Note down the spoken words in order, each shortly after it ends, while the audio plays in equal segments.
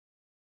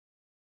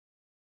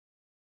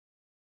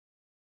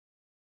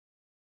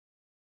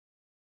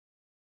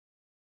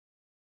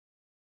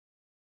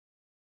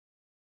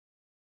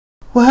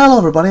Well, hello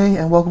everybody,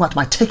 and welcome back to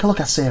my Take a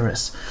Look at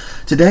series.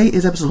 Today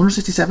is episode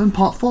 167,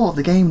 part 4 of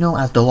the game known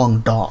as The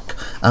Long Dark.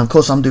 And of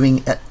course I'm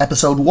doing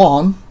episode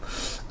 1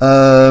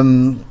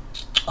 of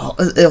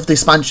the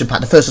expansion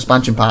pack, the first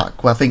expansion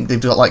pack, where I think they've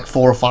got like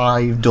 4 or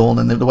 5 done,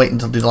 and they're waiting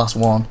until they do the last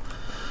one.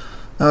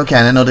 Okay,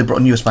 and I know they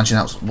brought a new expansion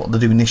out, what they're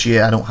doing this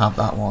year. I don't have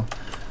that one.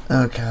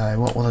 Okay,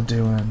 what were they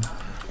doing?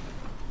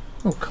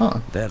 Oh,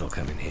 cotton. That'll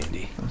come in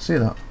handy. I see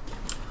that.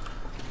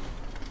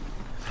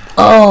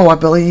 Oh, I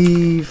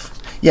believe...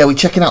 Yeah, we're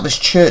checking out this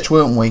church,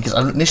 weren't we? Because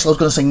initially I was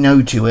going to say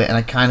no to it, and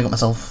I kind of got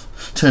myself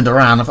turned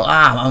around. I thought,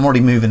 I'm already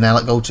moving there,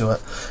 let's go to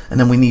it. And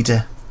then we need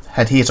to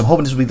head here. So I'm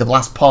hoping this will be the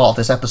last part of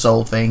this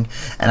episode thing,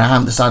 and I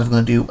haven't decided if I'm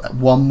going to do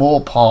one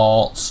more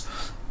part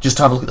just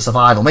to have a look at the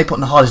survival. Maybe put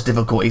in the hardest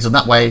difficulties, and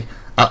that way,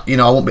 you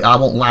know, I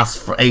won't last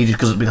for ages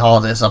because it'll be the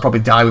hardest. I'll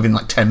probably die within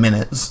like 10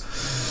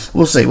 minutes.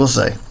 We'll see, we'll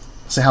see.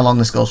 See how long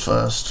this goes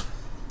first.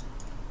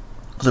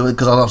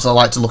 Because I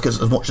like to look at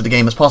as much of the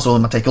game as possible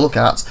and I take a look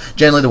at.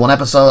 Generally, the one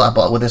episode,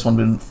 but with this one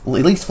being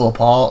at least 4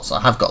 parts,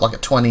 I have got like a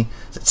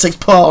 26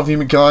 part of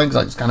Humankind,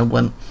 because I just kind of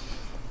went,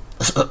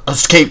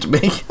 escaped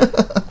me.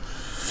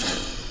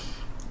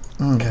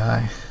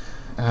 Okay.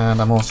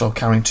 And I'm also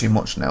carrying too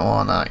much now,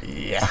 aren't I?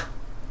 Yeah.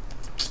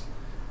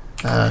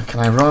 Can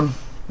I run?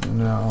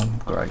 No,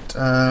 great.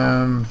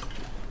 That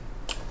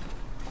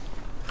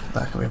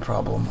could be a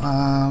problem.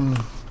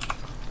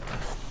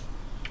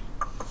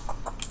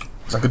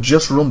 I could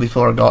just run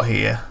before I got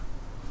here.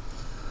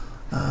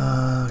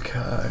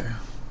 Okay.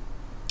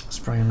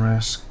 Sprain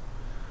risk.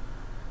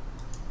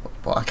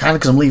 But I kind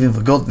of, because I'm leaving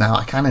for good now,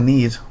 I kind of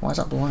need... Why is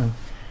that blue?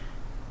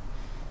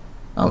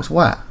 Oh, it's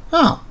wet.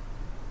 Oh.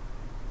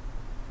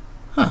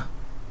 Huh.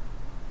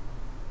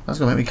 That's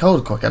going to make me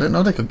cold quick. I didn't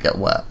know they could get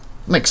wet.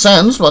 Makes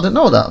sense, but I didn't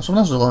know that.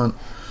 Someone else has learned.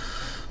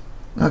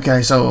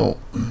 Okay, so...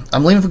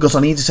 I'm leaving for good, so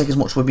I need to take as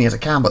much with me as I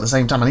can, but at the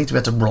same time I need to be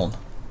able to run.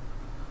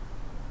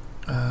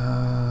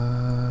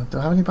 Do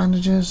I have any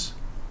bandages?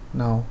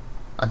 No.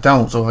 I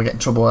don't, so if I get in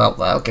trouble out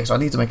there. Okay, so I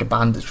need to make a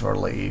bandage before I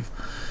leave.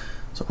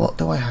 So what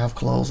do I have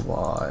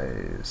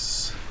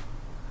clothes-wise?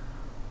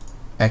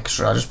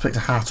 Extra. I just picked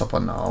a hat up, I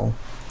know.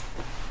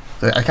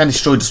 So I kind of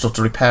destroyed the stuff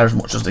to repair as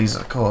much of these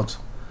as I could.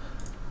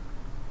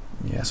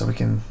 Yeah, so we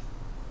can...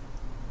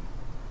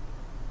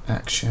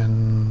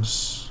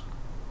 Actions...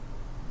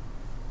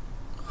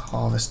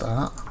 Harvest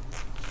that.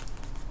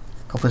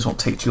 Hopefully this won't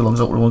take too long,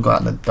 so we won't go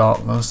out in the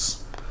darkness.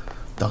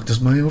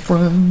 Darkness, my old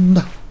friend.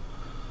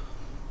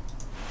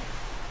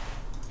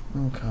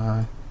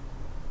 Okay.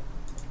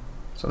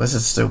 So this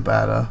is still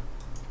better.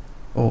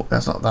 Oh,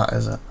 that's not that,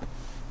 is it?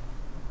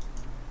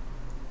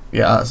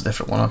 Yeah, that's a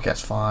different one. Okay,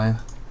 that's fine.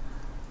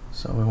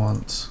 So we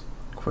want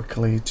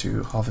quickly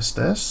to harvest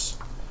this.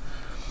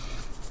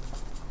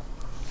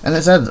 And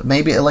it said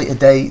maybe at a later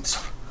date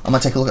I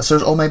might take a look at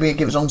series, or maybe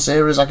give its own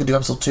series. I could do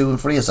episode 2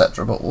 and 3,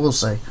 etc. But we'll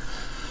see.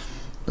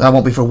 That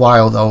won't be for a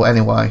while though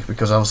anyway,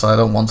 because obviously I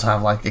don't want to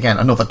have like, again,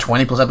 another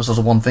 20 plus episodes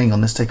of one thing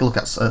on this Take a Look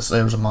at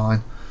series of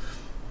mine.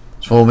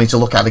 It's for me to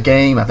look at the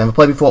game I've never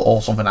played before,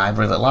 or something I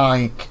really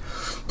like,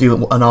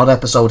 do an odd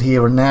episode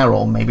here and there,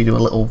 or maybe do a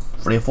little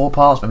 3 or 4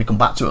 parts, maybe come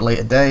back to it at a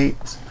later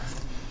date,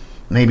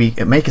 maybe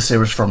make a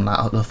series from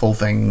that, the full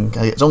thing,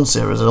 its own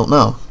series, I don't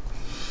know.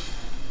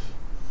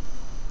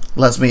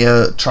 Lets me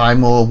try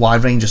more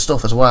wide range of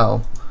stuff as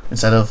well,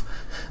 instead of...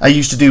 I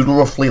used to do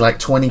roughly like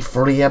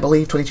 23, I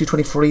believe, 22,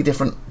 23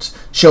 different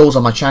shows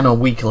on my channel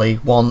weekly,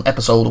 1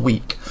 episode a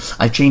week.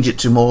 I changed it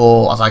to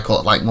more, as I call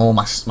it, like more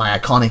my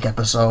iconic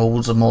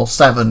episodes, and more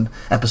 7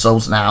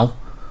 episodes now.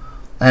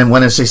 And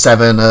when I say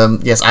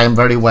 7, yes, I am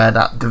very aware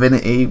that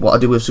Divinity, what I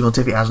do with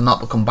SupernovaTiffy, has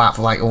not come back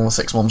for like almost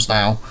 6 months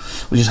now.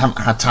 We just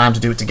haven't had time to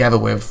do it together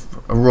with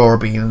Aurora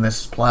being in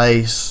this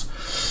place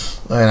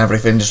and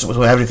everything, just with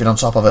everything on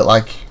top of it.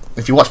 Like,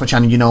 if you watch my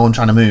channel, you know I'm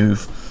trying to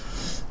move.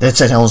 They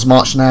said it was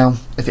March now.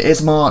 If it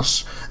is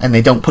March and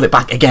they don't put it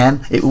back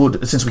again, it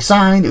would, since we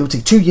signed, it would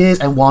take 2 years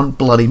and 1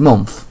 bloody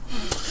month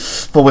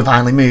before we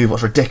finally move.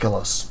 What's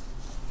ridiculous.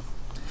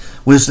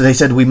 They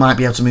said we might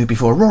be able to move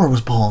before Aurora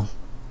was born.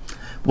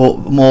 Well,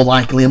 more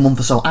likely a month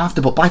or so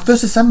after, but by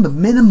 1st December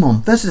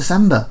minimum. 1st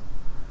December.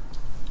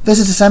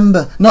 1st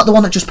December, not the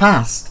one that just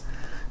passed.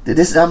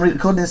 I'm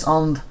recording this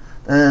on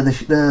the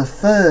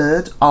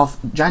 3rd of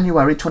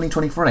January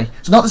 2023.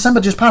 So not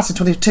December just passed in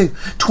 22.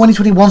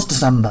 2021's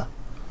December.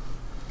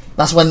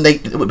 That's when they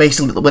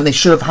basically, when they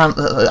should have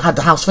had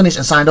the house finished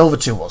and signed over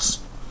to us.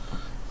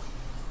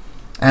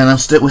 And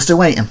we're still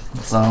waiting.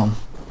 So,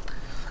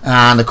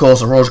 and of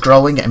course, Aurora's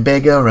growing, getting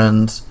bigger,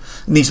 and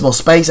needs more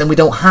space, and we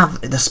don't have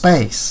the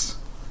space.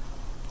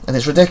 And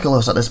it's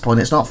ridiculous at this point.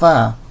 It's not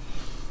fair.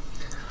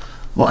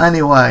 Well,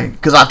 anyway,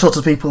 because I've talked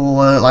to people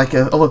like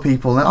other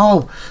people,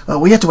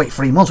 and we had to wait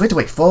 3 months. We had to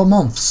wait 4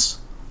 months.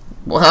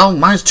 Well,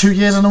 mine's 2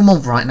 years and a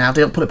month right now. They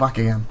don't put it back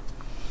again.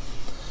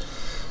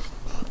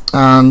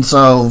 And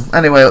so,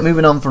 anyway,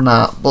 moving on from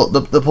that, but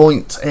the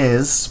point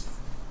is,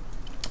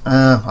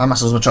 I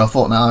must have my train of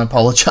thought now, I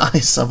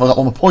apologise, I forgot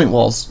what my point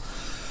was.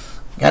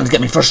 You had to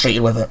get me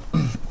frustrated with it.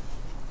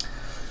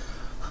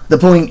 the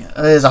point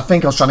is, I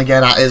think I was trying to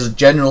get at is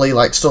generally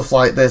like stuff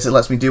like this, it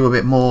lets me do a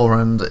bit more,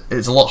 and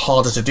it's a lot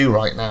harder to do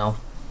right now.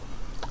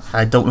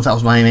 I don't know if that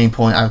was my main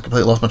point. I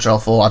completely lost my trail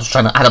of thought. I was just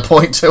trying to add a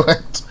point to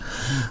it.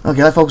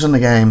 Okay, let's focus on the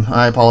game.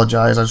 I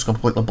apologise, I just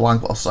completely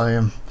blanked what I was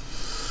saying.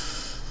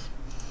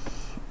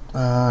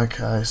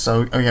 Okay,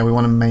 so yeah, we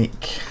want to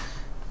make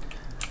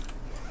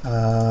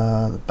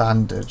the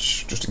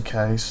bandage just in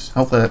case.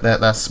 Hopefully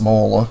they're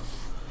smaller.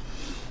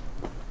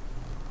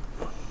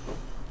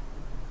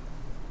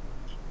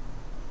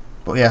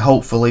 But yeah,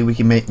 hopefully we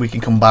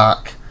can come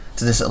back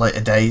to this at later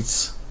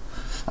dates,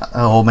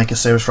 or make a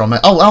series from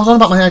it. Oh, I was on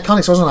about my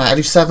iconics, wasn't I? I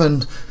do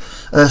 7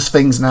 Earth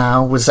things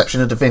now, with the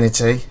exception of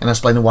Divinity, and I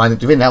explained why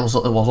Divinity that was,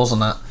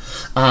 wasn't it?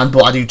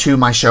 But I do 2 of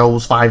my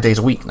shows 5 days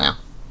a week now,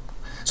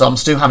 so I'm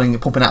still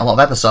pumping out a lot of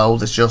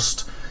episodes. It's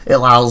just it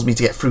allows me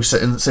to get through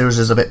certain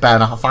series a bit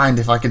better. And I find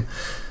if I can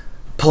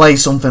play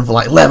something for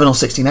like 11 or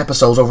 16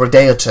 episodes over a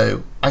day or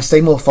two, I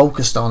stay more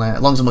focused on it,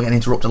 as long as I'm not getting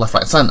interrupted left,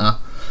 right, and centre.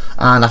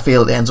 And I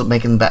feel it ends up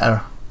making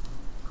better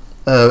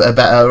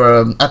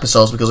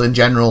episodes, because in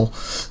general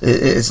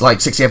it's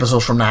like 60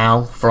 episodes from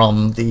now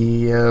from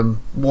the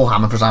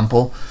Warhammer, for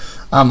example.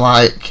 I'm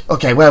like,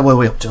 okay, where were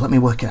we up to? Let me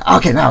work it out.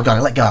 Okay, now I've got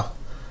it, let go.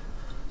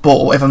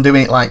 But if I'm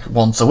doing it like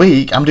once a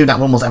week, I'm doing that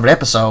almost every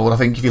episode. I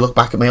think if you look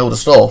back at my older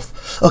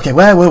stuff, okay,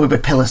 where were we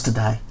with Pillars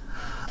today?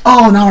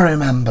 Oh, now I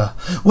remember.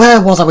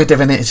 Where was I with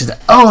Divinity today?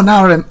 Oh,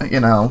 now you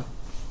know.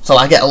 So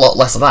I get a lot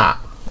less of that,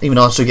 even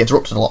though I still get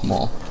interrupted a lot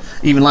more.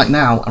 Even like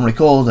now, I'm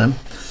recording.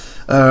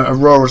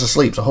 Aurora's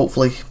asleep, so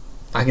hopefully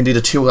I can do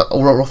the 2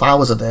 rough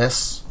hours of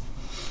this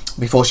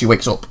before she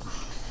wakes up.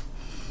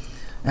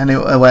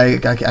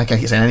 Anyway, I can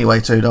keep saying anyway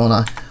too, don't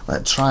I?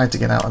 Let's try to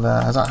get out of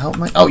there. Has that helped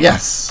me? Oh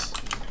yes!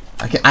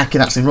 I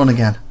can actually run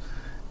again.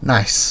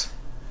 Nice.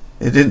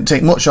 It didn't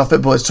take much off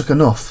it, but it took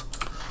enough.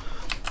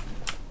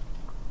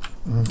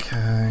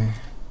 Okay.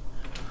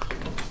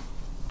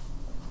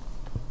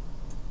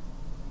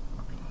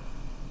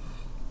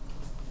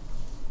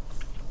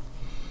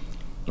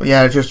 But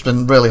yeah, it's just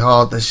been really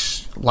hard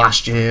this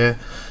last year.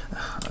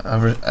 I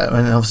mean,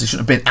 obviously it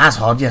shouldn't have been as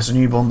hard. Yes, a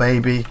newborn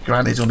baby,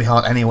 granted it's going to be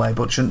hard anyway,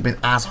 but it shouldn't have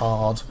been as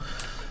hard,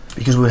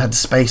 because we had the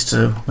space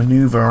to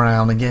manoeuvre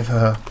around and give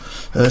her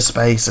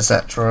space,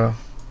 etc.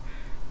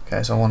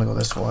 Okay, so I want to go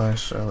this way,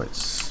 so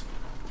it's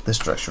this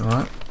direction,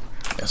 right?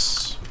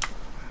 Yes.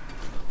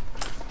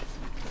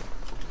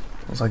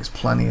 Looks like it's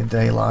plenty of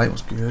daylight. It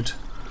was good.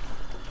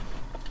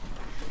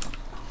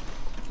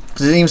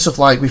 Because even stuff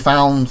like we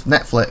found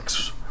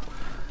Netflix.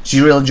 She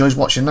really enjoys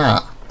watching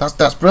that.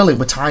 That's brilliant.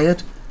 We're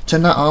tired.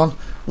 Turn that on.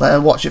 Let her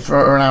watch it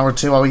for an hour or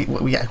two while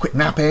we get a quick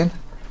nap in.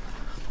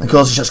 And of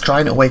course she's just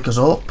crying to wake us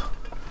up.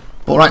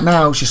 But right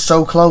now she's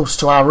so close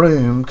to our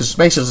room, because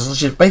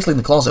she's basically in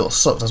the closet. What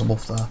sucks, there's a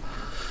wolf there.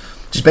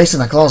 She's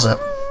basically in the closet.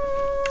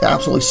 It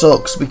absolutely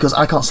sucks because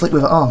I can't sleep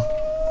with it on.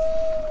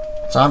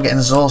 So I'm getting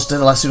exhausted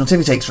unless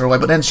SupernovaTiffy takes her away.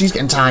 But then she's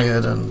getting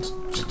tired, and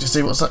do you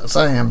see what I'm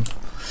saying?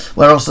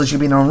 Where else does she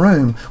be in her own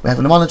room? We have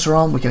the monitor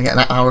on, we can get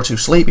an hour or 2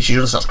 sleep. If she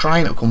just starts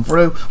crying, it'll come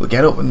through. We'll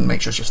get up and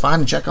make sure she's fine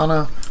and check on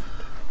her.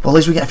 But at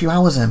least we get a few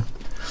hours in.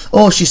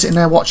 Or she's sitting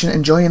there watching it,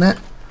 enjoying it.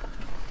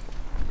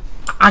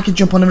 I could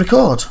jump on and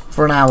record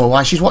for an hour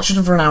while she's watching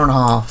it for an hour and a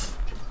half.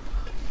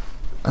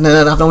 And then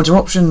I'd have no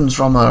interruptions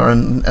from her.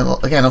 And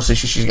again, obviously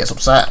she gets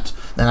upset.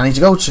 Then I need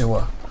to go to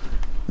her.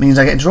 Means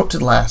I get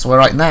interrupted less. Where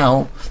right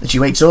now, that she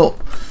wakes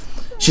up,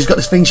 she's got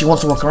this thing she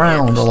wants to walk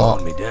around a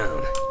lot.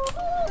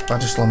 I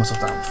just slow myself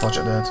down. Fudge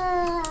it did.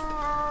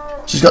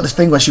 She's got this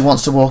thing where she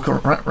wants to walk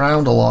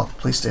around a lot.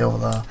 Please stay over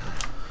there.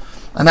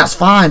 And that's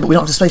fine, but we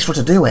don't have the space for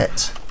her to do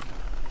it.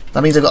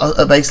 That means I've got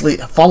to basically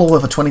follow her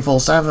for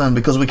 24/7,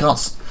 because we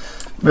can't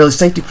really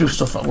safety-proof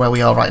stuff where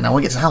we are right now. When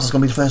we get to the house, it's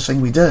going to be the first thing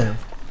we do.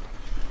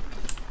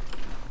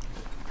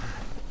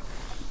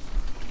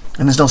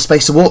 And there's no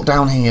space to walk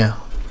down here.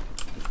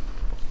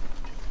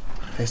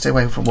 Okay, stay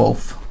away from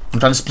Wolf. I'm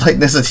trying to split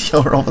this as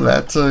you're over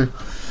there too.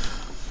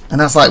 And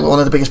that's like one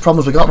of the biggest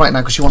problems we got right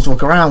now, because she wants to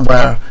walk around,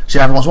 where she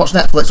either wants to watch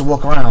Netflix or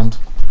walk around.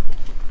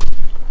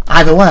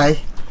 Either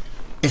way,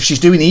 if she's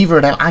doing either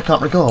of them, I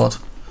can't record.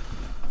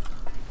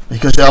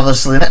 Because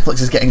obviously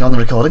Netflix is getting on the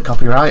recording,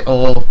 copyright,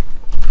 or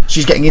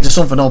she's getting into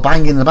something or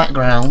banging in the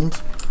background.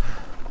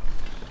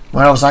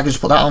 Whereas I could just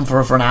put that on for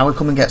her for an hour,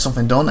 come and get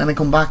something done, and then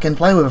come back and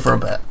play with her for a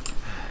bit.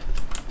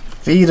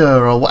 Feed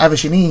her, or whatever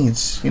she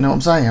needs, you know what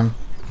I'm saying?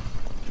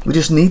 We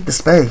just need the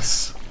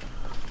space.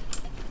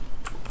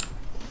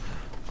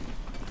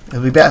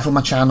 It'll be better for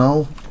my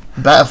channel,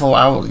 better for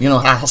our, you know,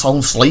 our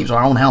own sleep,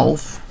 our own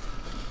health.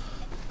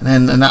 And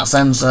then in that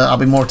sense, I'll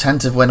be more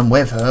attentive when I'm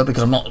with her,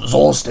 because I'm not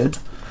exhausted,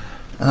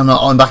 and I'm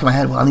not on the back of my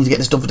head, well, I need to get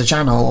this done for the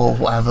channel or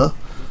whatever.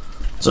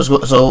 So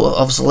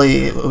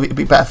obviously it'd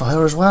be better for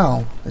her as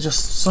well. It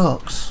just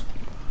sucks.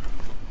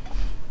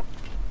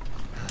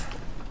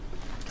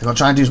 I've got to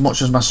try and do as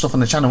much as my stuff on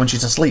the channel when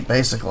she's asleep,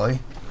 basically.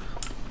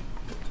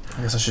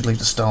 I guess I should leave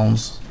the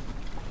stones,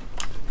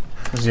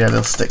 because yeah,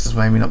 they'll stick to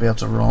maybe not be able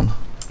to run.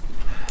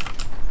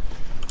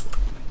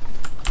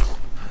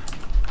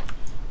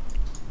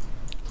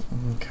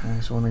 Okay,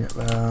 so I want to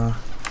get there.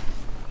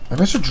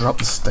 Maybe I should drop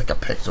the stick I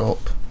picked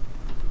up.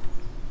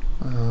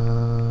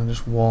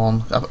 Just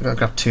one. I've got to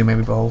grab two,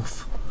 maybe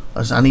both.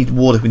 I need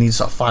wood if we need to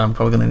start fire. I'm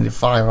probably going to need a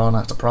fire, aren't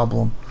I? That's a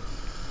problem.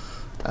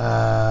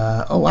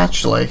 Oh,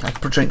 actually, I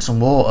could drink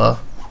some water.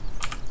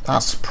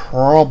 That's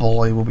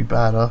probably will be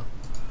better.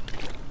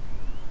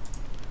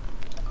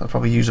 I'll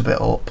probably use a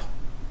bit up.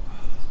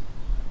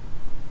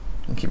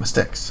 And keep my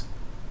sticks.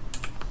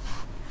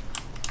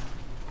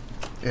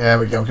 Yeah,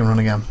 we go, we can run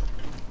again.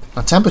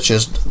 My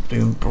temperature's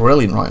doing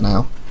brilliant right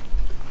now.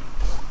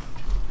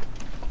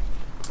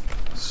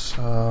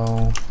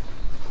 So...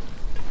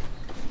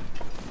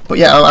 But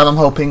yeah, I'm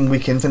hoping we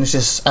can finish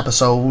this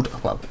episode.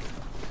 Well,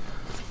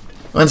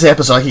 when I say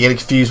episode, I can get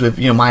confused with,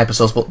 you know, my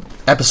episodes, but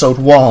episode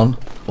 1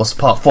 was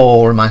part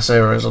 4 in my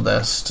series of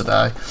this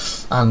today.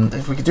 And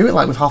if we could do it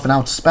like with half an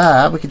hour to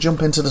spare, we could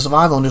jump into the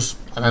survival and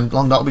then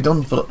long that'll be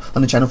done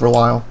on the channel for a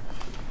while.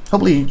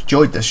 Hopefully you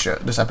enjoyed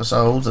this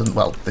episode and,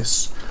 well,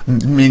 this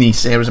mini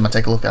series I might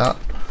take a look at.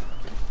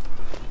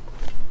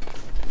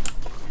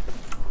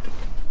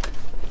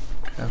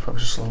 Okay, I'll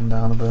probably just slow them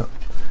down a bit.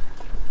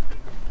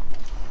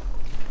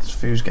 This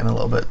food's getting a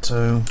little bit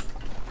too...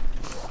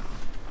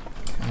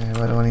 Okay,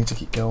 where do I need to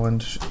keep going?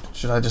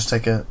 Should I just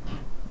take a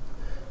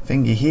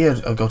thingy here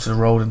or go to the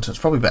road? And it's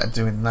probably better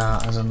doing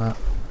that, isn't it?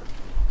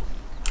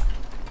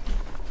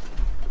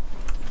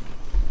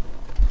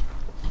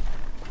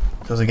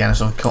 Because again,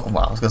 well,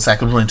 I was going to say I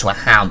could run into a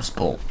house,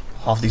 but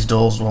half these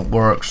doors won't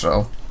work,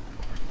 so...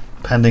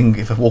 Depending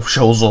if a wolf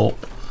shows up.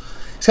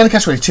 It's kind of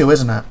catch-22,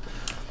 isn't it?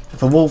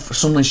 If a wolf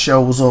suddenly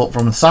shows up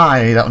from the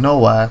side, out of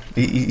nowhere,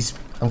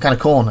 I'm kind of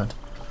cornered.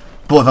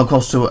 But if I'm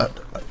close to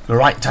the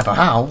right type of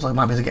house, I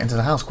might be able to get into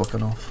the house quick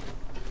enough.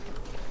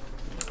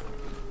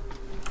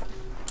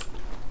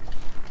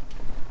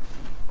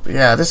 But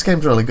yeah, this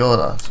game's really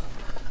good.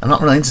 I'm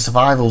not really into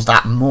survivals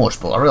that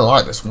much, but I really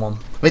like this one.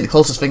 I think the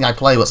closest thing I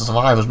play was a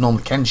survivor is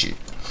normally Kenshi.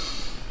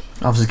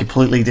 Obviously, a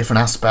completely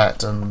different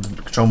aspect and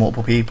control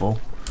multiple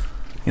people.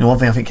 You know, one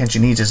thing I think Kenshi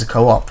needs is a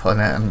co-op,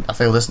 and I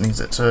feel this needs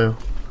it too.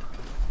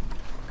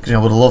 Because, you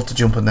know, I would love to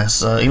jump in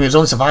this. Even if it's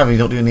only survivor, you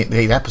don't do the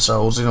 8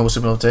 episodes. You know, with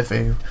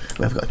SupernovaTiffy,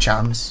 we have got a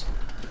chance.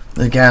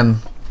 And again,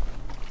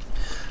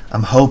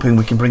 I'm hoping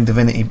we can bring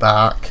Divinity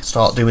back,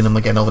 start doing them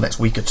again over the next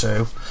week or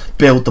two,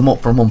 build them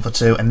up for a month or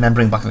two, and then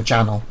bring back on the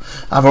channel.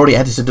 I've already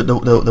edited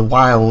the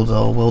wild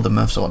or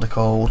wilderness, or what they're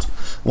called.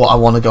 What I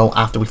want to go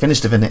after we finish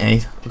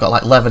Divinity. We've got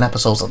like 11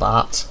 episodes of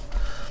that,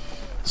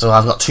 so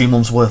I've got 2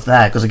 months worth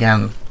there. Because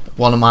again,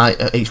 one of my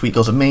each week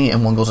goes on me,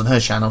 and one goes on her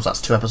channel, so that's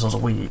 2 episodes a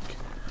week.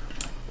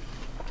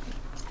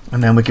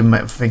 And then we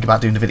can think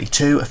about doing Divinity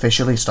 2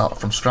 officially, start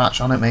from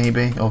scratch on it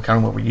maybe, or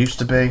carrying where we used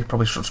to be,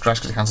 probably from scratch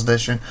because of cancelled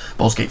edition.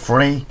 Baldur's Gate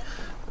 3.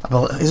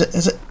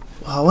 Is it?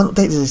 Oh, what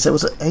date did he say?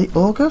 Was it 8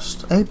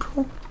 August?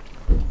 April?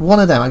 One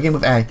of them. I begin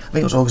with A. I think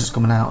it was August. It's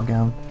coming out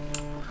again.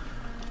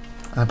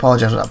 I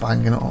apologise for that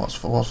banging. It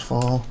was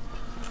for.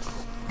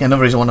 Yeah,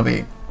 another reason I want to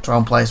be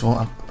around place. Won't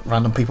have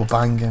random people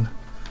banging.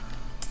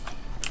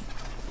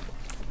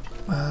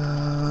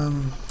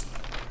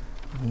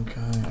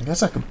 Okay. I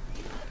guess I could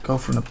go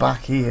from the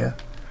back here,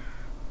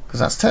 because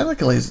that's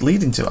technically it's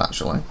leading to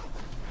actually.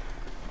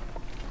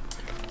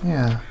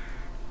 Yeah,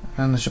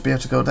 and I should be able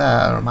to go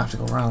there, or I might have to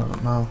go around. I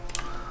don't know.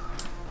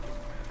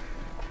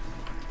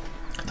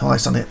 I don't like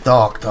it's starting to get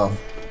dark though.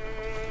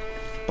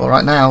 But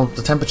right now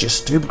the temperature's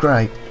stupid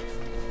great,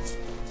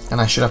 and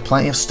I should have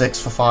plenty of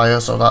sticks for fire,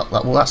 so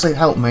that will actually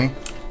help me.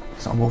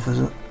 It's not a wolf, is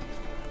it?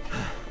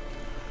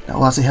 That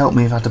will actually help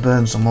me if I have to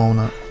burn some, won't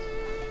it?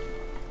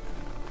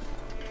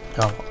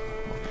 Go.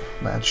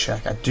 Bed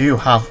check. I do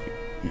have.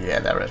 Yeah,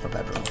 there is my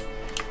bedroll.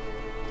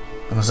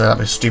 I'm gonna say that'd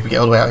be stupid. Get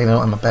all the way out here,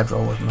 and my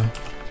bedroll with me.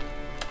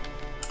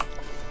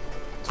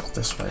 It's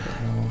this way a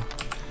bit more.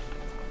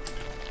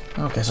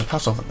 Okay, so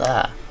pass over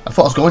there. I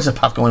thought I was going to the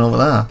path going over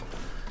there.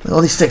 Look,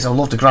 all these sticks I'd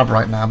love to grab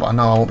right now, but I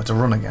know I won't be able to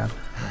run again.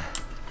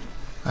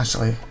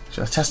 Actually,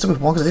 should I test it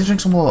with one? Because I did drink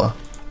some water.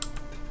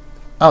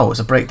 Oh, it's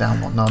a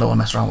breakdown one. No, I don't want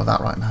to mess around with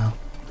that right now.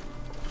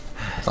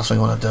 That's what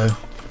you want to do.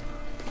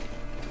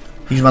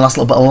 Use my last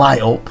little bit of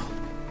light up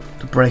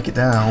to break it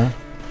down.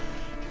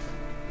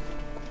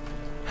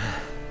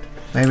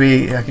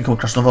 Maybe I can come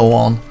across another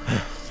one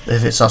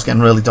if it starts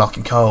getting really dark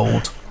and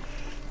cold.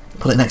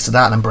 Put it next to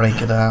that and then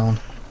break it down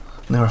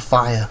near a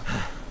fire.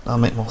 That'll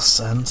make more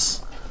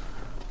sense.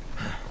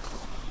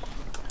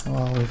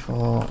 What are we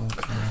for?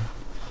 Okay.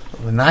 It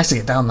would be nice to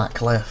get down that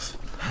cliff.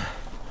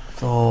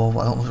 For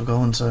what I don't know if we're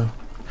going to.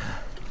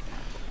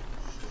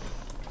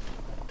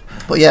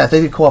 But yeah, if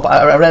they do co-op,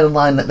 I read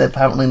online that they're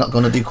apparently not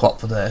going to do co-op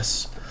for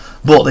this.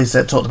 But they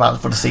talked about it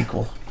for the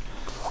sequel.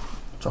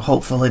 So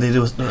hopefully they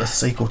do a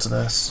sequel to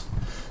this.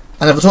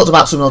 And if I talked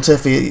about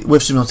SupernovaTiffy,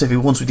 with SupernovaTiffy,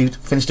 once we do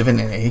finish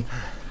Divinity,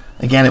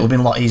 again it would have been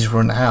a lot easier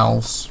in the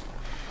house.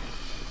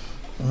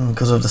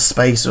 Because of the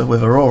space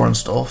with Aurora and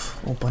stuff.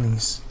 Oh,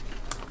 bunnies.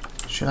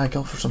 Should I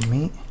go for some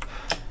meat?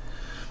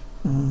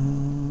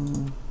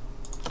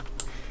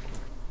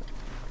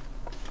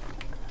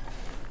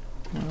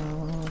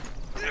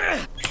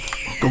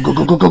 Go, go,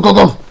 go, go, go, go,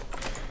 go!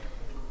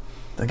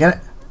 Did I get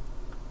it?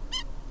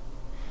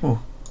 Oh,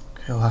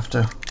 You'll have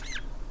to.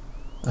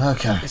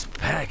 Okay. This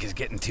pack is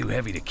getting too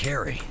heavy to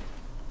carry.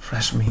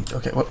 Fresh meat.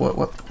 Okay,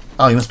 what?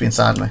 Oh, you must be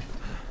inside me.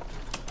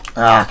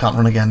 Ah, I can't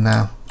run again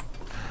now.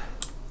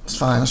 It's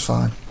fine, that's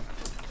fine.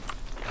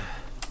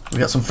 We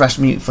got some fresh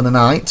meat for the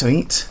night to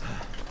eat.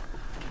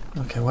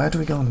 Okay, where do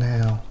we go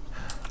now?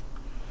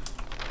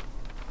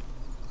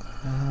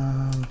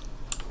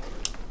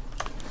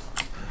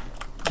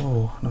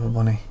 Oh, another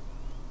bunny.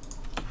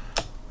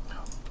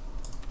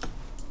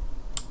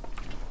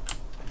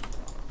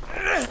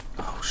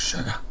 Oh,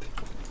 sugar.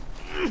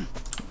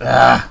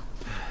 Ah!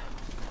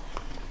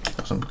 That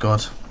wasn't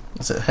good.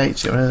 Is it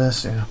H? Get rid of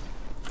this? Yeah.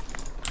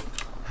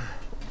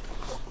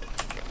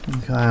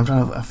 Okay, I'm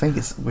trying to. I think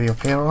it's we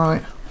up here,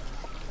 right?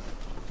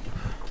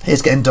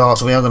 It's getting dark,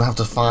 so we are going to have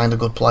to find a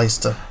good place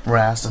to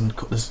rest and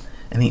cook this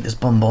and eat this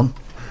bun.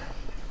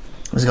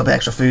 We've got a bit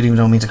extra food, even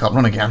though it means I can't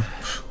run again.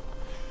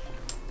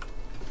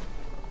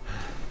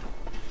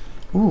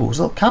 Ooh, there's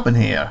a little cabin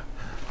here.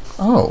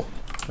 Oh,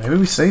 maybe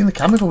we stay in the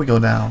cabin before we go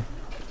down.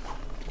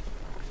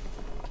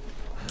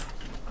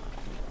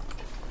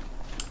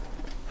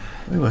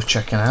 Maybe worth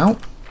checking out.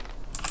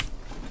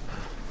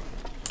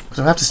 Because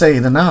if I have to stay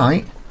the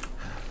night,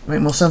 it'd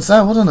make more sense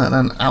there, wouldn't it,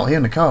 than out here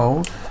in the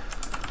cold.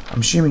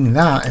 I'm assuming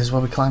that is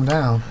where we climb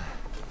down.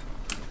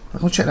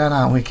 We'll go check that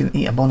out and we can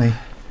eat a bunny.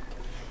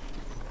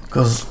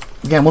 Because,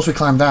 again, once we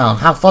climb down,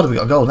 how far do we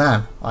got to go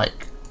then?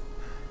 Like,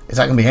 is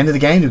that going to be the end of the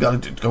game? Do we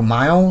got to go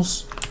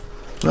miles?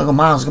 We've got to go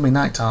miles, it's going to be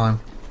night time.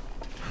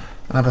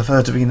 And I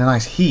prefer to be in the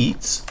nice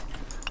heat.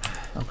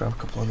 I'll grab a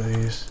couple of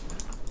these.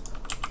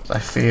 I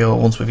feel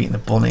once we've eaten the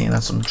bunny and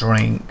had some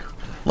drink,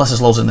 unless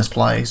there's loads in this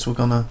place, we're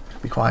going to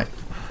be quite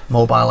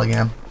mobile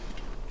again.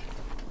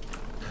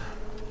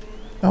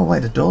 Oh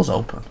wait, the door's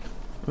open.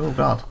 Oh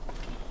god.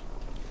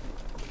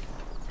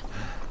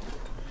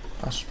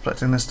 I was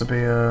expecting this to be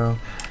a...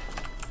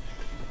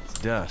 It's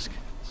dusk,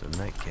 so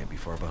night can't be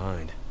far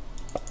behind.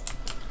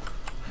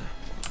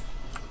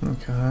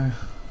 Okay.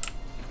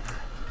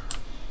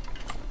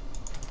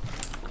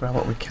 Grab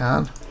what we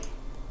can.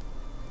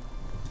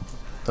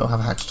 Don't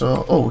have a hack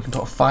store. Oh, we can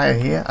put a fire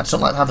here. I just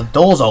don't like to have the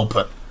doors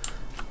open.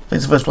 I think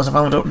it's the first place I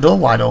found a door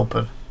wide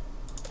open.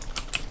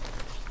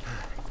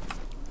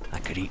 I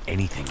could eat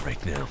anything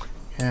right now.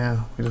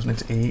 Yeah, we just need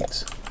to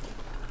eat.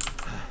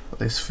 But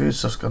this food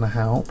stuff's gonna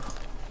help.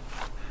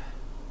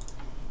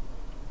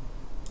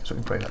 So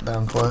we can break that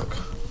down quick.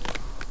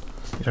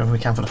 You know, we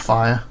can for the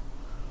fire.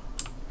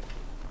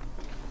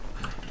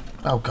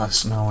 Oh god, it's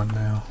snowing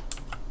now.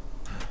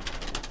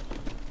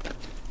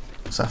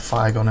 There's that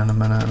fire going in a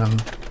minute and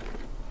then...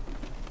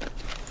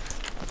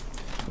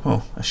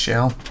 Oh, a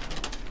shell.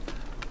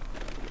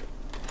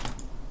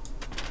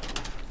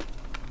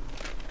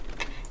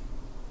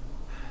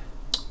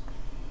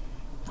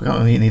 We don't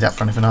really need that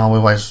for anything,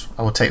 otherwise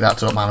I would take that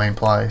to my main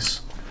place.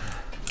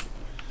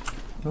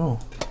 Oh,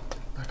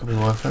 that could be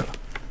worth it.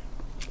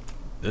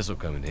 This'll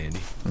come in handy.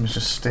 Let me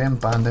just stem,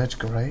 bandage,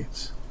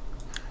 great.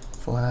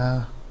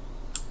 Flare.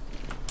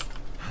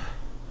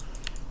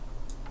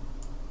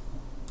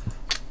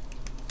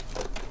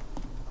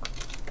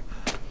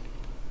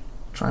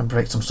 Try and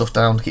break some stuff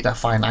down to keep that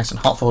fire nice and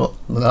hot for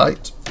the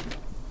night.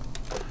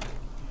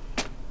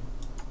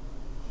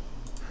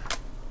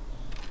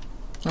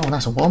 Oh,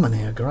 nice and warm in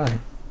here, great.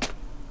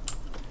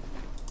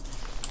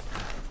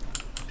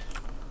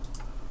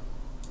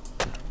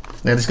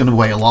 Yeah, this is going to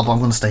weigh a lot, but I'm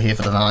going to stay here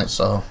for the night,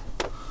 so...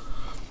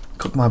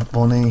 Cook my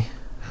bunny.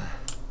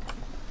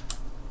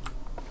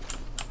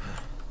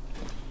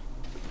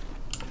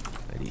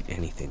 I'd eat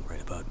anything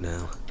right about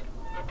now.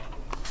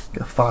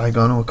 Get a fire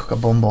going, we'll cook a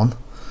bun.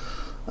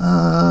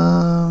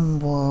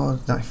 Well,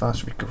 95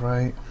 should be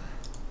great.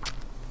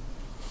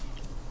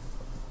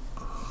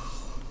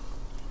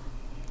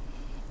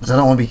 Because I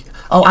don't want to be...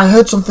 Oh, I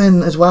heard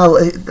something as well.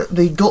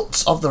 The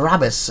guts of the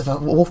rabbits, if a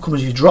wolf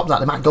comes, you drop that,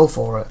 they might go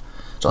for it.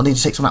 So I need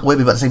to take some of that with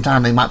me, but at the same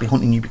time, they might be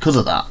hunting you because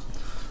of that.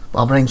 But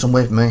I'll bring some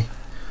with me.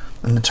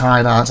 And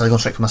try that, so I go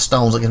straight for my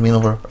stones, that gives me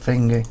another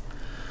thingy.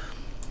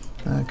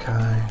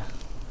 Okay.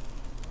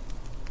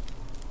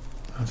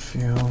 And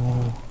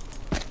fuel.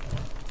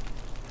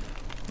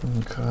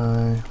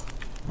 Okay.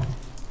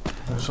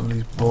 There's some of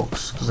these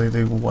books, because they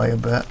do weigh a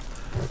bit.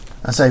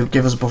 I say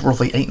give us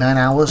roughly 8-9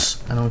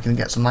 hours, and then we can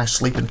get some nice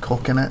sleep and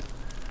cook in it.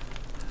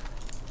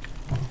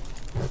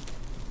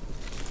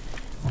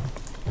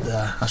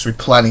 Yeah, that should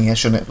be plenty here,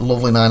 shouldn't it?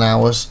 Lovely 9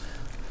 hours.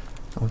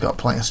 And we've got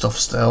plenty of stuff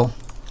still.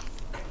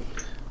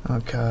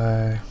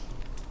 Okay.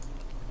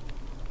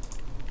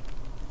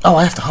 Oh,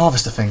 I have to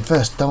harvest the thing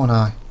first, don't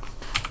I?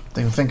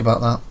 Didn't even think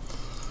about that.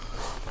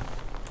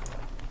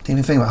 Didn't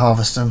even think about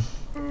harvesting.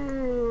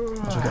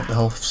 As we get the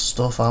whole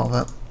stuff out of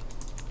it.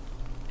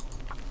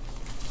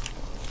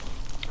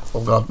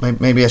 Oh god,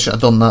 maybe I should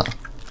have done that.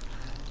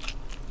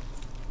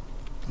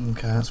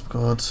 Okay, that's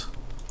good.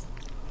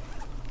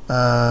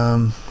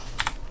 Let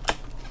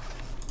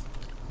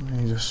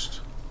me just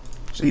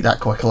eat that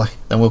quickly,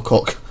 then we'll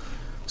cook.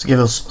 To give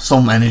us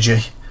some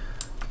energy.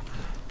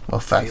 Well,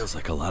 fair. Feels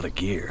like a lot of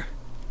gear.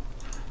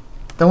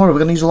 Don't worry, we're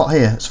going to use a lot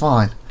here. It's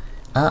fine.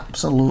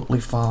 Absolutely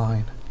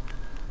fine.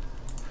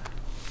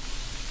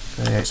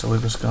 38, so we're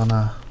just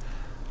gonna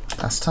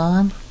last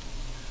time.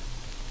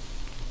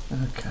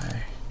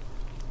 Okay.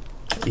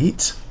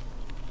 Eat.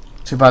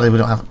 Too bad we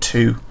don't have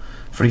 2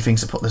 free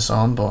things to put this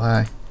on, but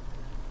hey.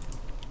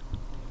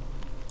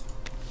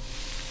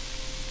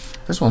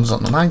 This one's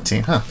on the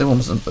 19, huh? The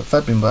one's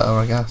fed me better,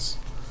 I guess.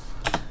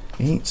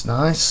 Eat,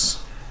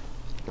 nice.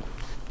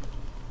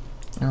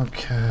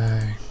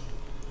 Okay.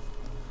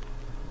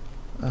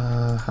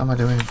 How am I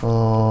doing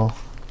for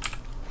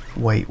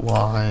weight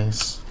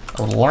wise?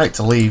 I would like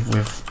to leave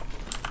with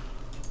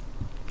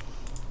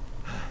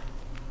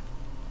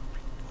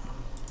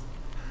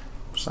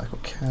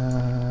recycle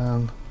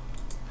can.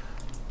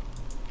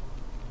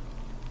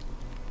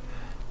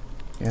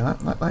 Yeah,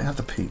 that might have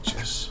the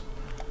peaches.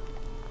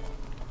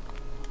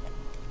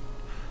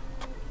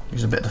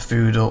 Use a bit of the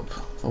food up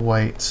for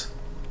weight.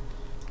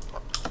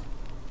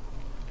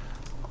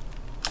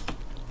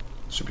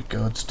 Should be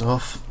good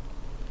stuff.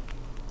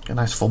 Get a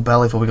nice full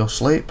belly before we go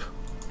sleep.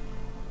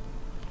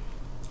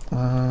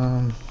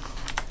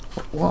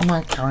 What am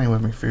I carrying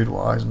with me food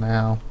wise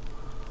now?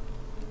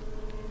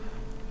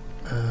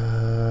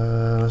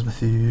 Where's my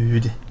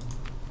food?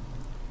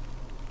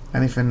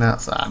 Anything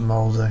that's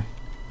mouldy,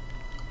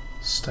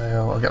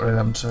 stale, I'll get rid of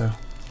them too.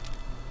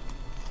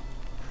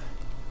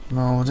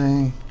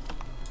 Mouldy.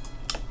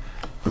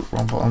 Oop,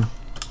 wrong button.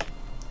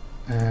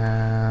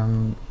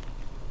 And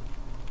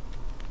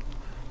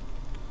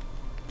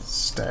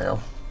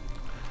stale.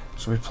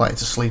 So we plenty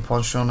to sleep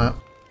on, shouldn't it?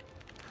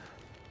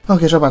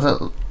 Okay, sorry about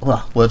that.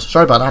 Well, words.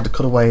 Sorry about that. I had to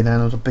cut away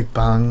then. It was a big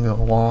bang or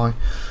why.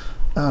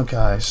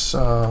 Okay,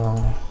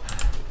 so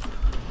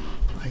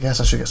I guess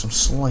I should get some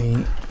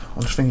sleep.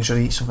 I'm just thinking I should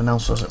eat something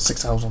else. So I was at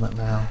 6 hours on it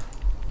now.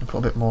 I'll put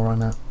a bit more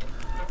on it.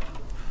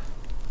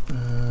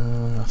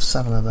 I have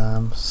 7 of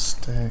them.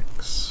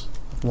 Sticks.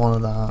 1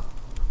 of that.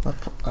 I'll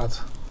put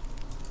that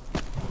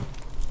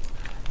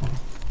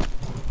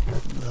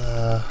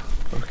there.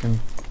 Looking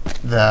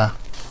there.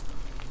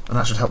 And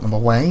that should help with my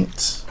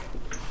weight.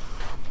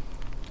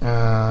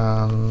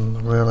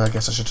 And really, I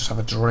guess I should just have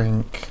a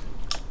drink.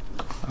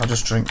 I'll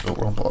just drink. Oh,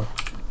 wrong button.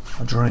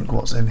 I'll drink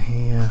what's in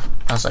here.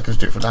 I can just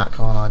do it for that,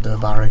 can't I, do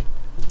Barry?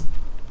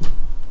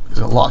 There's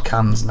a lot of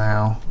cans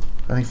now.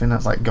 Anything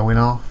that's like going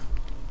off?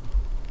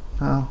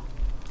 No.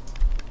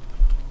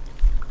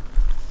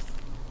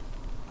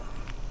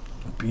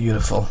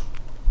 Beautiful.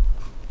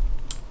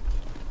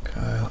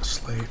 Okay, let's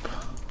sleep.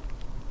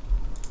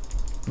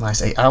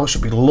 Nice 8 hours.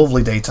 Should be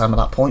lovely daytime at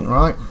that point,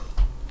 right?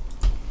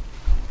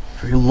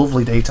 Very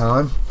lovely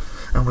daytime,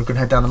 and we're going to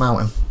head down the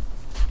mountain.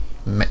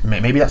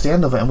 Maybe that's the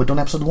end of it and we're done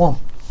episode 1.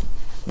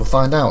 We'll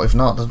find out. If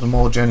not, there's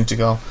more journey to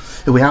go.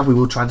 If we have, we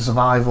will try the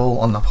survival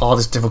on the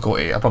hardest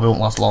difficulty. I probably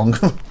won't last long.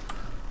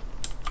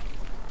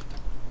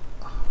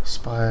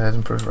 Inspired,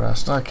 improved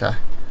rest. Okay,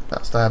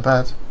 that's their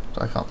bed,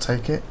 so I can't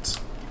take it.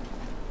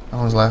 How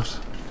long's left?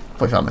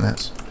 45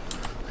 minutes.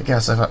 I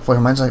guess if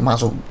 45 minutes, I might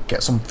as well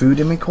get some food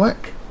in me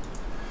quick.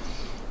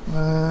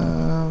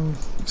 Some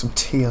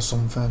tea or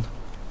something.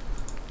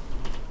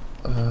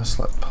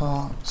 Select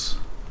parts.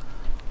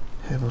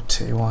 Herbal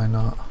tea, why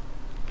not?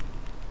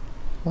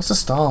 What's the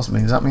stars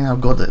mean? Does that mean how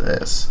good it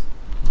is?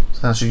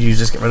 So I should use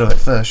this, get rid of it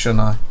first,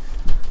 shouldn't I?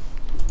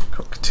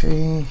 Cook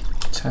tea,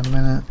 10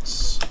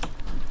 minutes.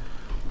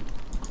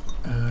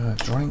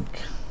 Drink.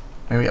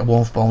 Maybe get a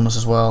warmth bonus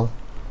as well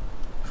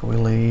before we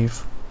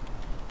leave.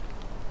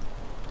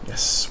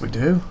 Yes, we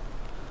do.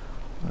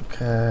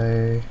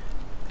 Okay.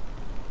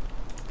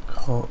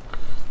 Cook.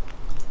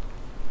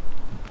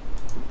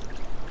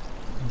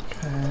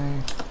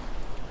 Okay.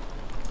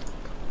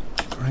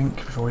 Drink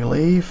before we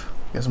leave.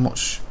 Get as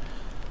much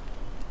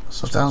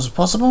stuff down as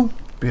possible.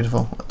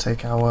 Beautiful. Let's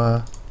take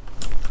our.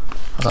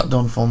 How's that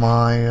done for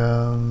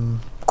my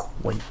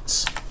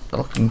weights? They're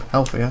looking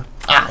healthier.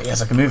 Ah,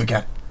 yes, I can move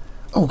again.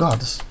 Oh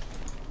god.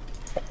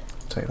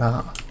 Take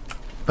that.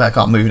 But I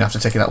can't move after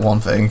taking that one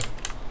thing.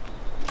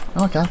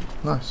 Oh, I can.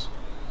 Nice.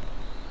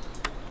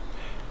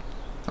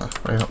 Oh,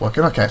 really not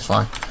working. Okay, it's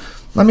fine.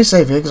 Let me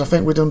save here because I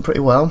think we're doing pretty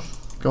well.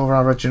 Go over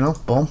our original.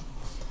 Boom.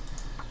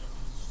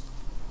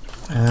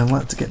 And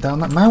let's get down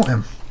that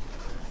mountain.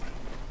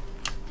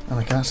 And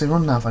I can actually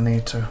run now if I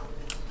need to.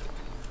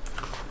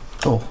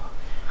 Oh,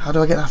 how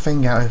do I get that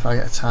thing out if I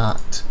get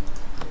attacked?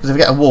 Because if I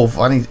get a wolf,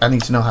 I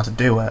need to know how to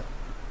do it.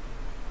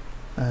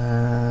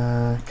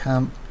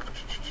 Camp.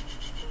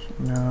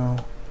 No.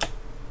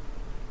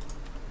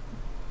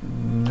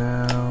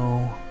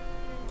 No.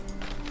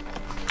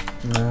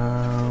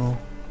 No.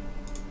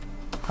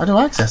 How do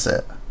I access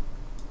it?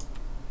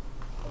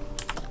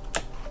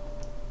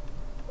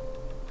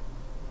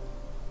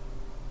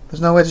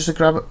 There's no way just to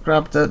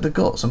grab the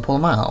guts and pull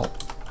them out.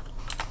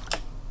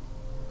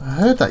 I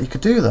heard that you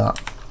could do that.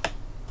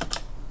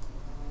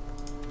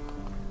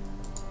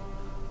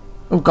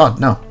 Oh god,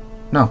 no.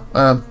 No.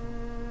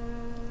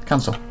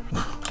 Cancel.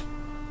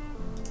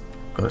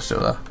 Got it still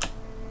there.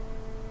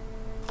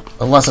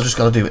 Unless I just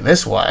got to do it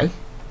this way.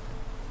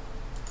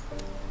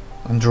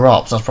 And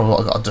drops, that's probably what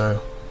I've got to do.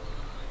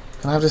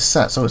 Can I have this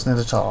set so it's near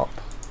the top?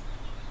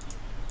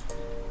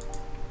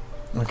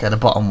 Okay, the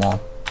bottom one.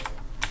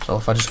 So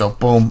if I just go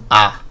boom,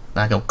 then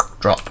I go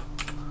drop,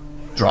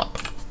 drop.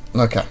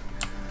 Okay.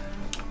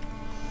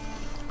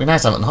 Be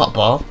nice to have it in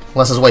hotbar,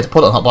 unless there's a way to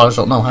put it in hotbar. I just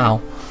don't know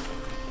how.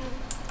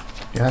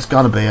 Yeah, that's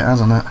gotta be it,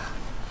 hasn't it?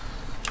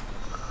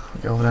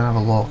 We'll go over there and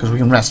have a look, because we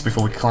can rest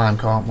before we climb,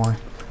 can't we?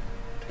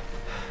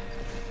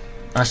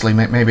 Actually,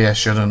 maybe I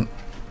shouldn't,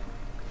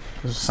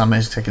 because Sam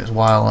is taking its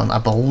while, and I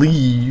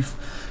believe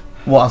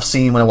what I've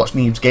seen when I watch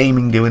Neebs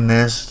Gaming doing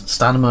this,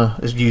 stamina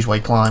is used while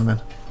climbing.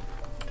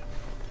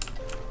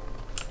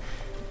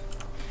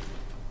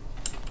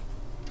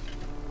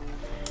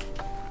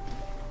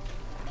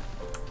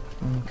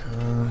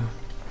 Okay.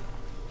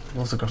 I'll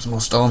also grab some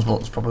more stones,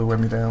 but it's probably weigh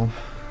me down.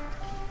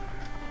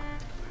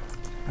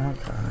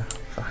 Okay,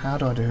 so how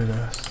do I do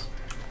this?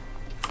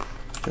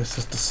 This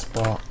is the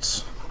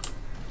spot.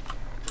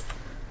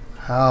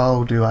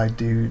 How do I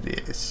do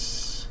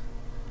this?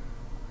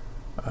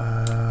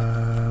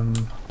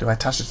 Do I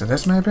attach it to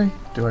this maybe?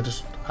 Do I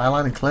just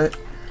highlight and click?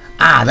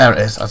 Ah, there it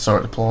is. I saw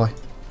it deploy.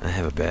 I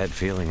have a bad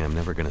feeling I'm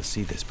never gonna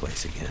see this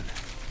place again.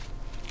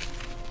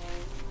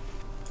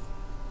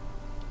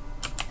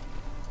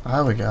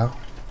 There we go.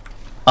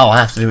 Oh, I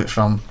have to do it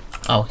from...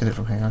 Oh, I can do it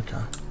from here,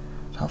 okay.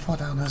 So how far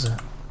down is it?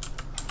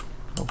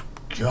 Oh,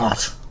 God.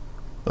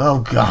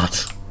 Oh, God.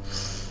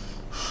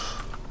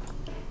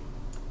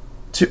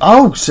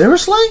 Oh,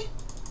 seriously?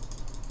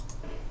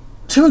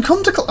 To and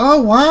come to...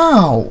 Oh,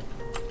 wow.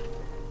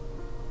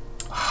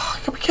 Oh,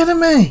 you gotta be kidding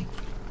me.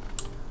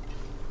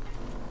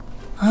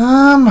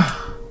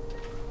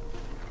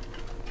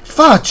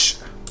 Fudge.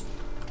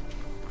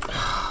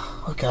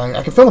 Okay,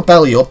 I can fill my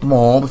belly up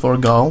more before I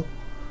go.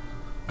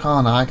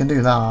 Can't I? I can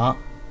do that.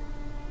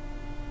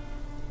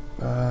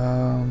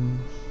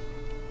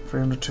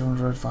 300,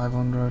 200,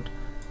 500.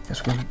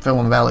 Guess we can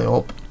fill my belly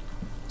up.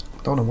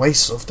 Don't want to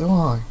waste stuff, do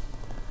I?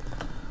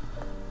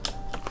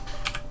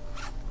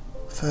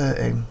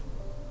 13.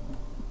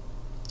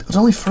 It's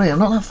only 3. I'm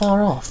not that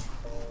far off.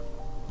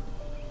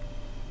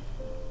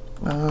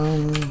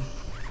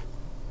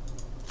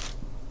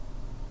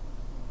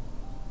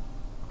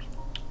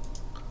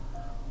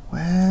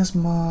 Where's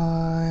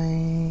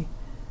my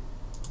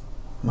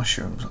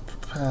mushrooms? I've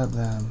prepared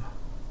them.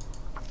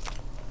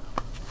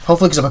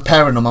 Hopefully, because I'm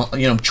preparing them,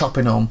 you know, I'm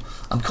chopping them.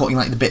 I'm cutting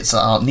like the bits that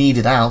aren't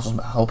needed out. So I'm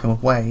helping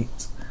with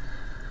weight.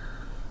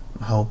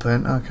 I'm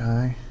hoping.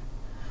 Okay.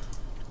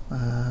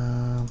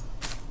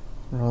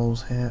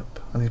 Rose hip.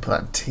 I need to put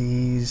that in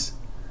teas.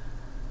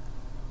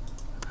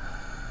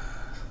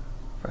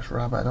 Fresh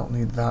rabbit. I don't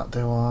need that,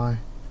 do I?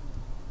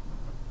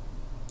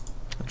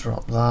 I'll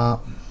drop that.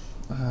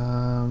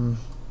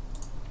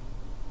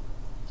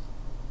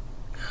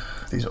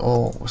 These are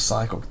all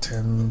recycled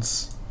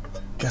tins.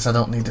 Guess I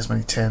don't need this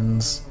many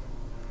tins.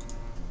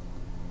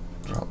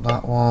 Drop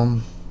that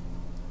one.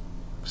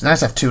 It's nice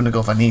to have 2 in the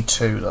go if I need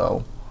 2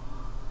 though.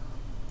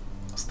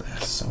 What's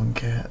this? Sewing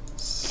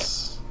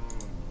kits.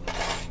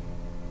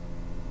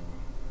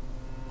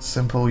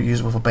 Simple,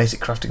 usable for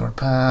basic crafting and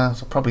repair.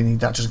 So I'll probably need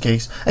that just in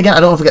case. Again, I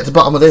don't know if I get to the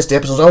bottom of this, the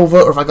episode's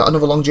over, or if I got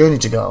another long journey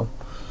to go.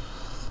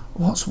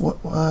 What's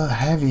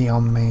heavy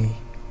on me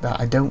that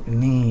I don't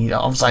need?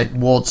 Obviously like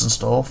woods and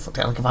stuff.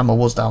 Okay, I can find my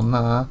woods down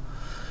there.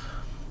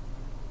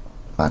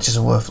 Matches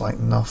are worth like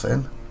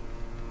nothing.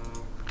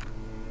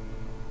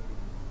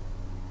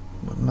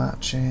 Wood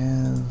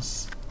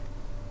matches.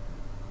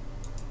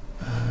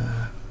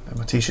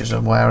 My t-shirts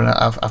I'm wearing,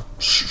 I've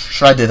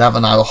shredded,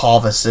 haven't I? Or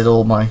harvested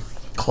all my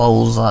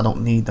clothes I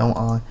don't need, don't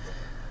I?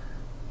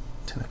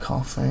 Tin of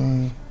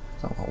coffee. Is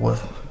that not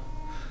worth it?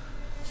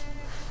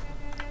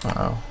 Uh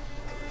oh.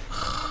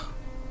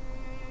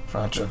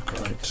 Fragile,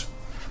 great.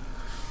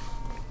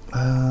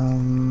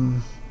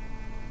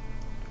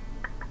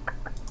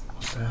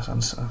 What's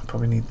this? I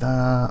probably need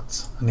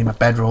that. I need my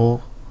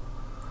bedroll.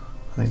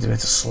 I need to be able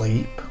to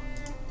sleep.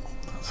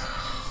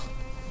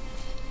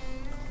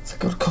 It's a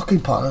good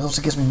cooking pot. It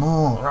also gives me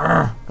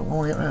more. Don't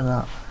want to get rid of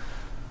that.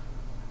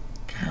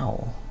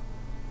 Cowl.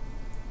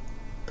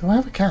 Do I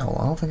have a cowl?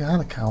 I don't think I had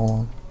a cowl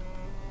on.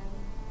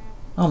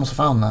 Oh, I must have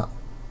found that.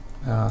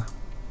 Yeah.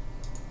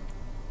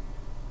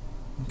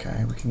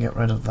 Okay, we can get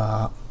rid of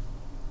that.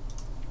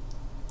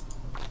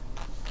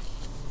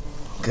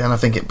 Again, I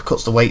think it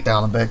cuts the weight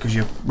down a bit because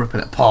you're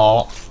ripping it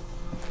apart.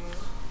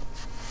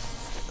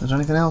 Is there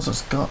anything else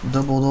that's got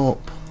doubled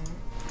up?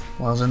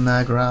 While I was in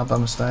there, grabbed by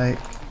mistake.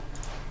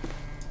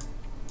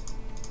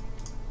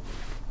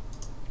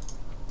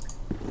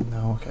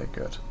 No, okay,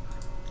 good.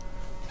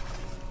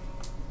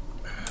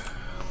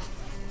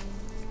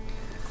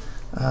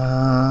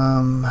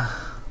 I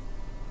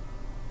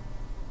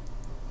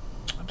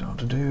don't know what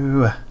to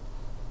do.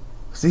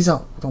 Because these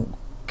don't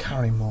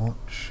carry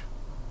much.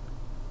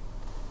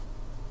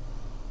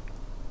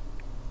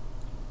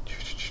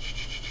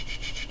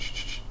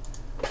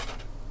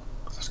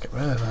 Let's get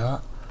rid of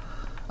that.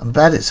 And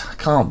bet it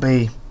can't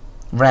be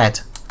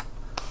red.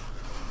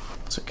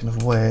 Speaking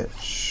of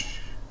which,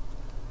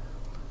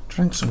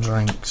 drink some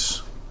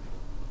drinks.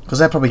 Because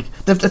they're probably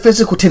they're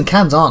physical tin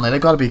cans, aren't they?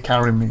 They've got to be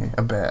carrying me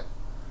a bit.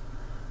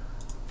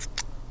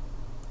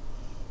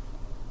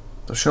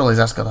 So surely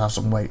that's got to have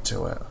some weight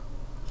to it.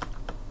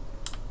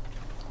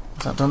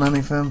 Has that done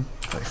anything?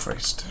 33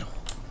 still.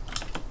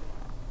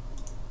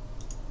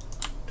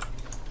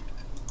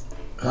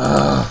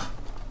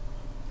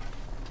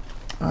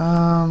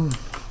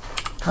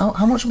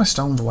 How much are my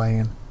stones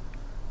weighing?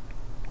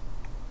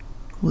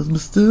 Where's my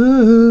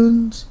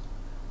stones?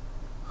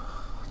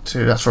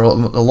 2, that's for a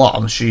lot,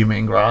 I'm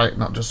assuming, right?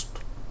 Not just...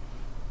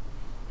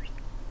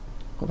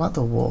 What about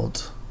the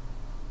wood?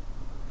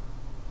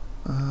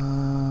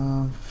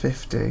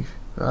 50.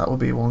 That would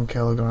be 1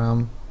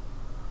 kilogram.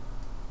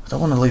 I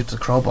don't want to leave the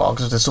crowbar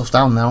because there's stuff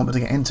down there. I won't be able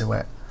to get into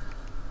it.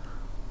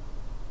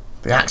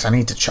 The axe, I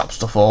need to chop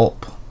stuff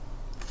up.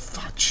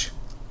 Fudge.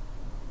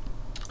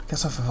 I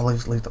guess if I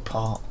leave the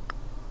pot.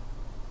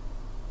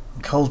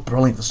 Coal's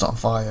brilliant for starting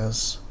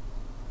fires.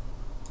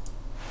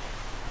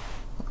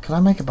 Can I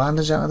make a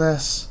bandage out of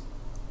this?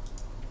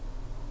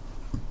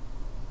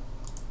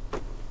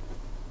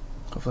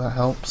 Hopefully that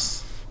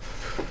helps.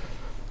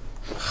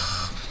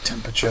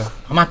 Temperature.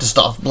 I'm about to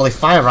start a bloody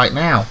fire right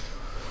now.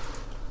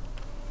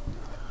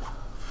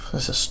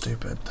 This is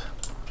stupid.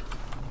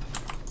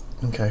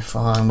 Okay,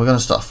 fine. We're going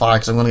to start a fire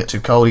because I'm going to get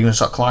too cold. You're going to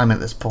start climbing at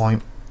this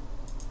point.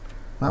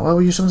 That way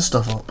we'll use some of the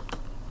stuff up.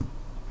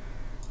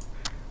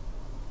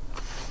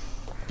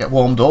 Get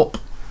warmed up.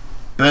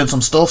 Burn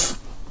some stuff.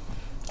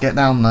 Get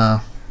down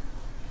there.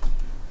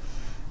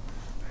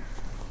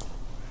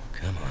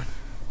 Come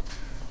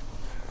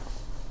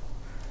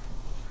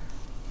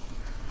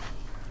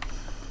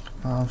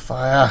on. On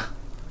fire.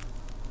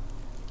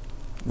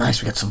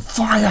 Nice, we get some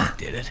fire.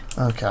 Did it.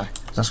 Okay,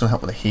 so that's going to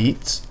help with the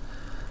heat.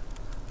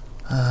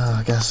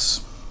 I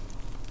guess.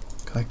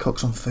 Can I cook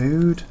some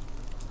food?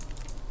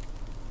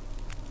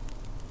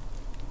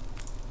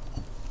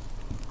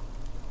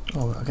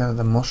 Oh, I got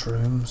the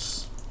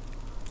mushrooms.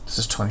 This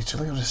is 22.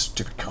 Look at this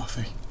stupid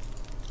coffee.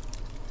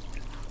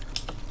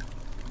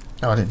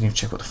 Oh, I didn't even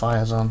check what the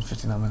fire's on.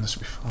 59 minutes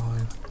should be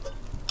fine.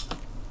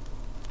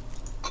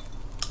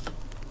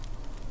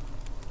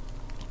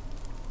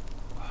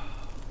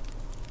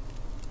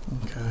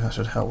 Okay, that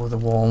should help with the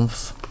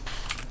warmth.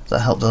 Does that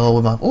help at all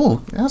with my...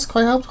 Oh, that's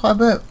quite helped quite a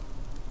bit.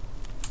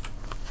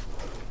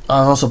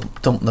 I've also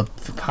dumped the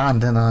pan,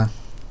 didn't I?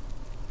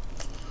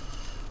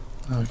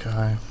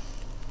 Okay.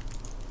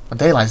 My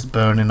daylight's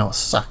burning, not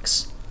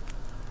sucks.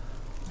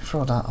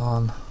 Throw that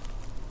on.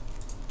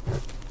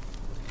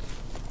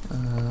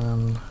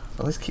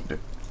 At least keep it.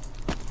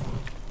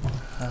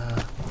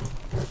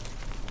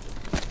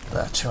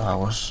 There, 2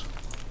 hours.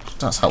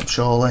 That's helped,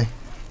 surely.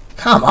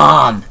 Come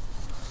on!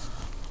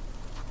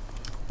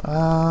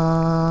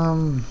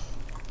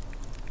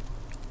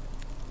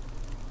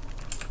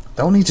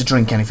 Don't need to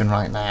drink anything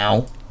right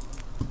now.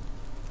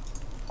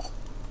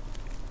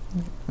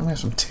 Let me have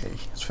some tea.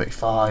 It's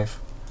 35.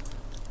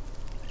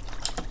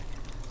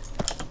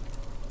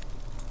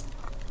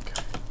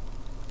 Okay.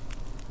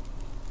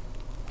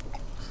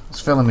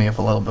 It's filling me up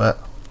a little bit.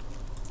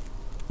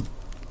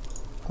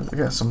 Let's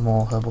get some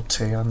more herbal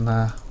tea on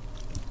there.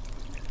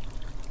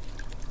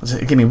 Does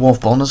it give me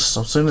warmth bonus?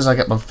 So as soon as I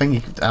get my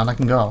finger down, I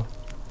can go.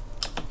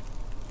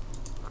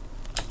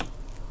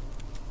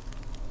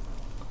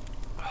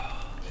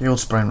 Healed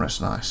sprain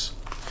wrist, nice.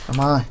 Am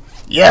I?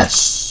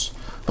 Yes!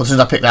 But as soon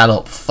as I pick that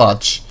up,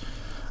 fudge.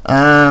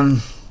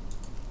 You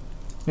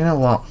know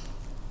what?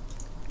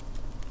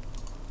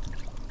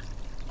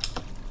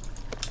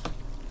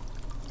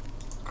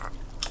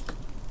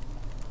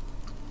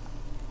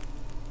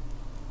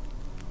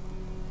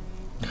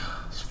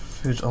 This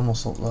food's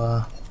almost up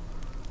there.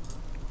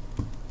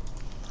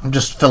 I'm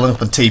just filling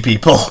up on tea,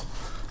 people.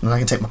 And then I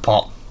can take my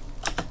pot.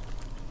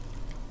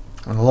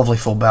 And a lovely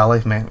full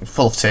belly, mate,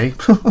 full of tea.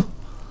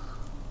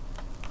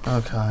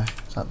 Okay,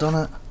 has that done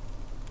it?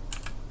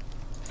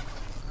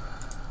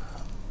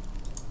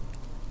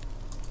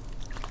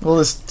 All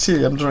this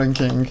tea I'm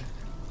drinking.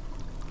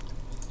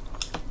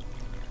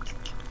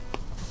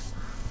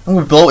 I'm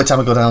going to blow it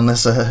time I go down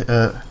this hill. Do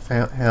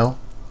I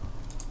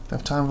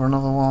have time for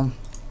another one?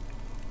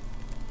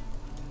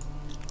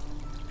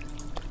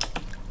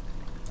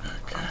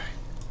 Okay.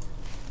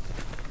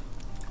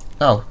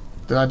 Oh,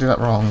 did I do that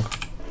wrong?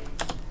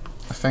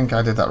 I think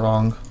I did that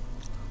wrong.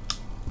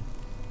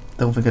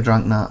 Don't think I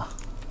drank that.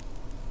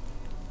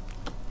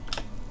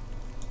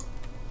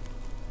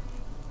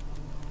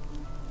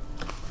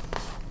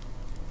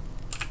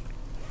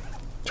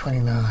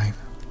 $29.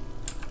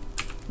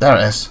 There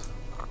it is.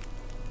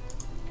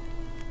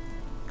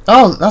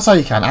 Oh, that's how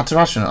you can add to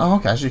ration. Oh,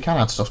 okay, so you can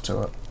add stuff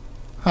to it.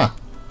 Huh.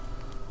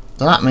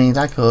 So that means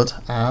I could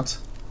add...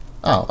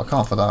 Oh, I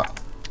can't for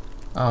that.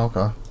 Oh,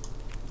 okay.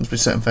 Must be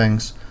certain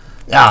things.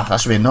 Yeah,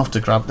 that should be enough to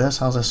grab this.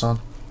 How's this on?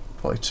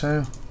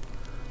 42.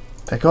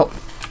 Pick up.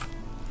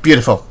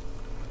 Beautiful.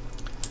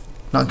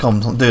 Not come,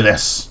 don't do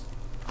this.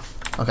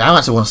 Okay, I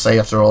actually want to say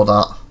after all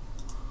that.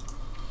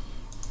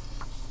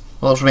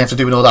 What else do we have to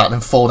do with all that and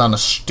then fall down the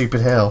stupid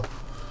hill?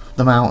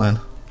 The mountain.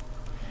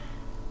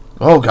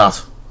 Oh god,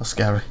 that's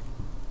scary.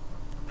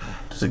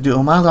 Does it do it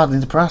on my lad? I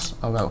need to press?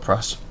 Oh, that'll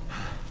press.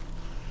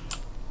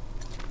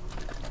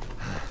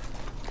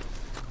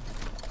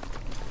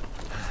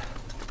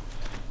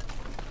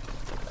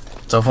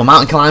 So for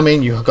mountain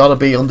climbing, you've got to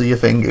be under your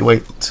thingy.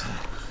 Wait.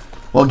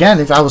 Well, again,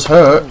 if I was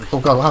hurt... Oh,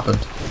 God, what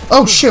happened?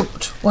 Oh,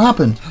 shoot! What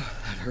happened?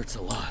 That hurts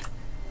a lot.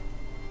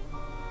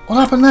 What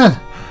happened then?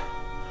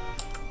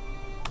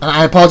 And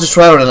I apologize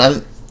for error, and I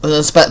didn't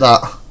expect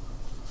that.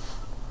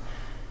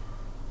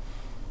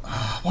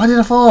 Why did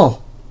I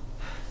fall?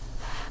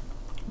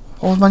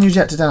 What was my new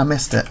jet today? I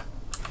missed it.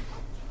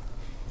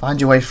 Find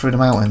your way through the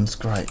mountains.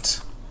 Great.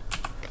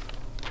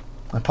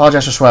 I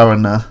apologise for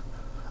swearing there.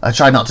 I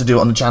try not to do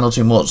it on the channel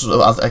too much.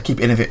 So I keep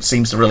it in if it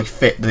seems to really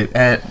fit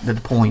the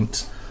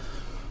point.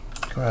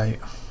 Great.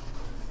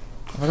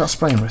 Have I got a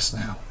sprained wrist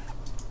now?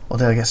 Or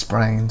did I get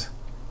sprained?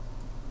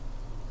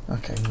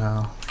 Okay,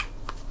 no.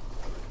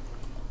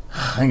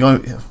 I ain't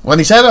going. When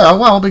he said, "Oh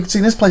wow, we can see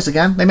this place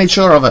again," they made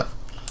sure of it.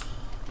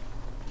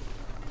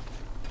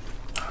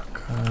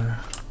 Okay.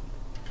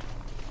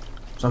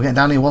 So getting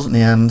down here wasn't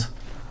the end.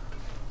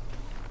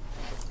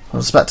 I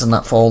was expecting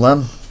that fall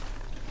then.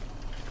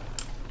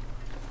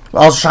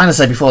 But I was trying to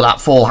say before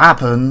that fall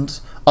happened,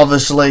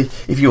 obviously,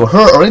 if you were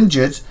hurt or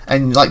injured,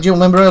 and like, do you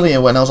remember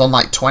earlier when I was on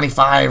like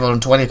 25 or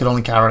 20 I could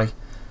only carry?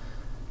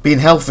 Being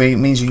healthy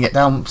means you can get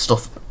down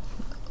stuff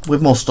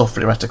with more stuff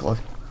theoretically.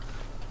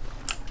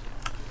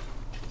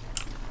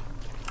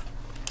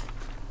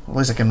 At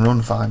least I can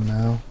run fine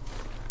now.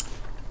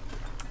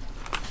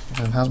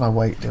 And how's my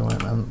weight doing,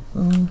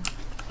 man?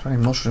 20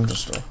 mushrooms and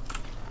stuff.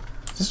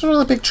 Is this a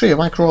really big tree?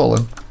 Am I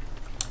crawling?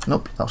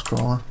 Nope, that was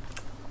crawling.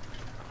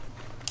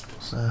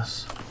 What's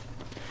this?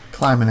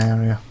 Climbing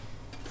area.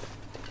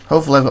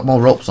 Hopefully I've got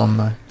more ropes on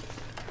me.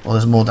 Well,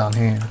 there's more down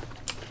here.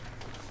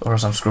 Or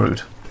else I'm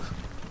screwed.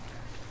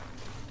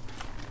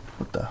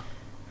 What the?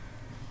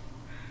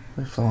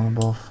 They've fallen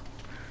above.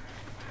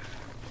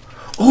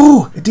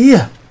 Oh, a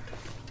deer!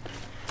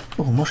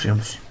 Oh,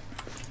 mushrooms.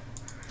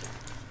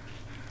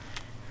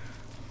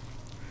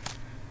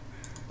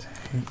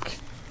 Take.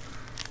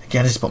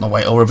 Again, just put my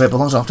weight over a bit, but as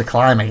long as I have to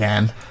climb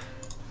again.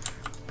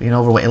 Being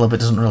overweight a little bit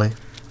doesn't really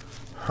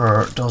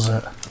hurt, does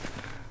it?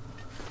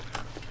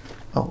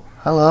 Oh,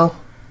 hello.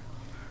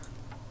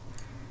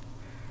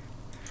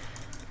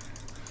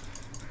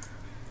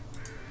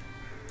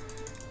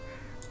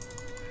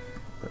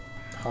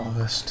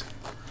 Harvest.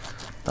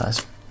 That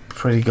is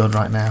pretty good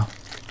right now.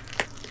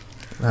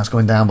 That's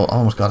going down, but I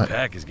almost got it. The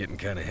pack is getting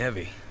kind of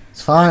heavy.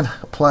 It's fine.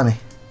 Got plenty.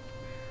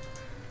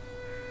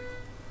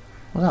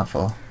 What's that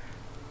for?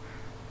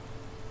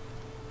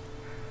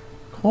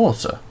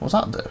 Quarter. What's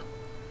that do?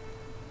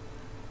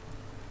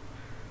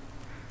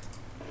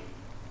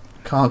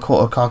 Can't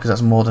quarter a car because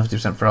that's more than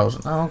 50%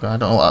 frozen. Oh, okay. I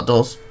don't know what that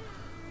does.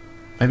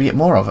 Maybe get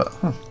more of it.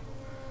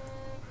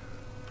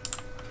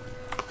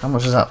 How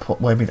much does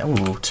that weigh me down?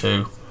 Ooh,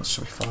 2. That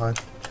should be fine.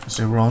 Let's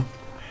do run.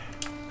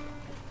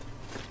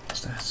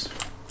 What's this?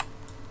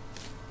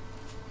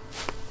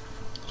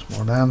 There's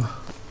more of them.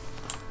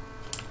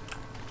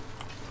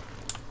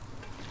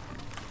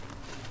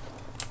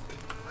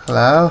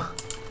 Hello?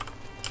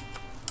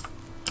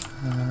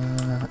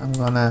 I'm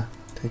gonna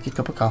take your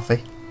cup of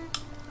coffee.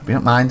 Hope you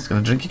don't mind. Just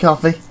gonna drink your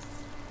coffee.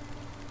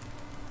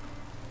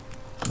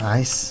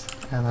 Nice.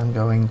 And I'm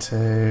going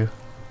to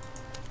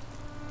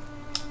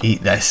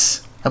eat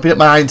this. Hope you don't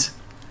mind.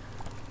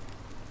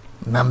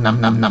 Nom nom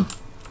nom nom.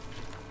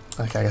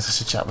 Okay, I guess I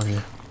should chat with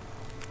you.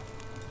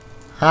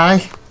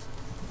 Hi.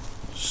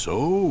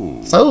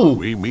 So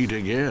we meet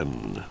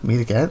again.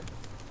 Meet again?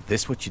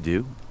 This what you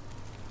do?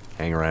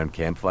 Hang around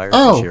campfires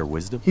Oh, and share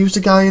wisdom? he was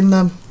the guy in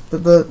the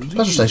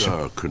special These station.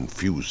 are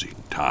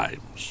confusing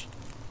times.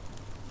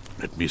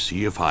 Let me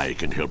see if I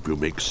can help you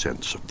make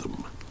sense of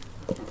them.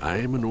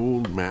 I'm an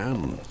old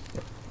man.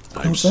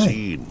 I've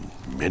seen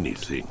many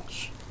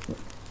things.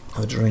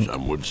 Have a drink.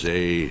 Some would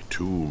say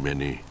too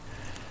many.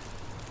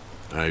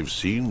 I've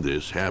seen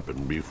this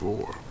happen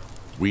before.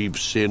 We've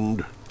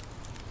sinned.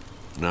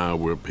 Now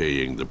we're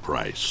paying the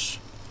price.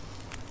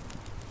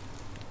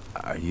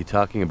 Are you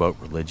talking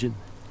about religion?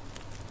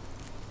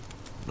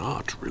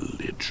 Not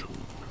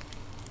religion.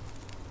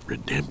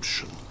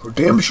 Redemption.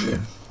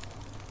 Redemption.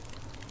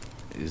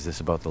 Is this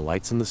about the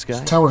lights in the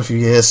sky? Tower a few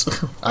years.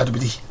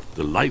 IWD.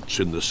 The lights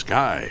in the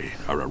sky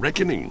are a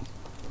reckoning.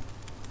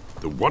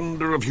 The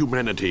wonder of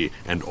humanity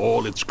and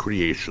all its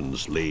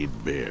creations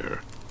laid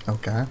bare.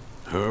 Okay.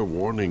 Her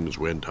warnings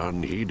went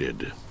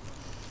unheeded.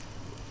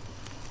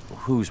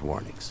 Whose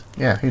warnings?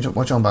 Yeah,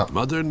 what you on about?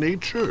 Mother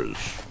Nature's.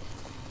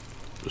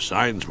 The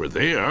signs were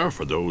there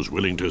for those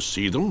willing to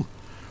see them.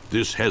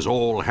 This has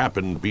all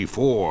happened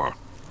before.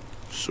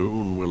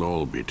 Soon we'll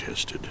all be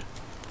tested.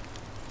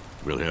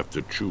 We'll have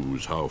to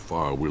choose how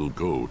far we'll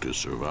go to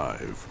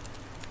survive.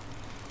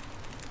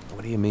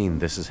 What do you mean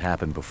this has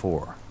happened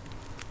before?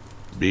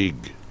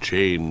 Big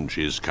change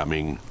is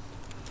coming.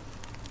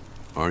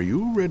 Are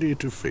you ready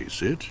to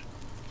face it?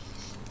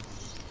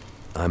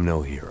 I'm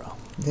no hero.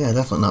 Yeah,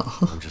 definitely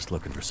not. I'm just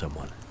looking for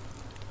someone.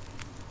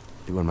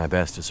 Doing my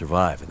best to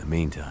survive in the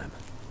meantime.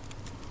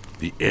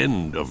 The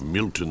end of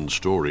Milton's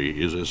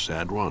story is a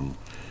sad one.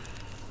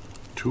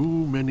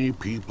 Too many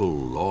people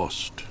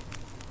lost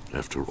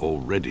after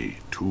already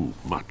too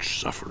much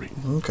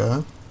suffering.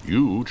 Okay.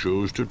 You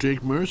chose to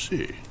take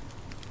mercy.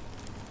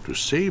 To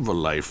save a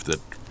life that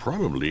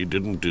probably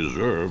didn't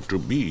deserve to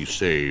be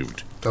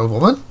saved. The old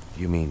woman?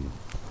 You mean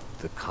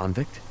the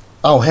convict?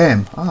 Oh,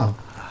 him. Oh.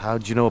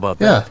 How'd you know about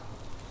Yeah. that?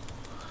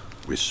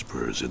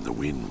 Whispers in the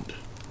wind.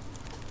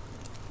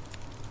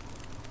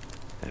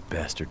 That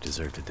bastard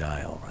deserved to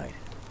die, all right.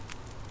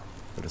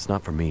 But it's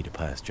not for me to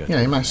pass judgment.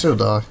 Yeah, he might still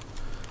die.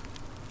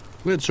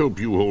 Let's hope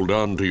you hold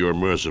on to your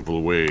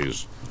merciful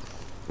ways,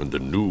 and the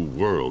new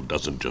world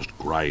doesn't just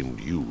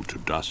grind you to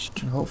dust.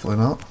 Hopefully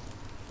not.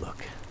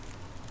 Look,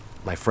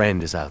 my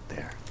friend is out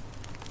there.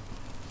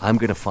 I'm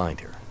gonna find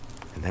her,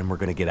 and then we're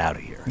gonna get out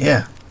of here.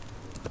 Yeah.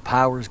 The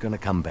power's gonna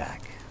come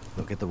back.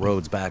 We'll get the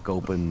roads back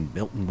open,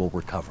 Milton will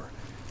recover.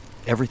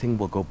 Everything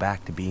will go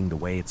back to being the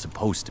way it's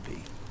supposed to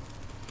be.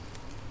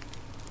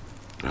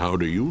 How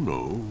do you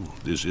know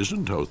this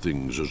isn't how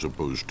things are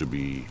supposed to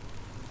be?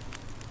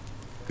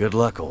 Good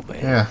luck, old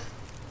man. Yeah.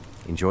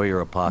 Enjoy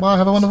your apocalypse. Bye,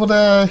 have a wonderful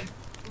day.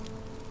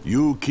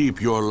 You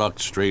keep your luck,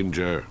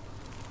 stranger.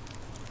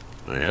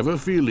 I have a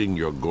feeling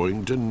you're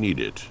going to need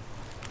it.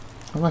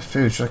 Where's my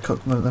food? Should I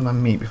cook my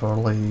meat before I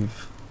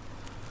leave?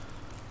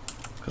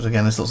 Because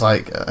again, this looks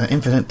like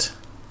infinite.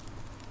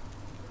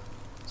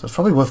 So it's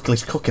probably worth at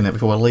least cooking it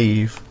before I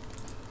leave.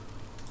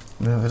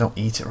 Even if I don't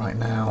eat it right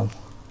now.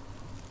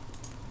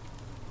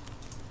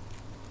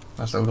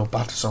 That's it'll go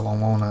bad for so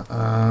long, won't it?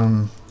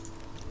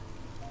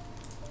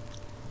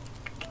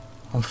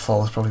 I'm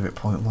full, it's probably a bit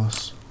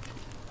pointless.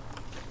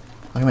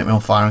 I can make my own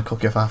fire and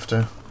cook it if I have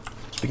to.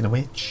 Speaking of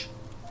which.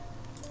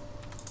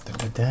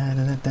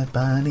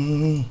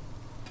 Bunny.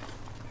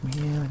 Come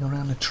here, I go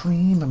around the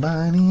tree, my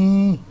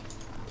bunny.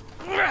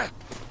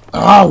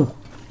 Oh!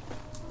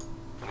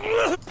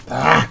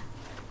 Ah!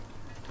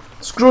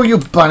 Screw you,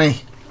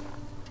 bunny!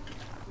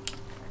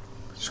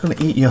 Just gonna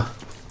eat you.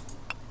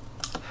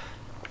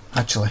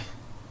 Actually,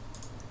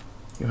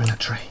 you're in a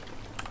tree.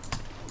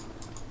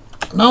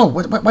 No,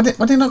 why did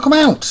it not come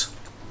out?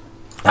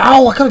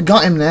 Oh, I could have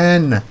got him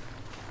then. It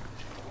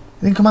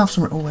didn't come out for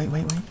some. Oh wait.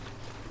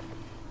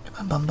 Come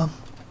on, bum bum.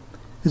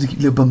 Who's a cute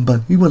little bum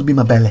bum? Who wants to be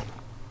my belly?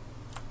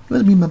 Who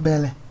wants to be my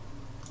belly?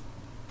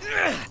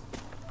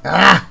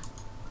 Ah!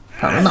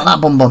 Apparently not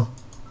that bum bum.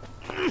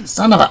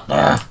 Son of a.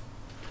 Ah.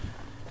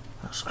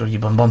 Oh, screw you,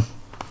 bum bum.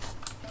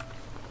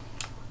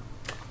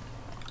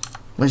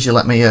 At least you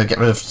let me get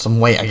rid of some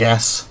weight, I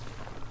guess.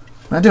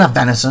 I do have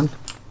venison.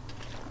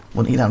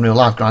 Wouldn't eat that in real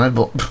life, granted,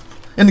 but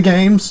in the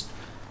games,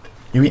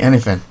 you eat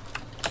anything.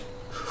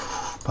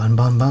 Bum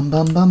bum bum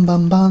bum bum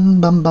bum bum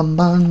bum bum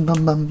bum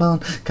bum bum bum.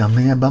 Come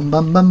here, bum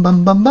bum bum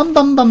bum bum bum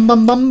bum bum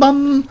bum bum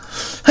bum.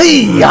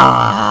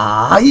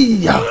 Hey-ya!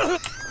 Hey-ya!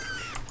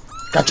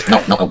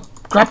 Gotcha! No!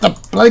 Grab the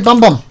bloody bum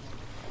bum.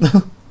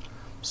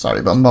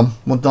 Sorry, bum bum.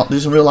 Would not do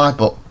this in real life,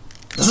 but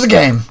this is a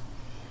game.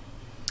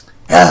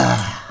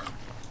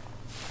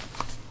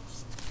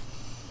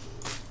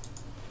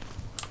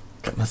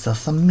 Got myself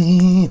some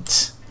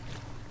meat.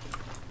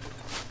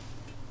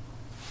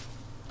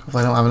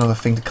 Hopefully I don't have another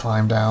thing to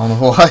climb down,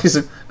 otherwise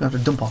I'm going to have to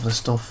dump off this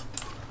stuff.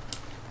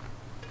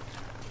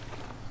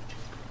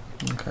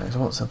 Okay, so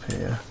what's up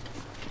here?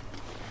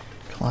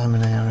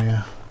 Climbing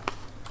area.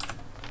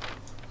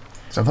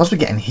 So I'm supposed to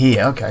be getting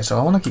here, okay, so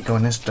I want to keep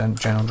going this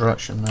general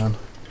direction then.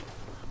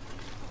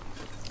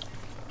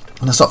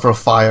 When I stop for a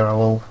fire, I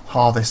will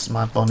harvest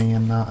my bunny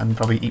and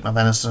probably eat my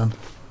venison.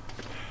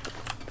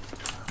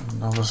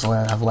 And obviously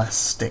I have less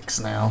sticks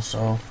now,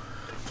 so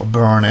for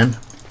burning,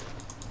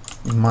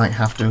 you might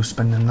have to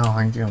spend the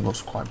night. It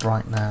looks quite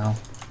bright now.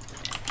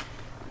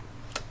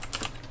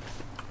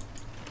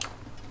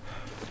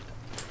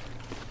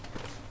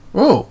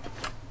 Oh!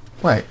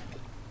 Wait.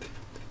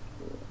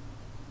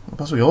 I'm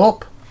supposed to go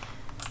up?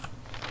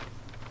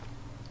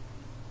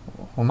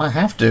 We might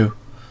have to.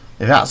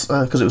 If that's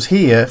because it was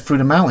here, through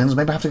the mountains,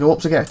 maybe I have to go up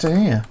to get to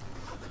here.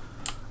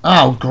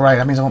 Oh, great.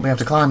 That means I won't be able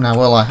to climb now,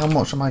 will I? How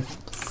much am I?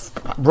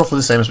 Roughly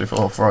the same as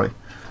before, sorry.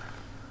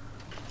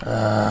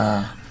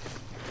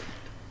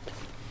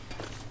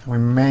 We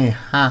may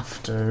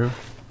have to.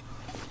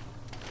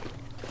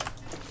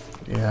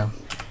 Yeah.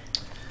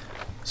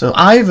 So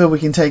either we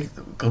can take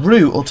the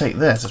route or take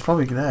this. It's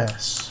probably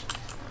this.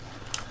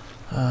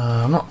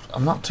 I'm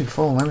not too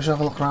full. Maybe we should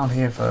have a look around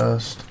here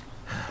first.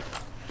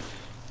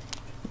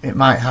 It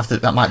might have to.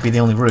 That might be the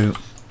only route.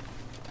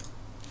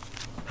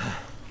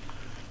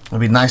 It'd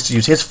be nice to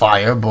use his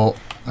fire, but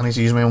I need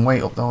to use my own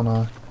weight up, don't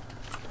I?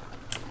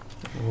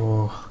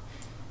 Whoa.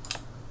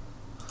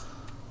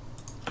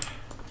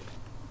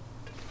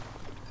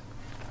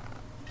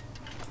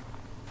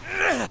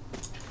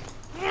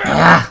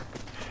 Ah!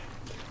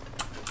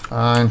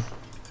 Fine.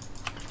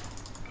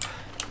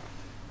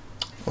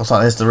 Looks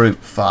like there's the route,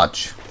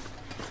 fudge.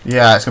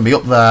 Yeah, it's gonna be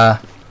up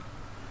there.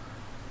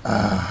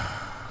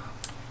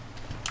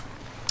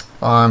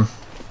 Fine.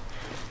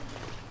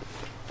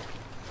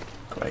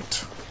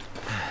 Great.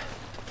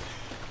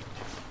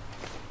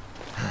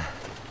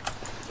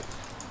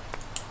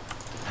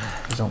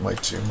 Please don't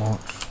wait too much.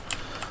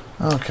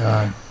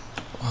 Okay.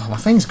 Oh, my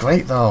thing's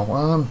great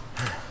though.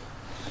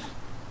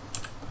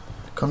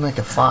 Could make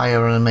a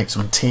fire and make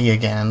some tea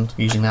again,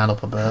 using that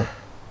up a bit.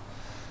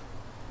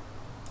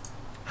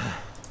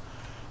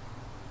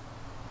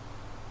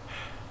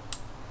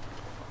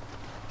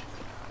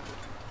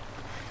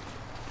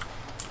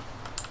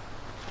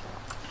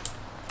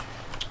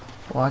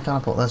 Why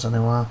can't I put this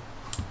anywhere?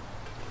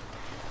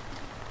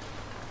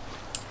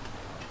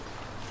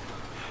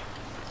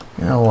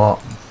 You know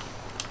what?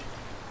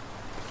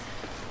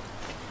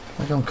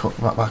 I'm going to cook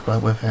back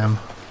with him.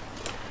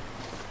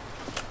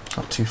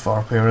 Not too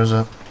far up here, is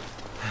it?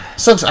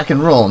 Sucks I can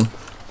run,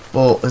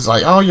 but it's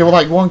like, oh, you're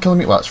like 1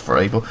 kilometre. Well, that's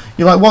free, but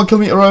you're like 1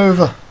 kilometre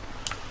over.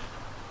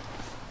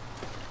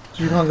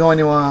 So you can't go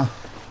anywhere.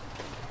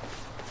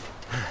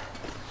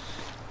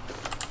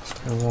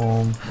 Stay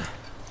warm.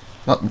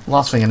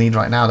 Last thing I need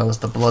right now, though, is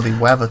the bloody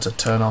weather to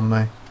turn on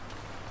me.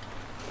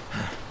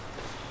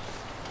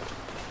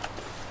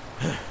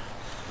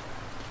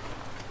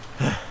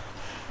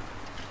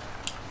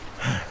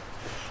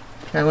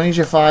 Okay, I'm going to use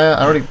your fire.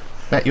 I already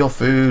bet your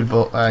food,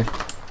 but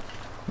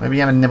maybe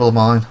you have a nibble of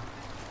mine.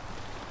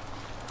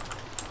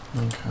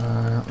 Okay,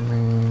 let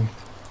me...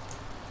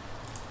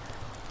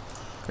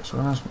 Okay, so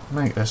we're going to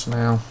make this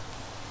now.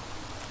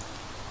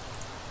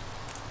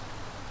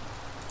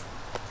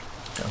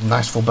 Got a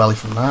nice full belly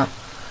from that.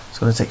 It's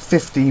going to take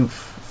 50,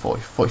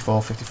 40,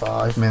 44,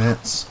 55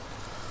 minutes.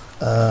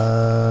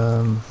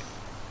 I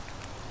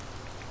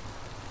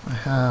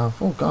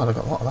have... Oh god, I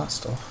got a lot of that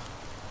stuff.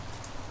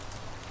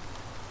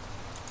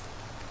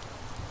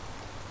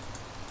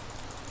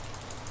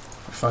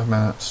 5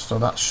 minutes, so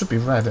that should be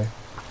ready.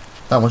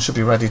 That one should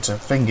be ready to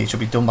thingy, should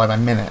be done by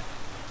minute.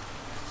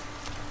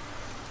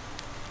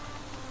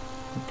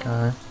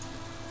 Okay.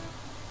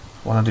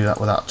 Want to do that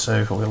with that too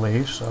before we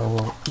leave, so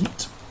we'll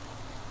eat.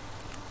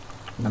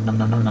 Num num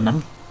num num num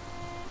num.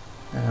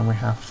 And we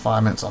have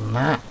 5 minutes on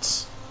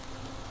that.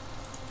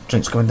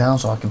 Drink's going down,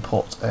 so I can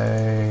put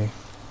a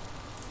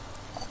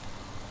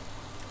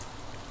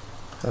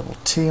herbal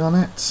tea on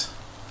it.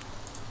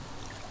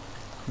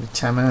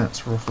 10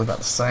 minutes, roughly about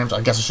the same. So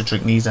I guess I should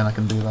drink these, then I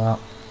can do that.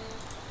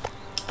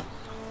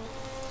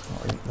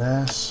 I'll eat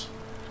this.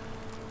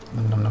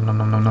 Num num num num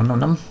num num num num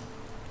num.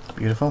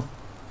 Beautiful.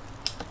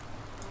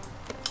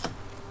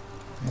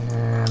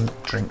 And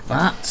drink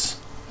that.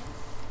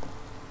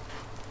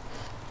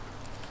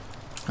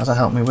 Does that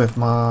help me with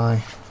my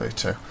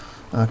 32?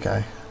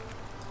 Okay.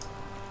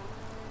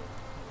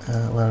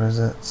 Where is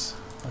it?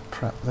 I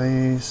prep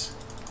these.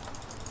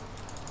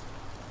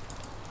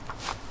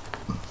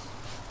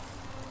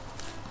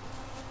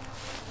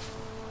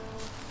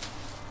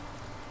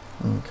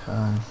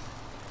 Okay.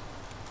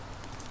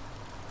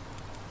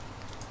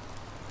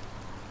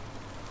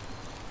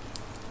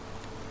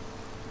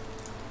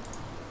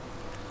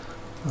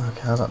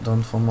 Okay, how's that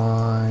done for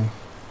my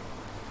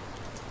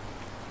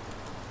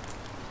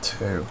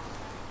 2?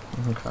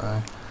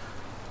 Okay.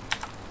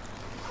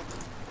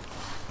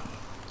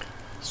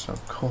 So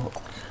cook.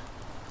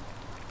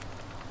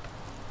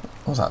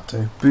 What does that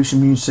do? Boost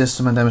immune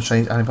system and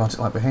demonstrate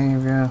antibiotic-like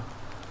behaviour.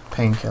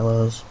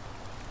 Painkillers.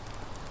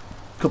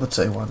 Cup of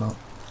tea, why not?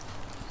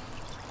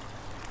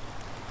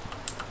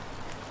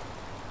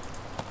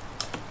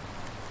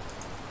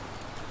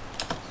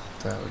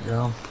 There we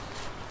go.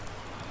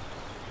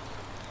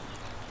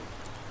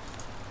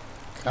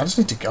 I just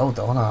need to go,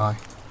 don't I?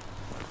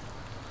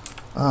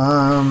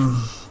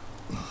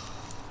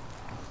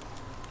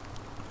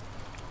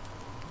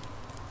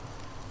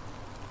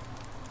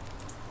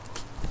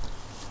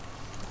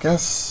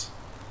 Guess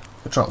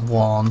I'll drop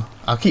 1.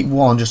 I'll keep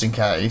 1 just in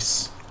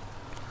case.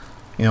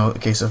 You know,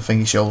 in case a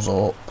thingy shows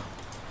up.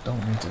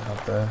 Don't need to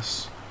have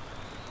this.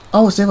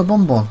 Oh, it's the other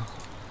bonbon.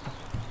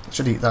 I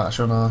should eat that,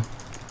 shouldn't I?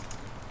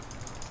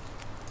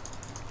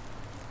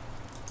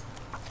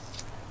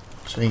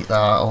 Should eat that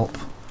up.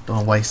 Don't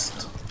want to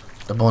waste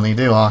the bunny,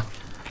 do I?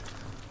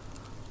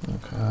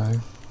 Okay.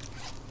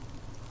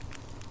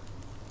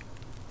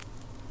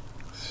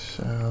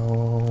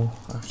 So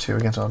I have 2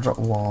 again, so I'll drop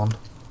 1.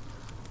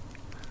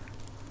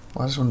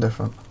 Why is this one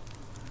different?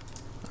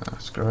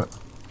 Screw it.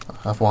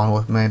 I have 1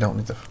 with me, don't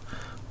need the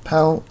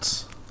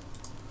pelt.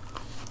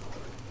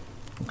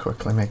 And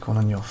quickly make 1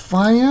 on your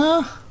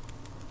fire.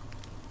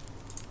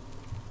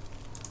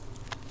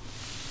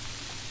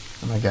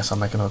 And I guess I'll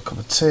make another cup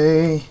of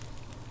tea.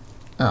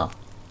 Oh.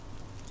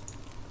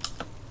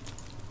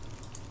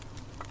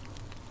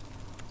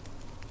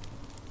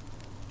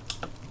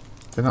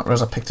 Did not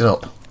realise I picked it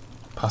up.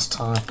 Past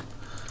time.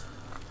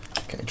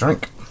 Okay,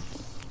 drink.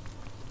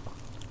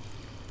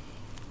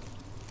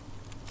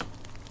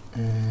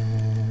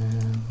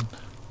 And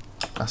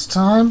last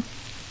time.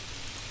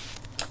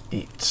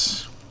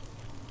 Eat.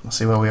 Let's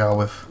see where we are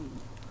with.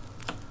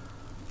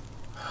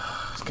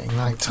 It's getting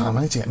night time.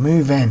 I need to get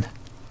moving.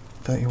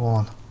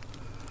 31.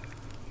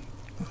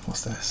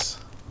 What's this?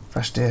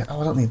 Fresh deer.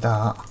 Oh, I don't need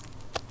that.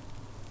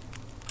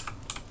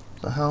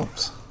 That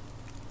helps.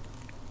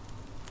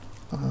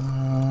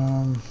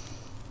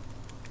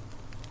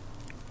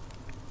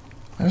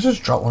 Let's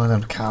just drop one of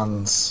them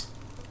cans.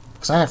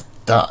 Because I have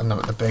that and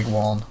the big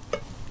one.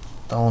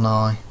 Don't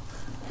I?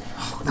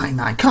 Oh,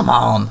 99, come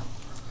on!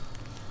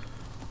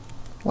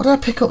 What did I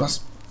pick up?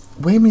 That's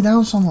weighing me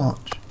down so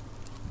much.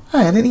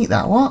 Hey, I didn't eat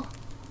that. What?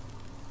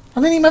 I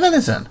didn't eat my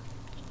venison.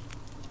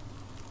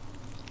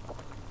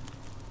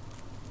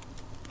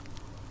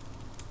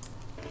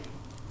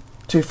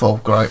 Too full.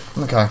 Great.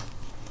 Okay.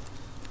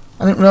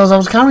 I didn't realise I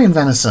was carrying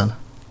venison.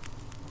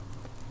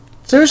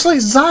 Seriously,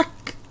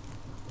 Zach?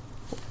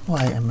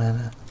 Wait a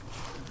minute.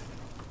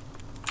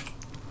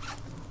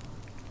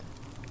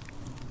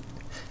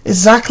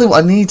 Exactly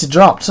what I need to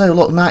drop too.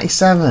 Look,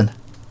 97.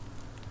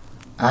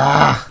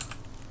 Ah.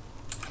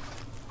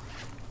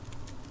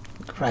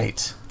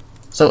 Great.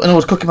 So, in other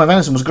words, cooking my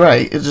venison was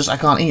great. It's just I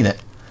can't eat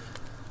it.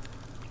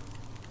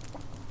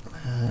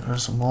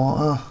 There's some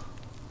water.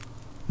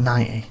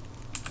 90.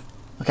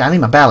 Okay, I need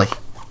my belly.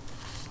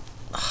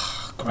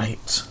 Oh,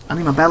 great. I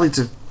need my belly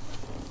to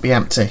be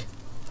empty.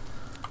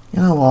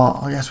 You know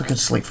what? I guess we could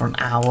sleep for an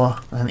hour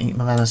and then eat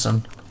my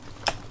venison.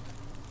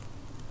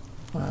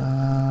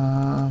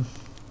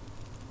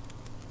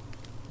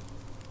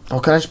 Or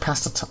can I just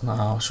pass the time?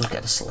 No, I should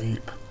get to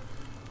sleep.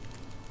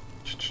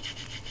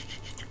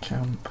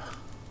 Camp.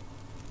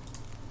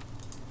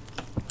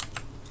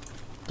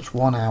 Just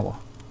 1 hour.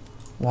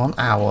 1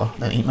 hour,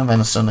 then eat my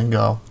venison and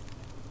go.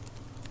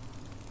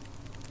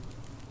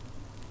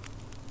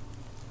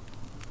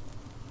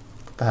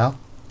 What the hell?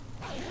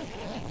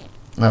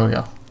 There we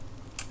go.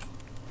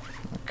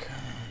 Okay.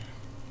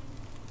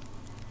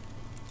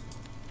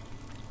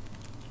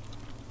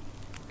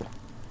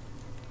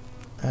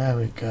 There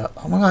we go.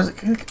 Oh my god,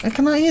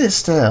 can I eat it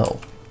still?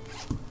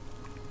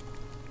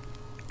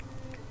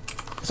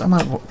 Is that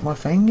my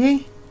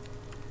thingy?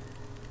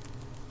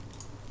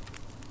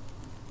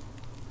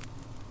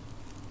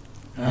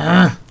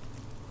 Ah.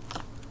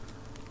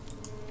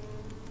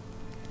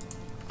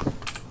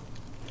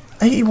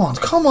 81,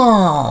 come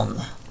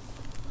on!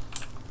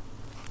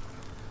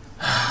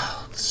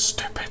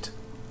 Stupid.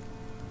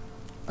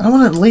 I don't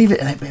want to leave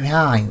it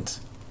behind.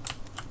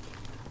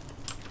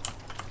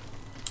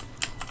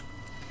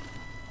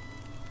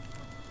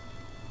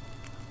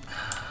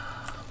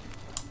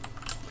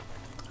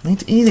 I need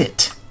to eat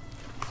it.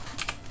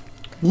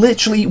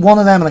 Literally eat one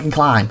of them and I can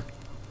climb.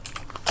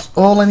 That's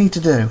all I need to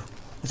do.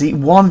 Is eat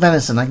one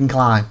venison and I can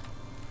climb.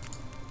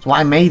 That's what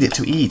I made it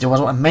to eat. It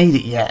wasn't what I made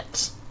it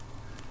yet.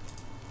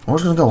 I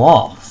was going to go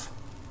off.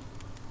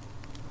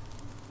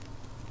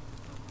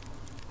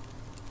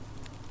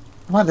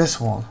 What about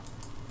this one?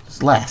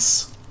 It's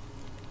less.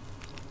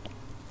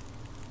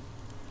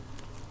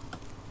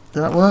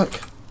 Did that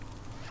work?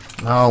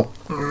 No.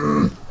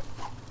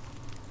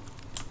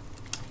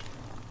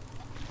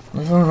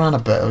 If I run around a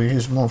bit, I'll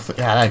use more food.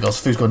 Yeah, there it goes.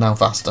 Food's going down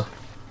faster.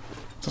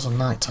 It's also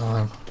night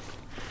time.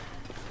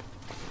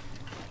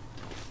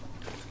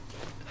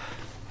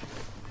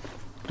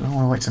 Don't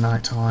want to wait till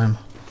night time.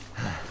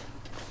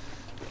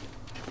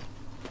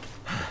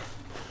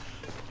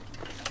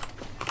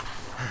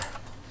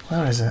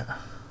 Where is it?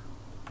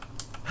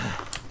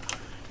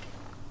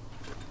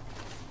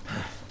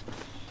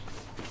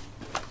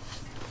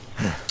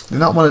 Do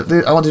not want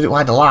to do. I want to do it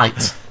by the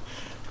light.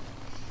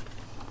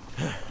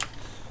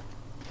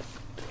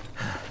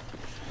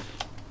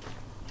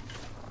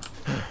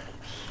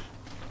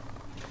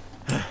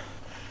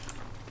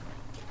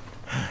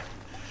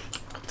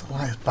 The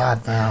light is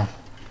bad now.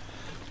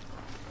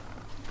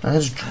 I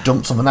just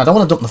dump something. I don't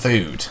want to dump the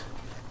food.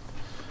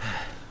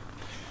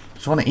 I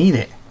just want to eat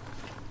it.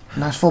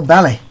 Nice full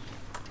belly.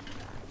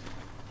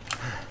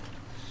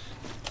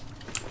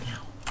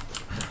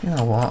 You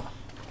know what?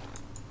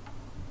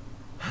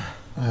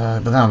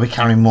 But then I'll be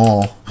carrying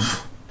more.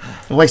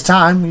 It'll waste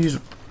time. Use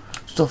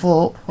stuff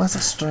up. Where's the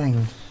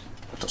string?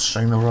 Just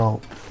string the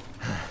rope.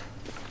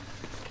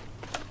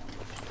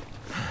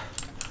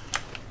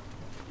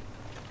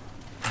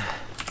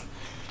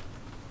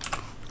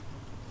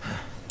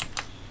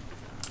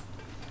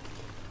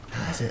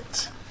 Where's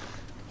it?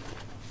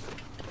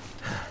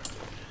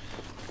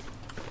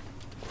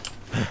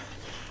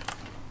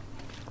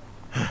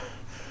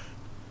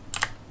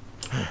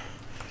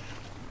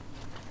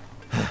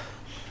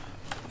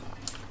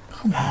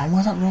 Come on,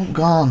 where's that rope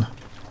gone?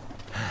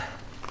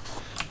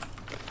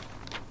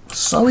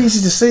 So easy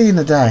to see in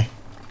the day.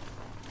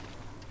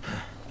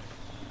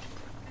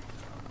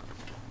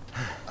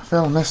 I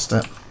feel I missed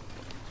it.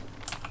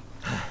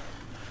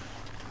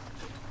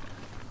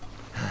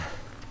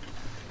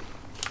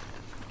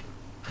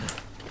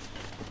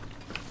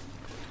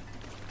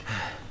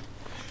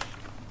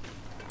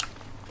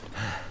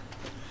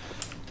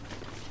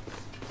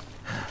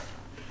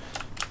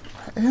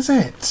 Where is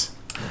it?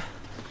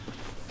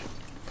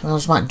 I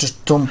just might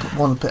just dump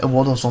one bit of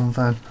wood or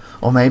something.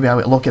 Or maybe I'll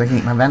get lucky and I can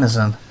eat my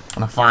venison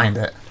when I find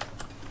it.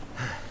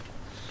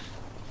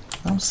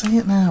 I don't see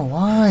it now.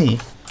 Why?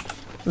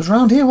 It was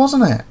round here,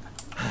 wasn't it?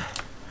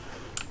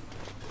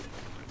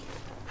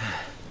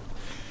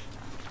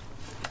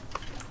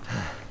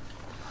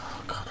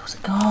 Oh god, where's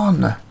it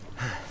gone?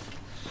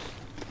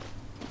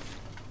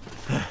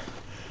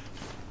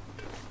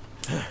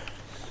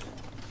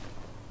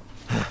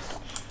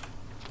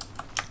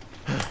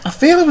 I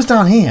feel it was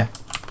down here.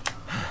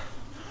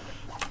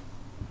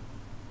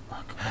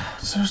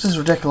 This is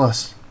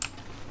ridiculous.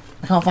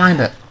 I can't find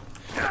it.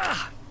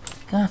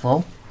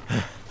 Careful.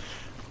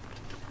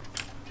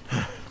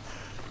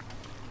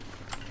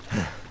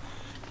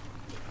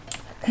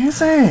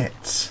 Is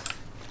it?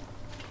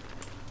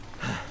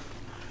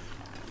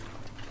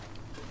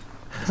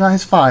 Is that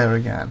his fire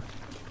again?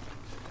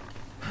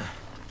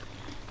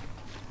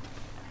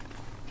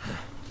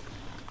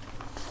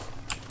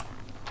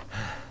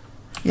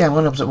 Yeah, I'm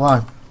going opposite way.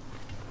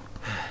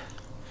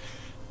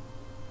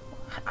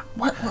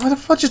 Why the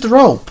fudge is the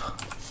rope?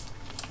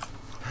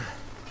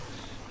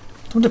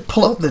 Don't it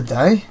pull up the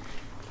day?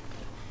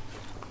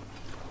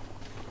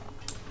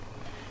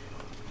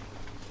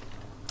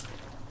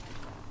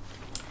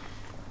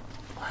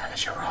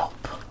 Where's your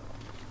rope?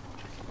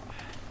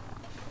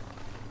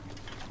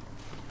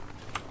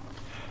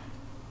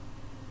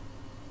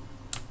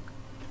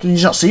 Can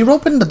you not see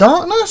rope in the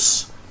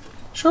darkness?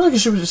 Surely you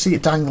should just see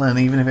it dangling,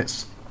 even if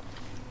it's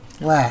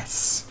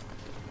less.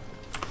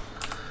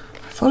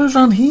 I thought it was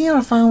around here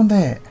I found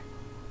it.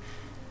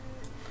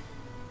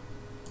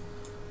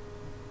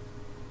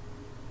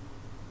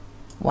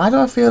 Why do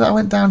I feel that I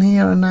went down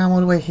here and now I'm all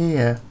the way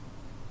here?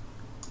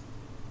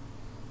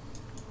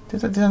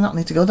 Did I not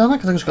need to go down there?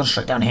 Because I just gone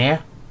straight down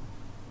here.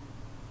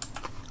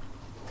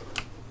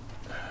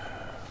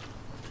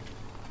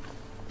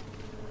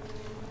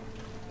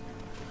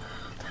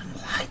 Damn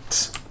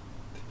light.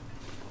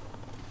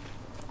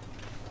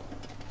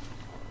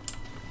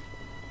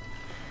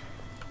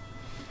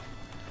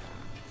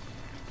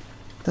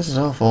 This is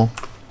awful.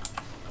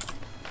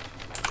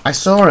 I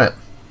saw it.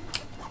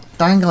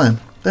 Dangling,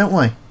 didn't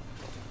we?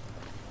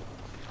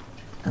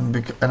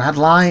 And I had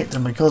light,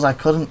 and because I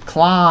couldn't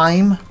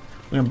climb,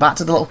 we went back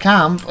to the little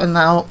camp, and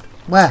now,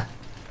 where?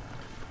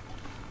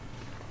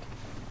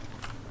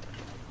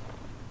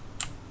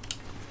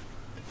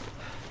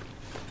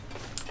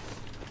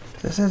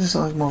 This looks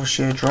like more of a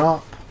sheer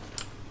drop.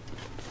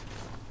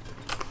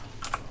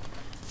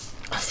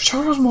 I'm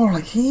sure it was more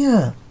like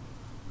here.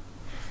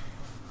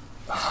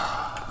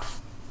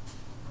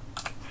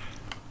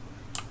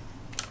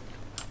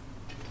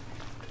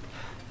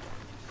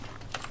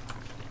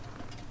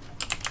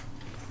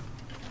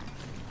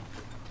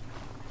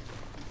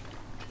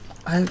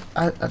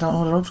 I don't know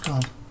where the rope's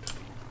gone.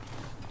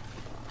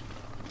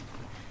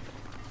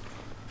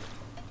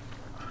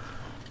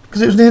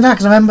 Because it was near that,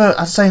 because I remember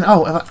I was saying,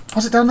 oh,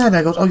 was it down there? And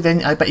I goes, oh,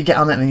 then I bet you get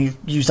on it and you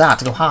use that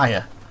to go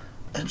higher.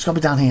 It's got to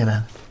be down here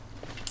then.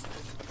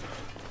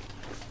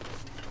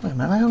 Wait a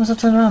minute, I almost have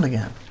to turn around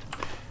again.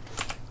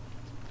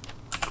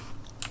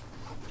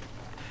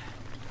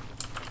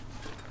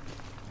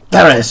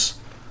 There it is.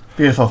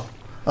 Beautiful.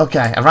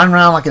 Okay, I ran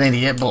around like an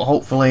idiot, but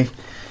hopefully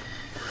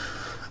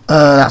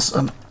that's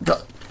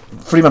got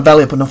free my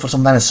belly up enough for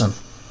some venison.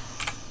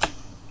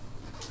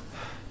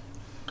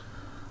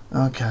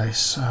 Okay,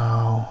 so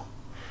I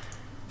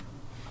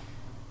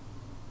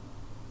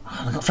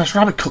got fresh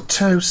rabbit cooked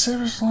too.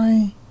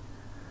 Seriously,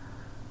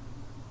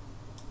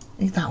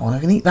 eat that one. I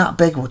can eat that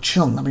big one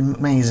chunk. That'd be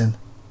amazing.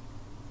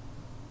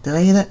 Did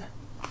I eat it?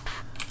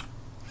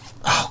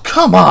 Oh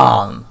come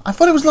on! I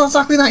thought it was not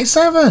exactly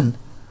 97.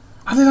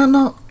 How did I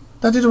not?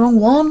 Did I do the wrong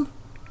one?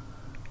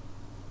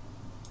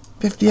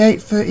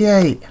 58,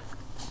 38.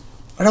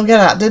 I don't get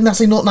that. Didn't I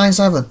say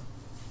 097?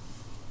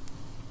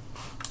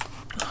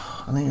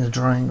 I need a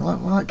drink.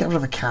 Let's get rid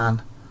of a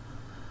can.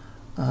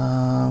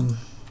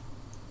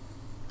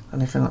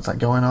 Anything that's like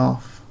going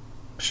off?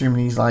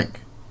 Assuming he's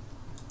like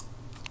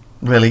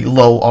really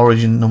low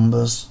origin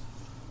numbers.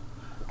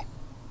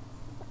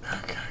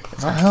 Okay,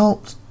 has that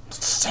helped?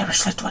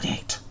 Seriously,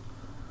 28.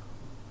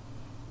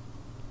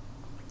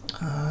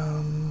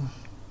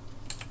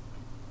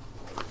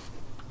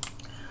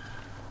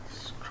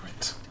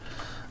 Great.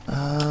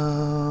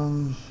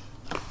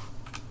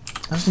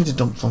 I just need to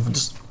dump something.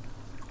 Just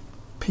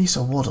piece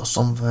of wood or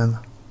something.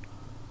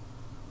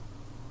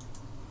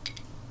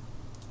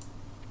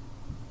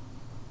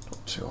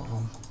 Two of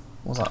them.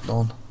 What's that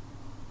done?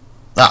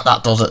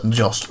 That does it.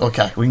 Just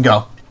okay. We can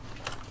go.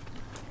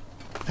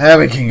 There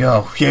we can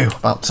go. Phew.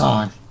 About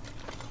time.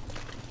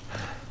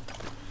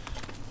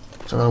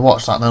 So I'm gonna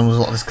watch that. Then there's a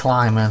lot of this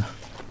climbing.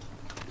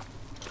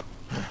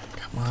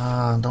 Come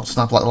on! Don't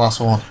snap like the last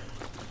one.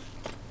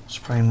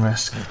 Sprain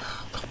risk.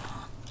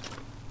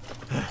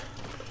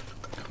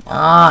 Come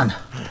on!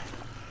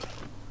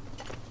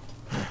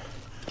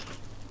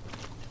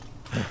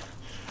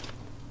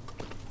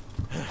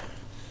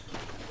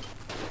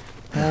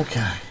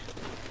 Okay.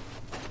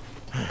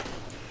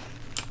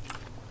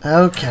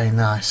 Okay,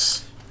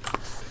 nice.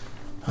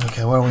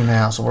 Okay, where are we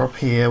now? So we're up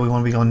here. We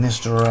want to be going this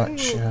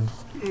direction.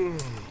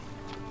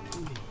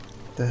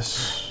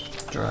 This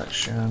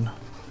direction.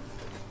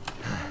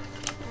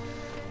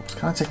 It's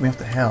kind of taking me off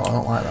the hill. I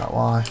don't like that.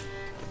 Why?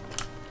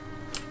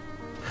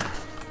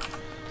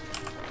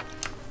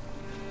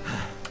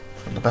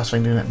 The best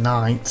thing doing it at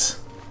night.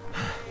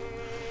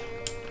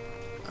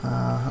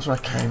 That's where I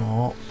came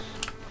up.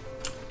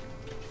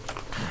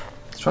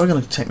 It's probably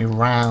going to take me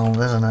round,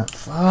 isn't it?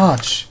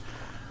 Fudge!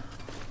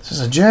 This is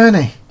a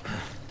journey.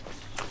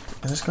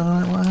 Is this going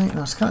the right way?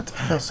 No, it's kind of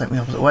feels take me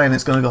the opposite way, and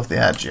it's going to go off the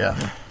edge.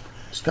 Yeah,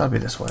 it's got to be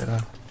this way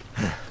then.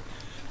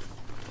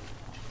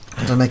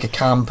 I'm gonna make a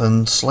camp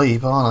and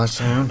sleep, aren't I?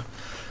 Soon.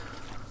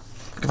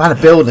 If I had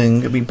a building,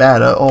 it'd be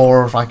better.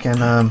 Or if I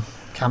can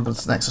camp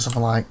next to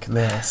something like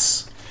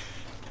this.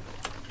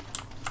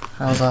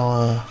 How's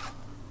our?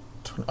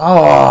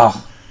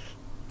 Oh,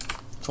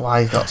 that's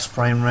why he got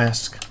sprain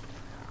risk.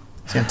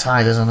 He's getting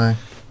tired, isn't he?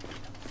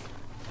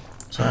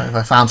 So if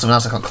I found something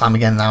else, I can't climb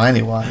again now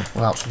anyway,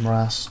 without some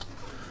rest.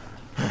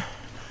 I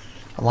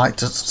like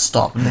to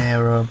stop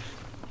near a...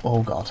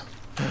 Oh god.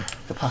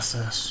 Get past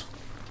this.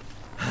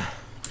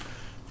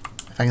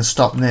 If I can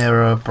stop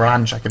near a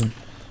branch, I can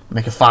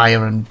make a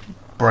fire and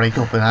break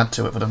up and add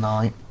to it for the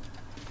night.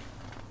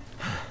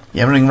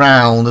 Yeah, running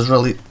round has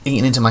really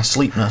eaten into my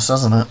sleepness,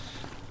 hasn't it?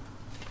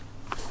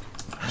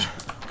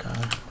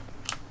 Okay.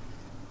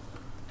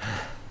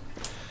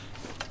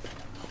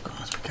 Oh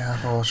god, be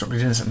careful. I shouldn't be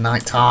doing this at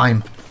night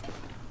time.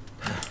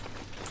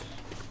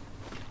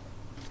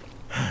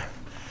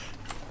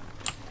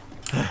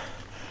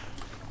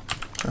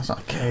 That's not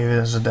a cave,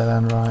 it's a dead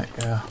end, right?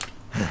 Yeah.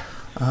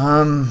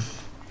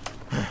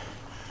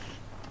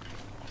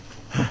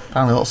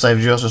 Found a little save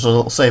just a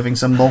little saving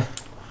symbol.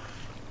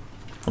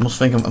 I must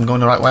think I'm going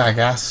the right way, I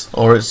guess.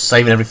 Or it's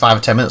saving every 5 or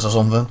 10 minutes or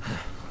something.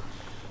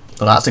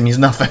 But that seems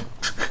nothing.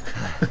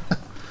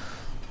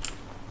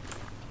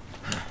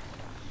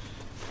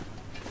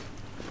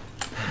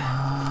 Come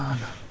on.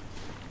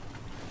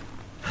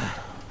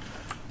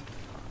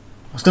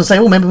 I was going to say,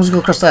 oh, maybe we should go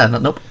across there.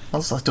 Nope.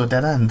 Let's do a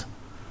dead end.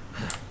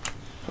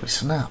 Holy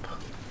snap.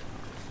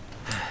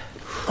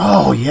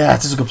 Oh, yeah,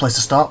 this is a good place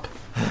to stop.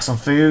 Get some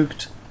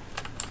food.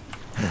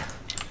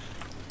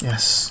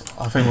 Yes,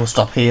 I think we'll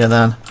stop here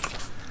then.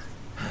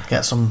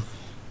 Get some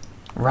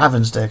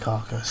Raven's deer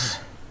carcass.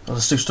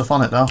 There's still stuff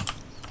on it though.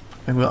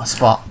 Maybe we got a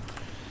spot.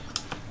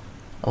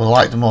 I would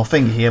like the more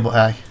thingy here, but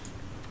hey.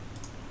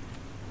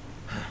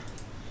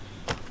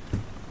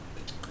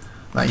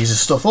 That uses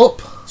stuff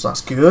up, so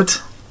that's good.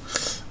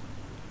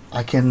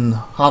 I can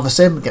harvest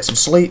him, get some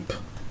sleep,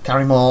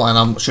 carry more, and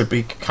I should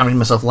be carrying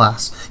myself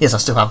less. Yes, I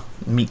still have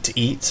meat to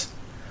eat.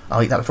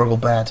 I'll eat that before I go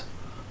to bed.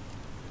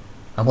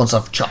 And once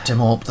I've chopped him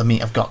up, the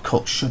meat I've got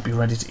cooked should be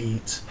ready to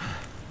eat.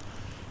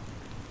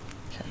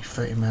 Okay,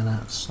 30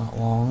 minutes, not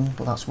long,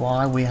 but that's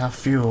why we have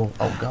fuel.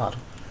 Oh god.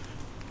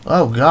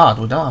 Oh god,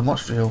 we don't have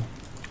much fuel.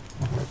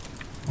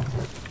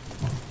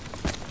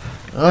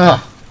 Ugh.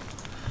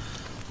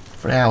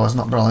 3 hours,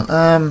 not brilliant.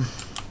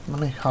 Let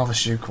me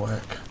harvest you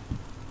quick.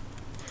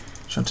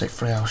 Shouldn't take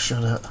 3 hours,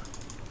 should it?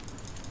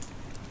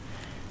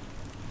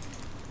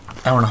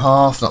 Hour and a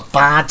half, not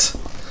bad.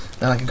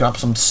 Then I can grab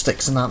some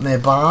sticks and that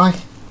nearby.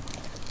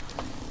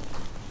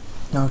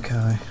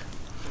 Okay.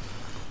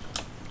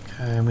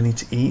 Okay, we need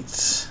to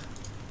eat.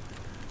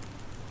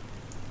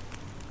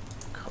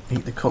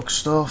 Eat the cooked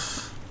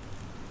stuff.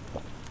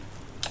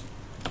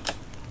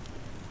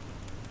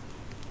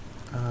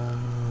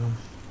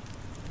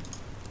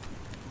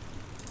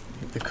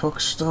 Eat the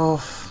cooked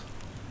stuff.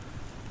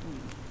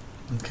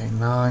 Okay,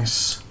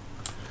 nice.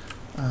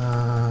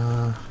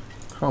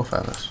 Crow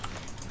feathers.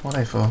 What are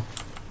they for?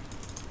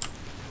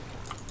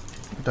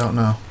 I don't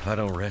know. If I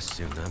don't rest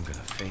soon, I'm gonna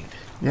faint.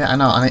 Yeah, I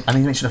know. I need to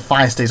make sure the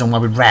fire stays on while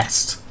we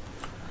rest.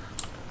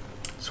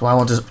 So I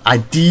want to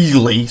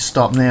ideally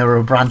stop near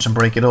a branch and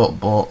break it up,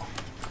 but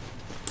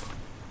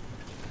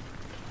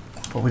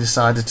we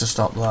decided to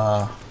stop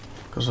there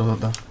because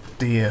of the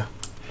deer.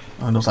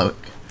 And it looks like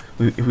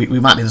we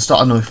might need to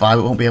start another fire,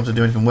 but we won't be able to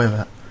do anything with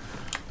it.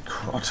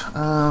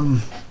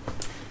 Crud.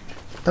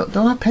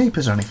 Don't have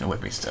papers or anything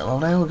with me still. Oh,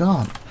 they all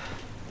gone.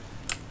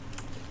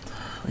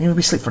 Even if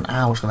we sleep for an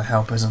hour, it's going to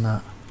help, isn't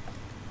it?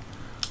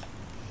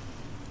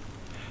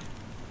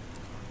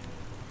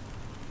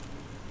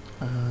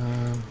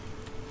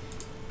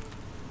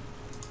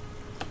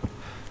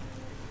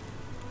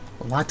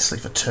 I'd like to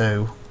sleep for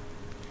 2.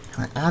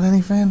 Can I add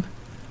anything?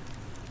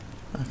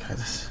 Okay,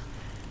 this.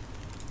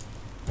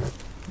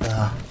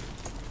 There.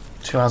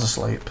 2 hours of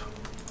sleep.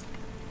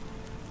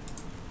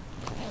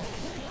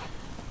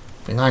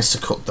 Be nice to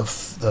cook the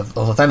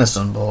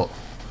venison, but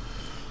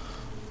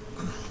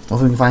I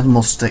think we can find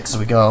more sticks as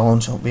we go. I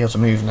won't be able to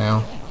move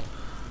now.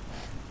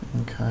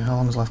 Okay, how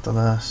long is left of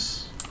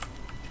this?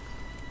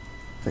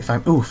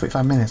 35. Ooh,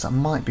 35 minutes. That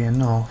might be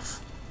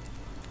enough.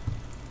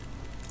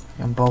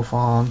 I'm both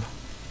on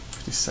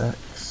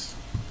 56.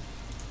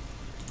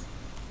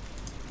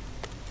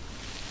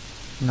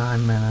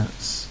 9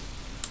 minutes.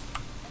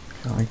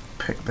 Can we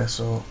pick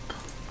this up?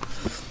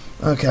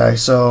 Okay,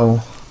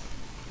 so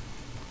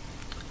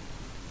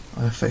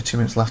I have 32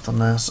 minutes left on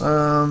this.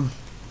 Am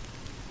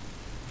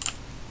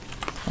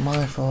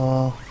I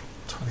for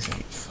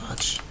 28?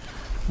 Fudge.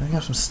 Let me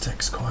have some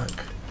sticks quick.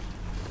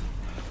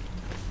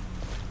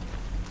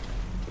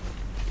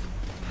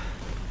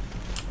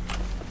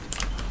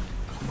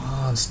 Come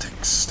on,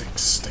 sticks,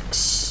 sticks,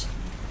 sticks.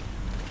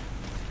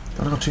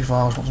 Don't go too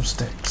far, I just want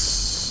some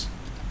sticks.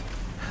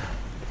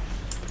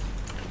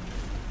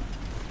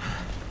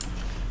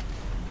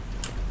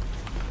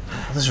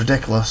 Oh, this is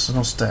ridiculous, there's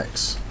no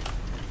sticks.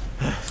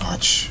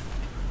 fudge.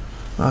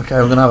 Okay,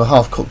 we're gonna have a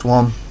half-cooked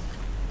one.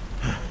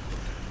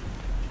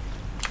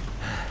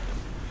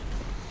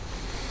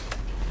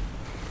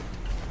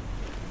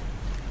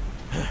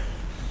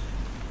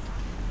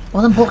 What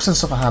are them books and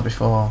stuff I had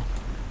before?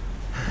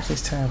 What's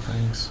these tail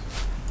things?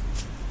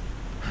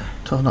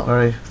 Tough, not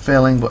very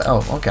filling, but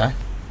oh, okay.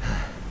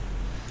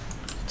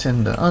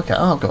 Tinder. Okay,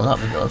 oh god,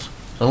 that'd be good.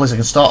 So at least I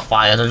can start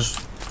fire. Just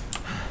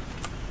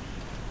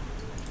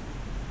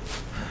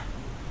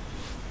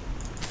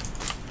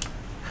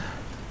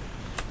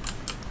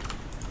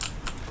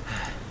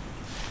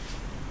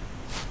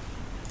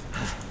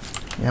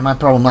yeah, my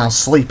problem now is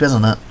sleep,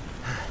 isn't it?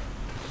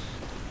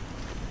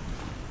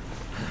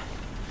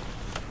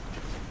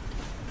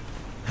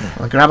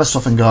 I'll grab her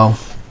stuff and go.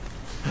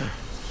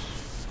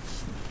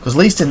 Because at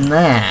least in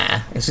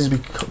there, it seems to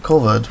be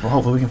covered, but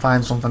hopefully we can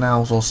find something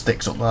else or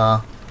sticks up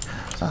there.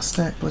 Is that a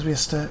stick? Please be a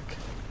stick.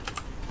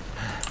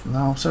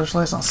 No,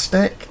 seriously, it's not a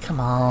stick? Come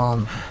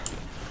on.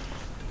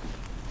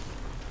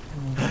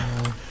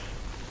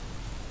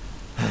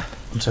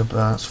 I'm too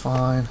burnt, it's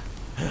fine.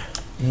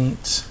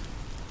 Eat.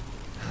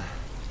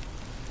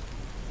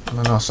 And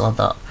then I also have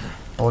that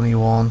bunny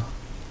one.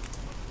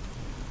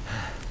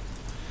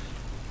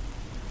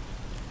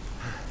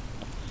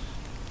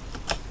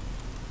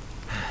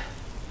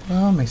 Where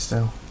are me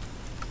still?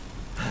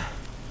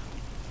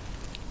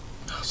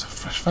 Oh, it's a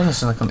fresh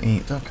venison I can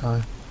eat,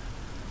 okay.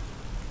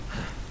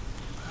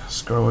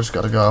 Screw it, we just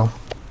gotta go.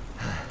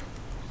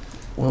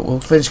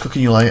 We'll finish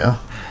cooking you later.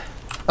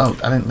 Oh,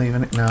 I didn't leave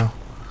it now.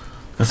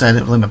 I said I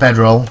didn't leave my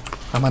bedroll.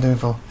 How am I doing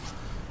for?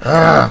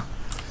 Ugh.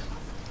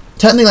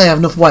 Technically I have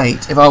enough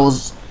weight if I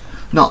was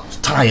not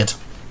tired.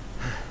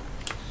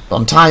 But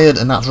I'm tired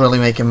and that's really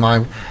making my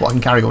what I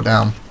can carry go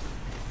down.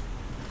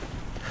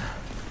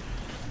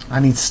 I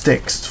need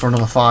sticks for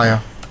another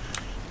fire.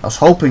 I was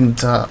hoping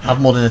to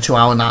have more than a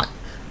 2-hour night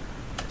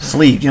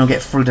sleep, you know,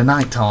 get through the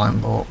night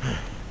time, but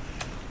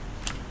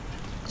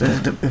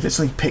if it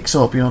suddenly picks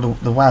up, you know,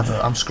 the weather,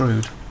 I'm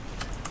screwed.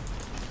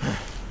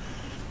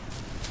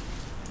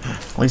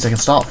 At least I can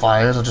start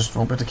fires, I just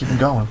won't be able to keep them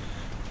going.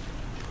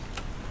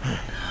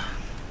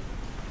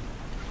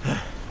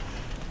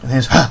 And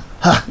here's ha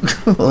ha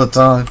all the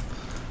time.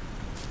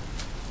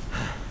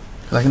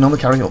 Because I can only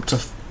carry up to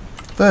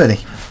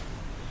 30.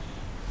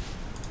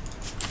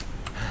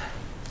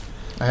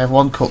 I have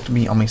one cooked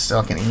meat on me still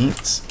I can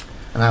eat,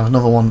 and I have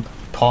another one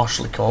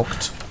partially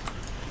cooked.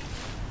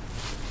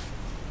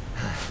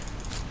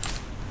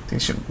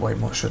 These shouldn't weigh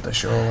much, should they,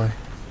 surely?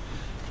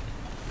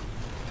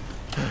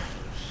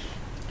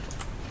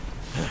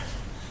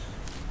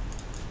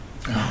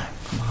 Oh,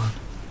 come on.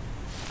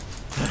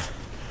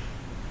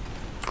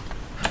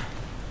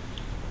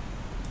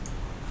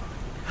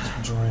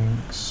 Some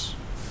drinks.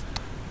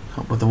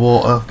 Up with the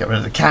water, get rid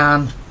of the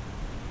can.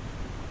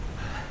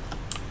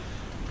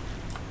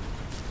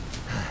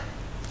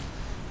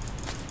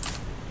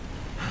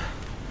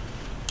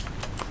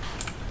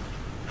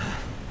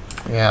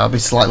 Yeah, I'll be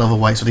slightly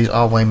overweight, so these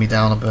are weighing me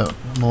down a bit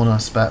more than I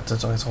expected.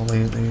 So I guess I'll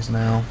leave these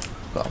now.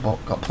 Got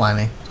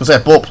plenty. I was gonna say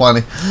I bought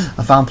plenty.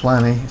 I found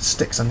plenty.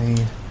 Sticks I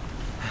need.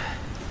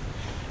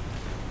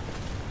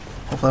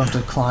 Hopefully I don't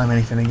have to climb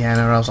anything again,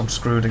 or else I'm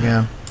screwed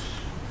again.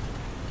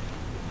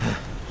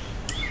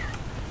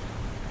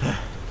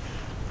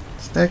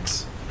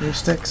 Sticks? New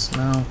sticks?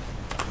 No.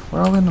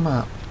 Where are we on the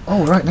map? Oh,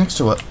 we're right next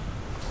to it.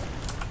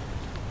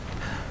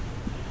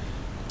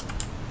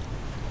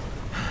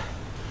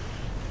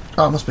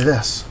 Oh, it must be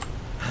this.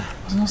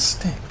 There's no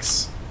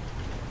sticks.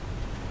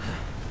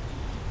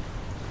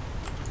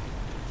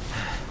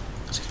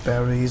 These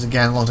berries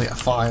again, as long as I get a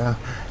fire.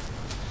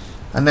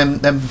 And then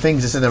them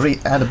things, they said they're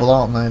edible,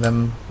 aren't they?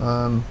 Them,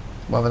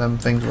 whatever them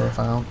things were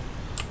found.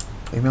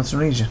 Leave me on some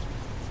region.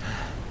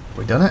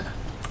 We done it?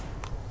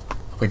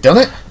 We done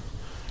it?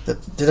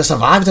 Did I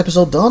survive? Is the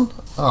episode done?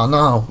 Oh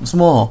no, there's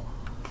more.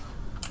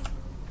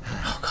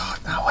 Oh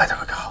god, now where do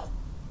I go?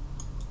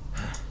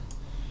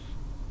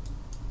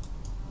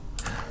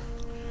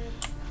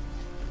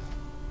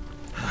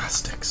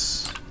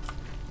 Sticks.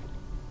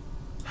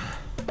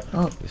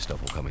 Oh, this stuff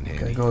will come in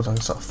handy. Okay, good. I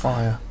can start a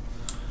fire.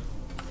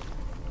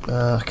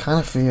 I kind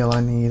of feel I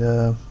need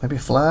maybe a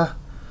flare.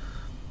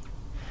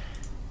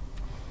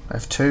 I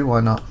have 2.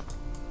 Why not?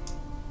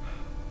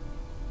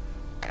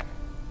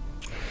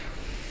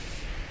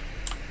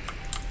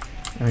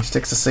 Any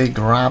sticks to see?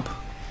 Grab.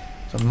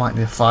 So I might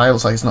need a fire.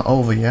 Looks like it's not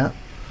over yet.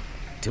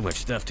 Too much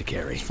stuff to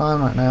carry. It's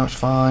fine right now. It's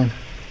fine.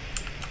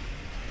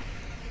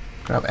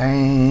 Grab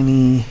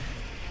any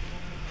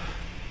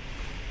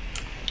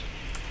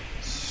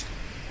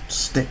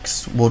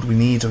sticks, wood we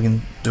need so we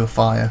can do a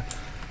fire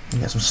and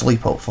get some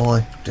sleep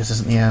hopefully. This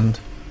isn't the end.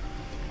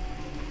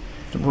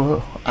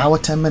 Hour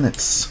 10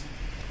 minutes.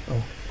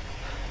 Oh.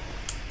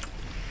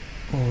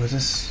 Oh, is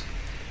this?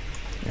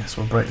 Yes,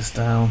 we'll break this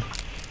down.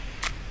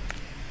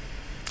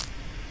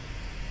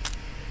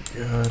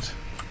 Good. So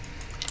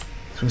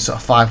we can start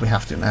a fire if we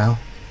have to now.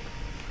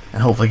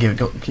 And hopefully give it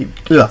go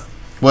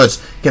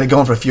get it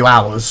going for a few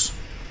hours.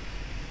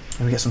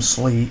 Maybe get some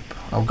sleep.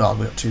 Oh god,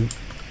 we got a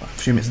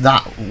few minutes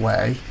that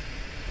way.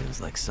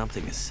 Feels like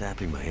something is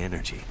sapping my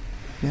energy.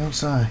 Yeah,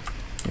 what's that?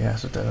 Yeah,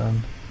 it's a dead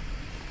end.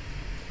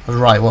 I was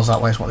right, it was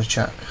that way, I just wanted to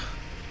check.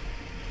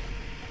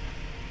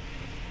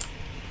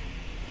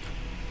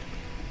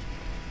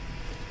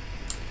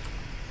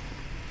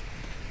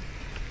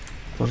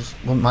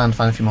 Wouldn't mind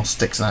finding a few more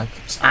sticks now.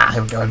 Ah,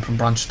 here we go, from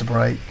branches to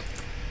break.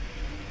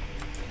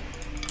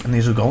 And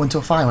these will go into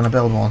a fire when I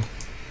build one.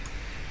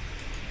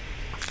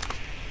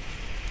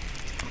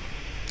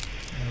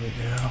 There we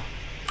go.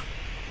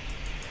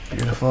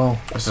 Beautiful.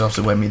 This is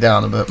obviously weighing me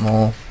down a bit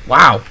more.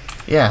 Wow!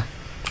 Yeah.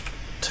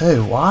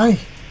 2. Why?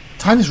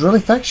 Tinnitus really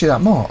affects you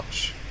that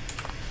much?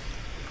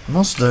 It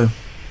must do.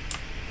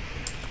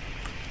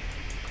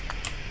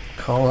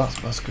 Coal,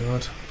 that's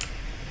good.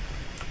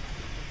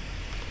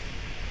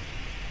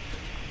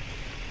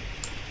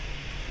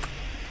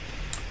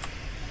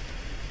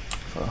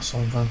 That's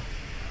something.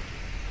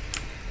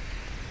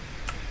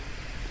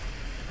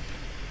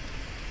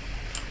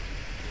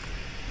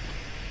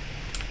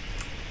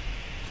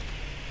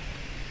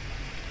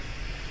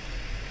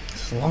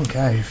 It's a long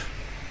cave.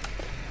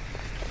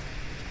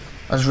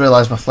 I just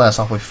realised my flare's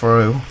halfway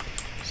through.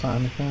 Is that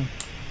anything?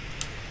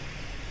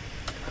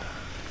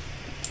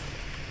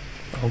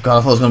 Oh god,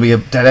 I thought it was going to be a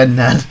dead end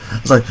then. I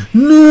was like,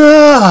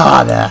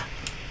 no!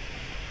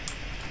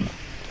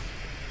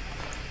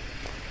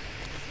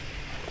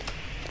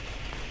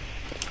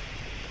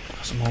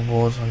 Got some more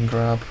boards I can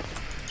grab.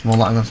 It's more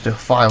likely I'm going to do a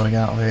fire when I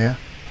get out of here.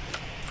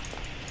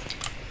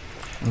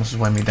 And this is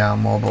weighing me down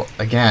more, but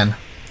again,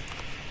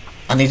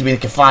 I need to be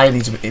like a fire, I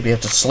need to be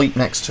able to sleep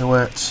next to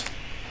it.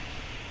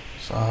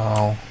 So,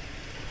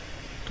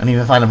 I need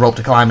to find a rope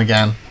to climb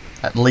again.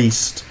 At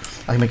least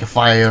I can make a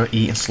fire,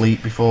 eat and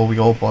sleep before we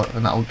go, but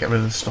and that'll get rid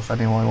of this stuff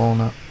anyway,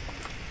 won't it?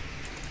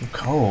 And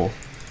coal.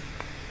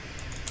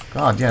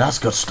 God, yeah, that's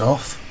good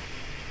stuff.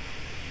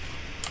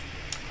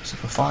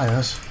 Except for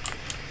fires.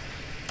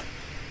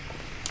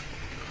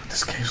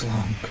 This cave's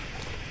long.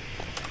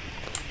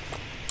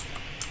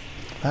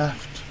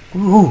 Left.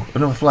 Ooh,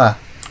 another flare.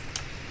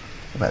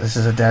 I bet this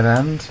is a dead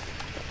end.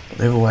 But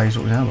the other way is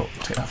what we know,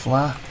 but take that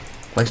flare.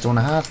 Place the one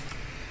I had.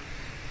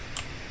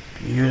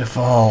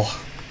 Beautiful.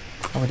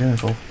 How are we doing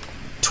for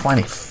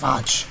 20?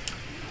 Fudge.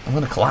 I'm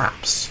going to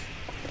collapse.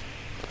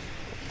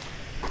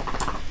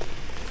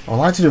 I'd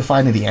like to do a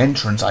fight near the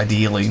entrance,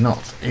 ideally,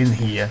 not in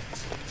here.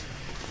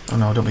 Oh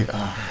no, don't be...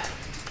 Ah.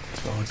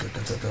 Oh, good.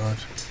 Good,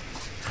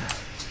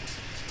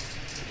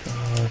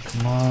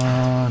 come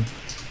on.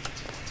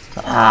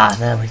 Ah,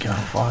 there we go,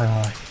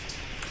 finally.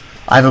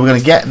 Either we're going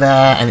to get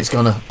there and it's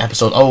going to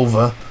episode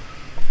over.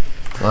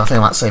 Well, I think I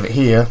might save it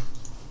here.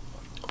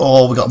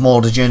 Or we got more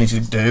of the journey to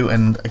do,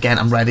 and again,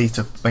 I'm ready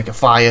to make a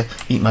fire,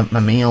 eat my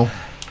meal.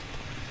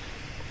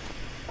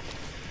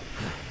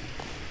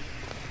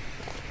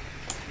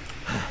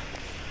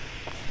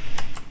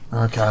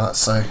 Okay, let's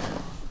see.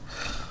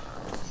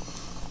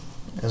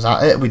 Is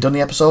that it? Have we done the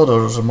episode,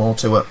 or is there more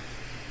to it?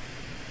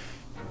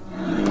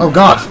 Oh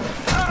God!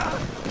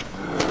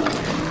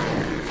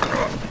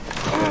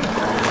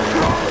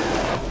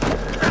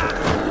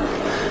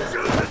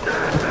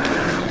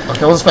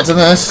 Okay, I wasn't expecting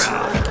this.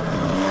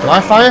 Do I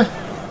fire?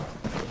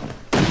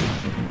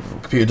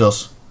 Computer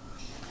does.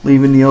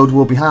 Leaving the old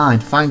world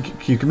behind.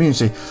 Thank you,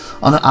 community.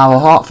 On our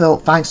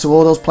heartfelt thanks to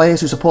all those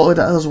players who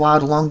supported us while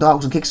the Long Dark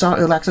was in Kickstarter,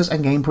 Early Access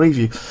and Game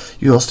Preview.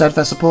 Your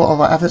steadfast support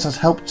of our efforts has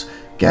helped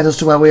get us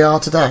to where we are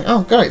today.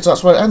 Oh, great. So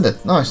that's where it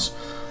ended. Nice.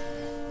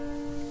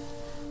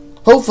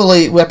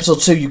 Hopefully, with episode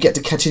 2, you get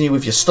to continue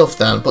with your stuff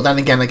then. But then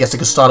again, I guess I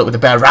could start it with the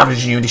bear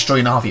ravaging you and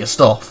destroying half of your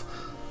stuff.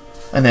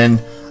 And then,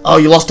 oh,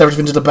 you lost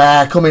everything to the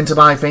bear. Come into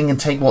my thing and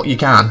take what you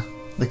can.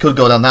 They could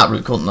go down that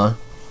route, couldn't they?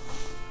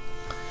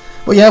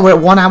 But yeah, we're at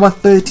 1 hour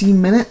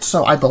 13 minutes,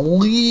 so I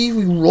believe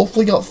we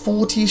roughly got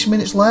 40ish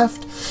minutes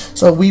left.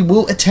 So we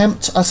will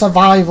attempt a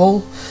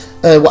survival.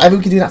 Whatever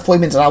we can do in that 40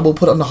 minutes, I will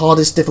put it on the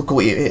hardest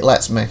difficulty it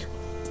lets me.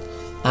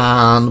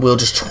 And we'll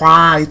just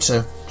try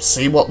to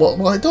see what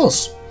it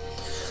does.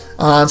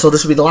 And so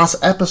this will be the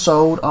last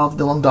episode of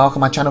The Long Dark on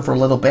my channel for a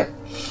little bit.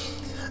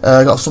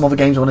 Got some other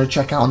games I want to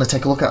check out and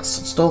take a look at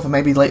stuff, and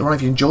maybe later on,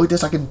 if you enjoyed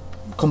this, I can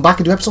come back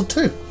and do episode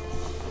 2.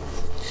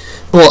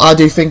 But I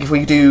do think if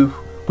we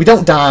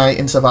don't die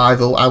in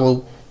survival, I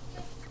will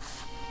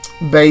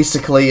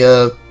basically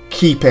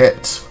keep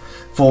it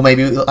for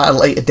maybe a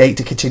later date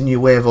to continue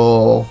with,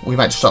 or we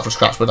might just start from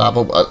scratch with that,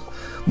 but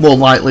more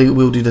likely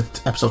we'll do the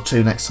episode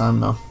 2 next time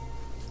though.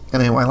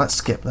 Anyway, let's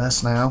skip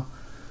this now.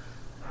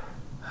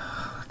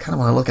 I kind of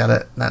want to look at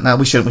it. No,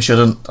 we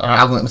shouldn't.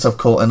 I'll get myself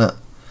caught in it.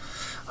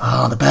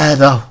 Oh, the bear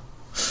though.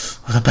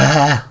 The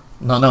bear.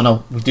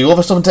 No. We do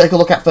other stuff and take a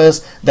look at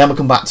first, then we'll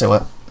come back to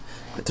it.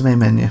 Click to main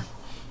menu.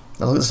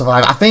 I'll look at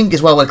survival. I think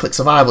as well when I click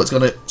survival, it's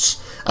going to...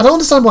 I don't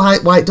understand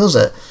why it does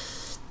it.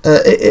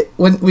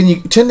 When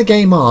you turn the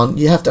game on,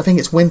 you have to... I think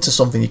it's winter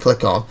something you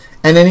click on,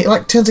 and then it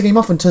like turns the game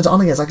off and turns it on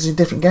again. It's like it's a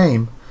different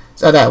game.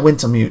 So there,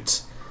 winter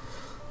mute.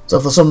 So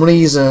for some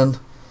reason,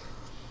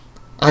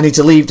 I need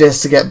to leave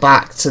this to get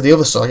back to the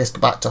other side. I guess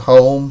back to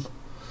home.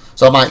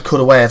 So I might cut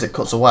away as it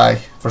cuts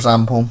away, for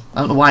example. I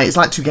don't know why. It's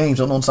like 2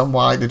 games. I don't understand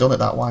why they've done it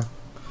that way.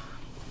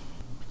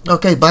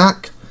 Okay,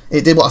 back.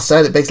 It did what I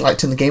said. It basically like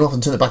turned the game off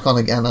and turned it back on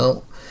again.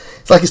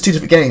 It's like it's two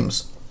different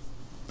games.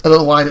 I don't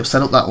know why it was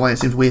set up that way. It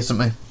seems weird to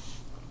me.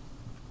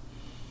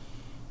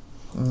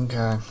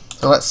 Okay.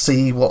 So let's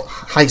see what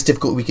highest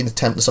difficulty we can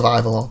attempt the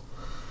survival on.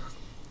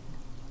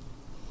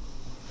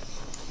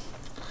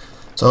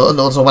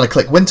 So when I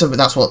click winter,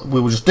 that's what we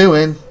were just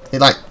doing.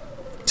 It like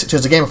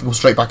turns the game off and goes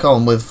straight back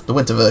on with the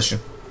winter version.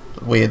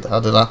 Weird how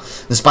I do that.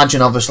 The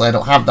expansion, obviously, I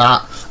don't have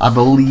that. I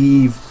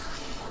believe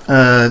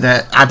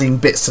they're adding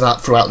bits to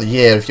that throughout the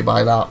year if you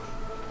buy that.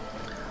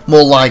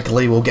 More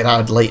likely we'll get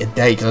out at a later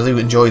date because I do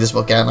enjoy this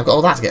book again. I've got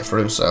all that to get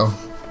through, so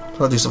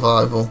I'll do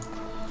survival.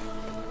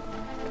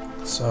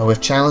 So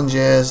with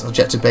challenges,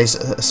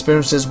 objective-based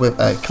experiences with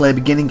a clear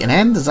beginning and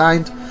end,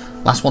 designed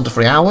last 1 to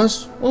 3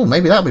 hours. Oh,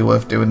 maybe that'd be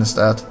worth doing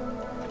instead.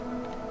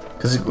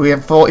 Because we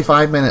have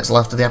 45 minutes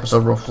left of the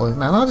episode roughly.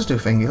 Now I'll just do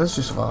thingy. Let's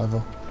do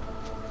survival.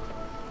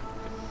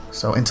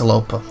 So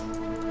interloper.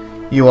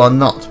 You are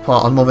not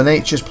part of Mother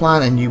Nature's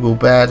plan, and you will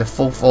bear the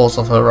full force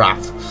of her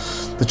wrath.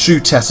 The true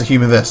test of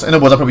human this. In other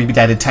words, I'll probably be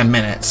dead in 10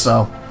 minutes,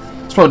 so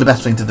it's probably the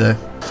best thing to do.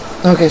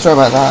 Okay, sorry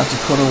about that. I have to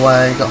cut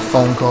away. Got a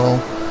phone call.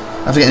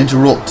 I have to get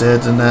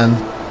interrupted, and then,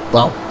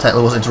 well, technically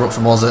it wasn't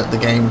interruption, was it? The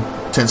game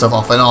turned itself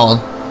off and on,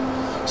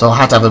 so I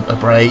had to have a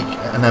break.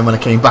 And then when I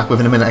came back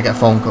within a minute, I get a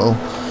phone call.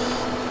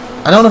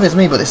 I don't know if it's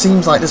me, but it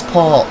seems like this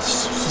part,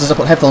 since I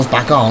put headphones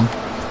back on,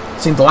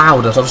 seemed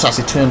louder. So I just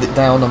actually turned it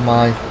down on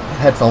my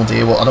headphones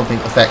here, what I don't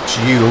think affects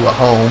you at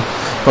home.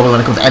 Probably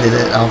when I come to edit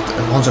it,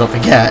 once I don't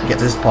forget, get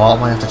to this part,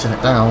 I might have to turn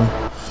it down.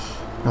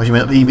 Or you may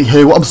not even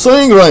hear what I'm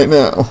saying right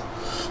now.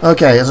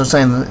 Okay, as I was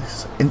saying,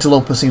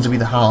 interloper seems to be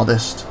the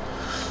hardest.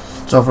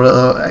 So for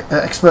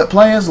expert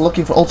players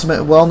looking for ultimate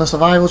wellness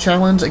survival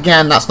challenge,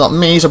 again, that's not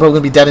me, so I'm probably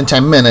going to be dead in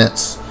 10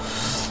 minutes.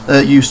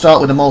 You start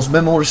with the most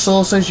minimal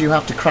resources. You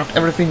have to craft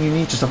everything you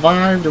need to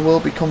survive. The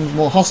world becomes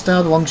more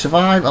hostile the longer you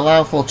survive.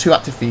 Allow for 2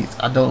 active feats.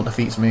 I don't know what the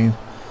feats mean.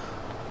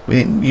 We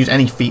didn't use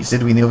any feats,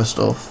 did we, in the other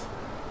stuff?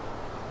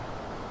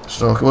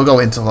 So we'll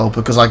go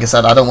interloper, because like I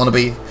said, I don't want to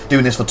be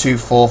doing this for 2,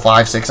 4,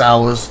 5, 6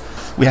 hours.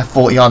 We have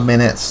 40 odd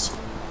minutes.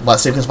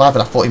 Let's see if we can survive for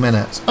that 40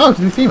 minutes. Oh, it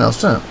can be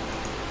females too.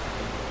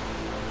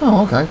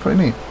 Oh, okay, pretty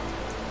neat.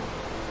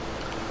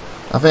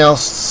 I think I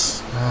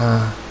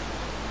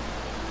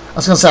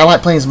was going to say I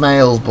like playing as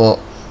males, but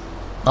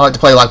I like to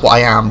play like what I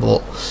am,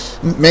 but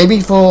maybe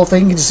for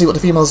thinking to see what the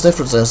female's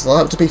difference is. I'll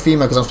have to be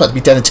female because I'm expected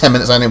to be dead in 10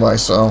 minutes anyway,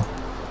 so.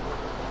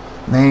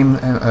 Name,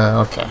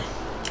 okay.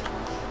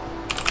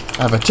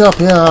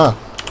 IVATOPIA,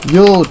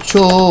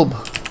 YouTube,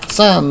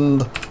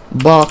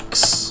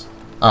 Sandbox.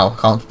 Oh,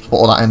 I can't put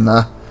all that in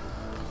there.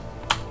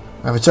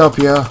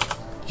 IVATOPIA,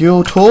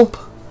 YouTube,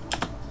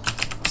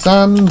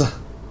 Sand,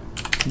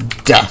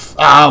 Death.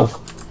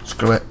 Ow!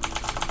 Screw it.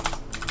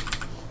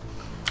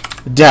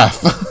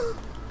 Death.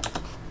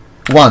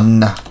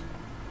 1.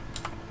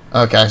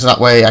 Okay, so that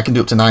way I can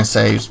do up to 9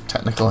 saves,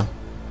 technically.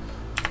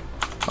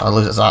 I'll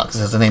lose it as that because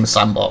there's the name of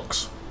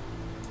Sandbox.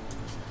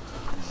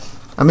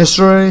 A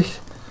mystery.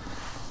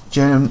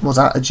 Was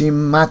that a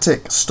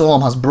geomatic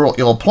storm has brought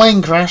your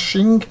plane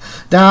crashing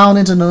down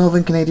into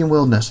northern Canadian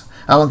wilderness?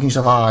 How long can you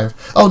survive?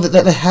 Oh,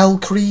 the Hell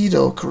Creed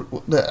or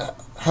the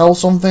Hell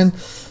something?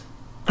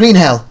 Green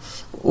Hell.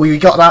 We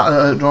got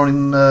that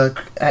during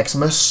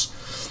Xmas.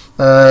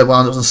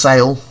 Well, it was on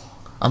sale.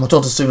 I'm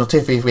talking to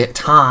SupernovaTiffy if we get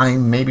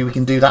time. Maybe we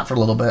can do that for a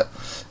little bit.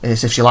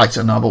 It's if she likes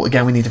it or not. But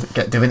again, we need to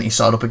get Divinity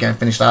started up again,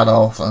 finish that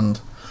off, and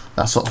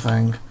that sort of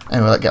thing.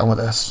 Anyway, let's get on with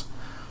this.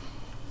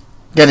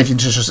 Again, if you're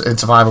interested in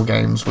survival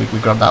games, we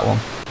grab that one.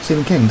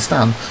 Stephen King,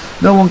 Stan.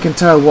 No one can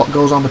tell what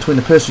goes on between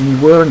the person you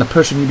were and the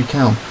person you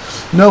become.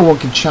 No one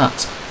can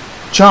chart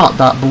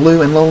that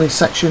blue and lonely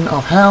section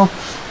of hell.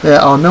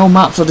 There are no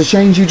maps or to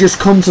change. You just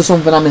come to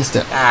something. I missed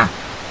it. Ah,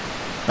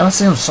 that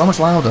sounds so much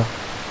louder.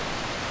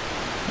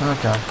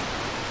 Okay.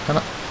 Can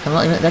I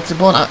not even hit the exit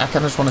button? I kind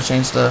of just want to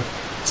change the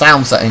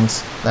sound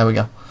settings. There we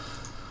go.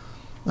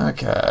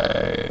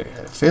 Okay.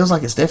 It feels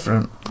like it's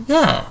different.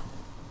 Yeah.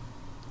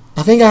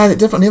 I think I had it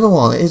different than the other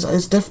one. It's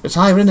different. It's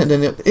higher in it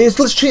than it.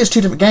 Let's treat it as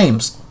 2 different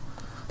games.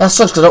 That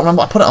sucks because I don't remember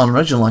what I put it on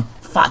originally.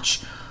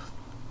 Fudge.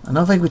 I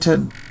don't think we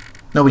turned.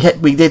 No,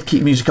 we did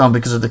keep music on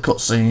because of the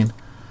cutscene.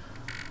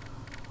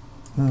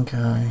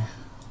 Okay.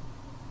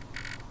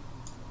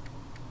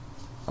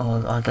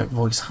 Oh, I get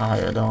voice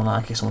higher, don't I?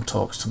 In case someone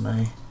talks to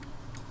me.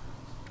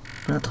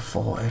 Bring it to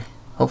 40.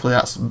 Hopefully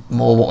that's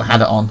more what we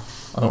had it on.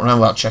 I don't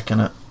remember about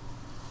checking it.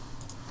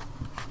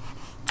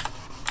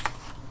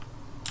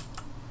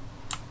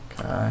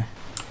 Okay.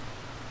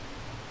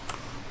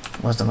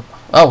 Where's the...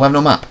 Oh, we have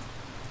no map.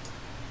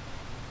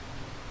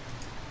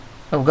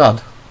 Oh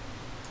god.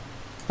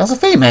 That's a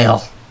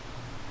female.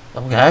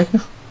 Okay.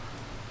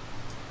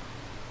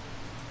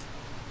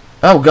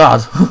 Oh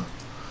god. Do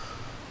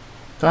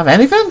I have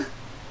anything?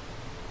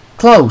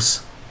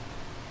 Close.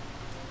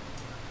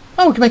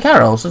 Oh, we can make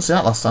arrows. Didn't see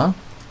that last time.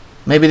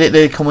 Maybe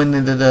they come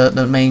into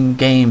the main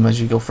game as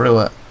you go through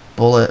it.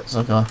 Bullets.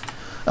 Okay.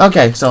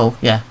 Okay. So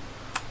yeah.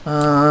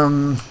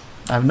 I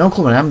have no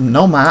clue. I have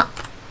no map.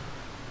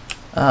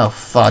 Oh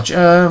fudge.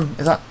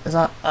 Is that?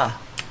 Ah.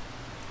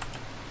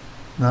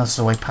 No, that's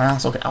the way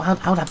past. Okay,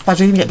 how the fudge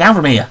do you even get down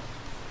from here?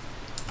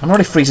 I'm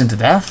already freezing to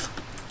death.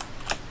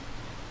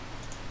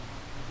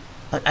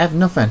 I have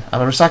nothing. I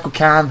have a recycle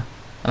can,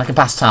 and I can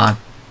pass time.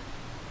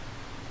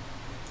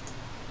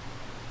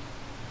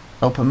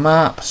 Open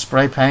map,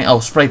 spray paint. Oh,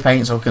 spray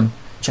paint so I can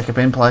check up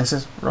in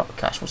places. Rock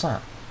cache, what's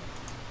that?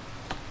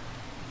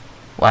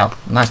 Wow,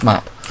 nice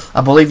map.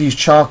 I believe you use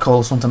charcoal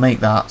or something to make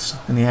that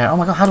in the air. Oh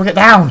my god, how do I get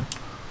down?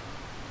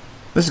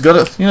 This is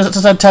good. You know, it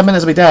said 10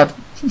 minutes to be dead.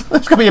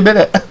 It's gonna be a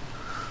minute.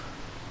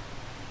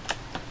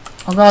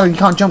 Oh god, you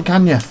can't jump,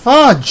 can you?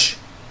 Fudge!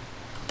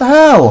 What the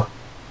hell?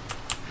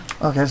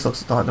 Okay, this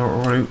looks like the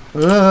route.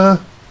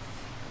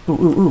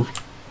 Ooh.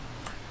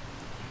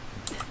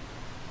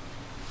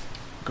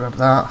 Grab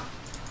that.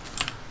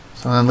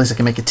 So then at least I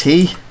can make a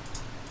tea.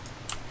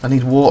 I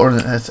need water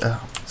and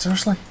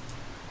seriously?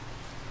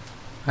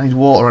 I need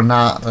water and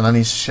that, and I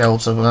need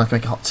shelves so then I can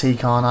make a hot tea,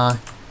 can't I?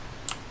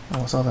 Oh,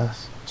 what's all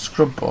this?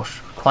 Scrub bush.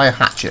 Require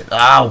hatchet.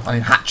 Oh, I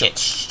need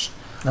hatchets.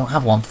 I don't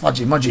have one.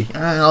 Fudgy mudgy.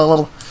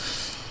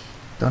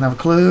 Don't have a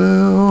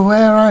clue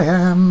where I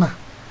am.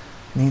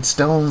 Need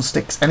stones,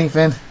 sticks,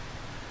 anything.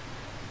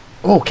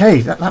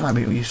 Okay, that might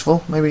be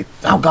useful. Maybe.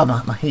 Oh god,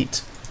 my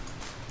heat.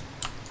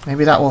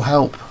 Maybe that will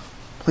help.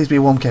 Please be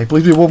a warm cave.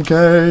 Please be a warm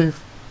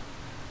cave.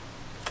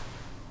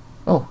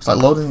 Oh, it's like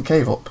loading the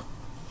cave up.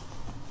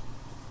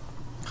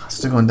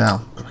 Still going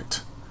down.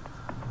 Great.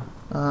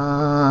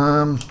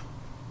 Come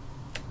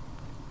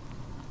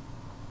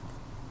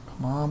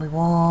on, be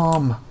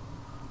warm.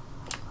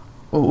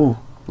 Ooh,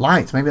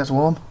 light. Maybe that's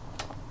warm.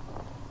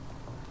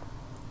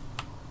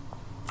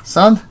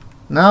 Sun?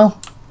 No?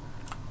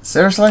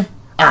 Seriously?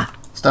 Ah,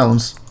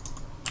 stones.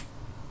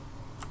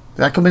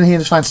 Did I come in here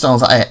and just find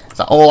stones? Is that it? Is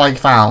that all I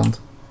found?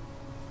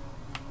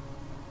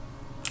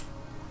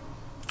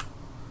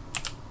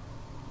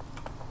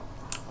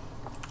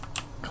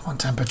 Come on,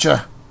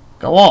 temperature.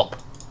 Go up.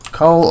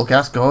 Coal. Okay,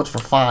 that's good for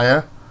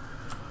fire.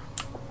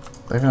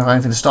 Don't even have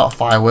anything to start a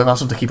fire with. I have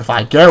something to keep a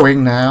fire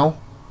going now.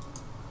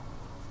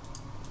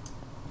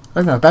 I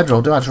don't even have a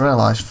bedroll, do I? Just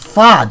realised.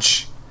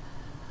 Fudge!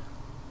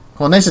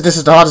 Well, they said this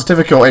is the hardest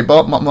difficulty,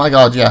 but my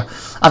god, yeah.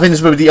 I think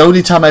this will be the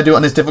only time I do it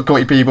on this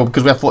difficulty, people,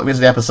 because we have 40 minutes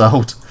of the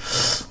episode.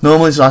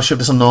 Normally, so I should have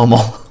this on normal.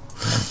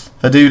 If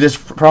I do this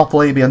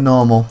properly, it'd be a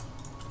normal.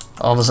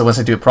 Obviously, once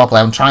I do it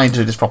properly, I'm trying to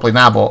do this properly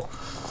now, but...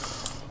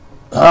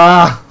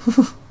 Ah!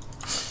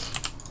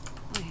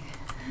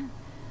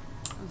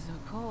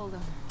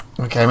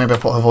 Okay, maybe I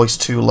put her voice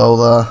too low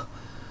there.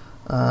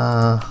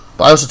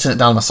 But I also turned it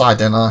down on my side,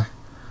 didn't I?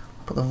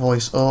 Put the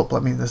voice up,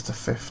 let me this to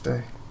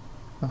 50.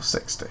 No,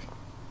 60.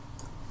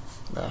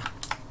 There.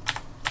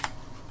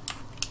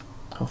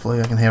 Hopefully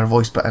I can hear her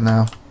voice better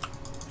now.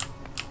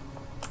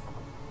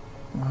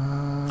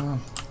 I'll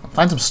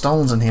find some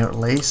stones in here at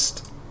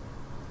least.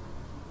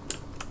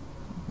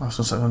 That's going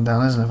to start going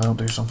down, isn't it, if I don't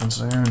do something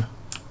soon?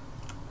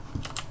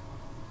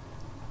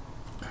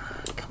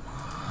 Come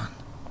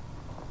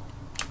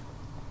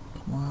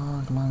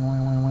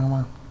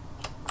on.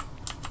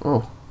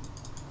 Oh.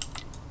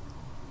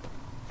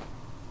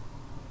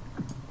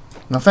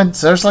 Nothing?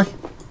 Seriously?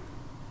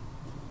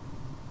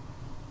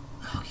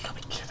 Oh, you gotta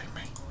be kidding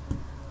me.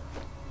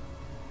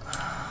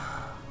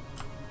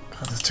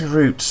 God, there's two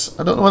routes.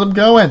 I don't know where I'm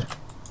going.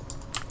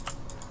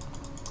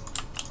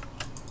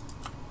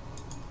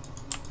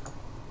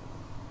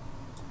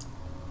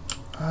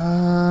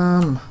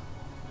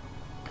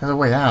 There's a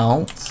way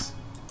out.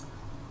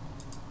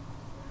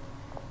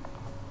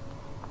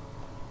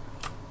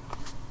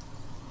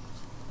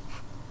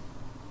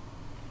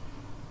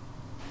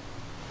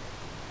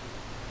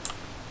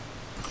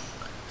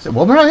 Is it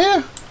warmer out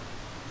here?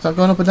 Is that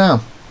going up or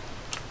down?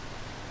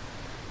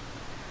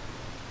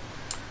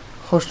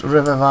 Hushed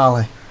River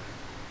Valley.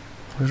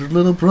 Where's your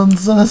little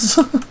princess?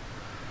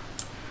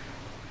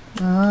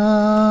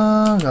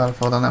 Oh, gotta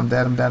fall down. I'm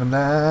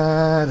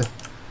dead.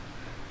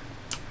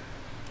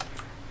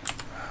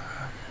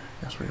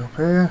 Guess we go up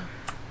here.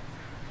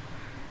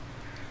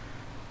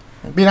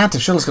 Being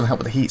active shuttle's gonna help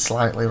with the heat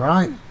slightly,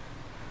 right? You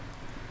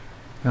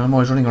know, I'm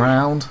always running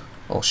around.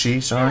 Or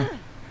she, sorry.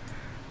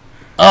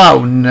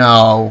 Oh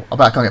no! I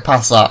bet I can't get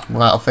past that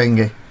without a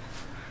thingy.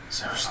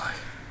 Seriously.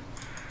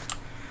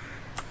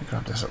 Let me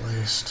grab this at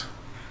least.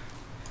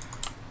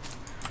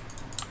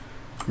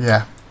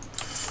 Yeah.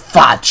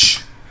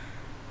 Fudge!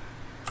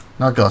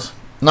 Not good.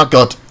 Not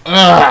good.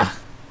 Ugh.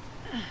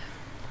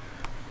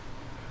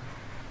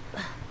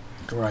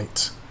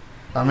 Great.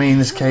 I mean,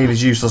 this cave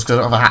is useless because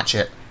I don't have a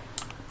hatchet.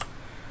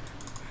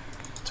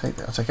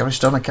 I'll take every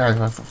stone I can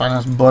if I find a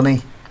nice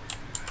bunny.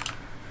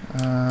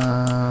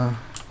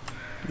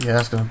 Yeah,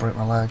 that's gonna break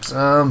my legs.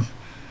 Does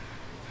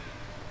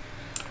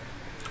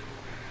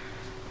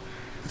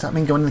that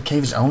mean going in the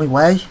cave is the only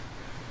way?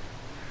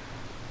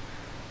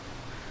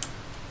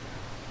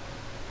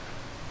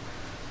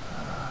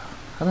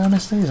 How did I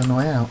miss these on the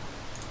way out?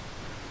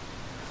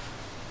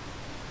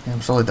 Yeah,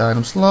 I'm slowly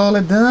dying.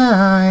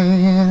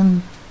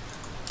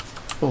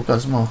 Oh god,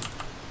 there's more.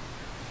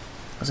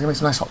 I was gonna make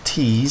some nice hot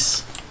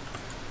teas.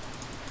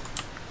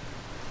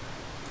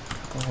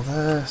 All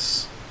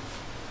this.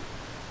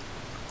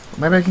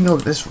 Maybe I can go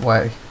this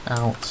way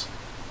out.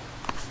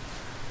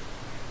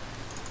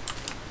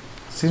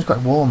 Seems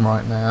quite warm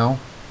right now.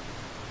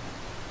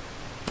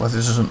 Well,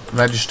 this doesn't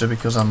register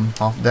because I'm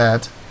half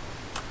dead.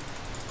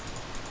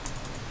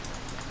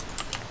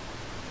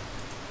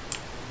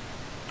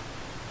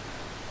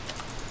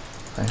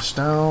 Nice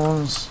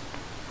stones.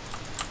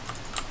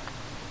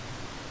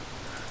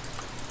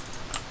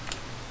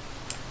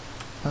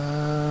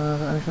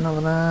 Anything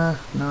over there?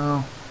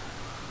 No.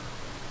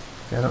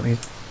 Okay, I don't need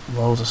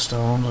loads of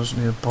stones, I just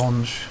need a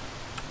bunch.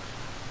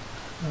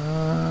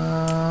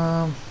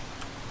 Can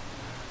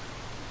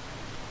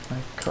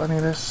I cut any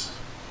of this?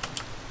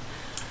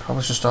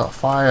 Probably should start a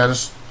fire. I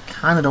just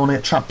kind of don't want to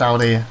get trapped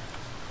out here.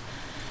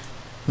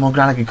 The more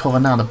ground I can cover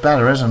now, the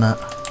better, isn't it?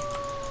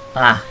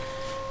 Ah!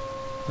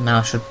 Now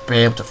I should be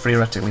able to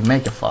theoretically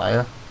make a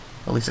fire.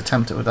 At least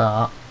attempt it with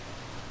that.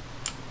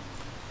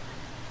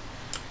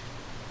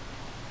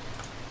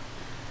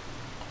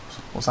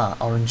 What's that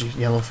orangey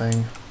yellow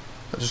thing?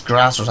 Is that just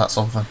grass or is that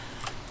something?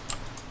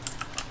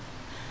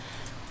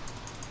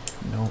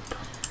 Nope.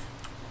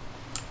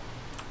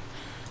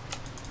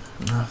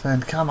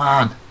 Nothing. Come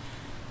on!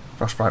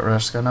 Frostbite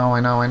risk. I know, I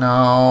know, I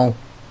know!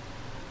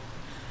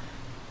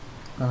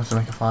 I have to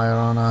make a fire,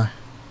 aren't I?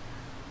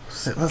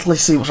 Let's at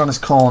least see what's on this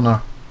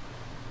corner.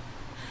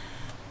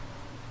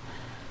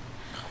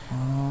 Come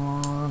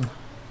on.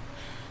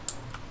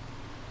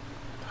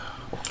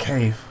 Oh,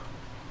 cave.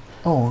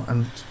 Oh,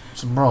 and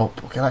some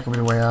rope. Okay, that could be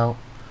the way out.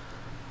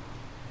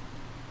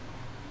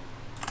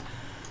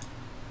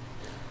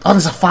 Oh,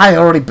 there's a fire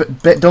already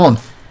bit done.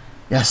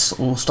 Yes,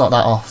 we'll start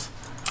that off.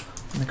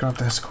 Let me grab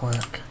this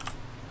quick.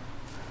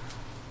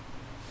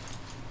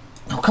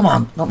 Oh, come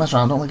on. Don't mess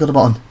around. Don't let go of the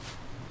button.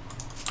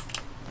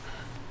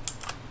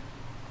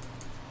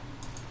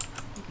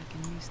 I think I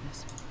can use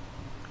this.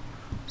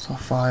 So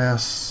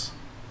fires.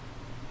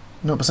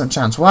 0%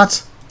 chance.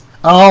 What?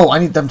 Oh, I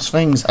need them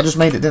things. I just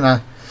made it, didn't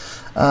I?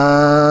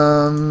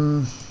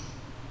 Come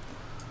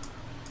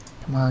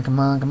on, come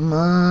on, come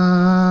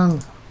on.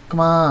 Come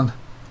on.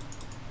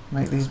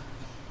 Make these.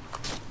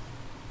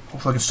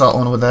 Hopefully I can start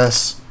one with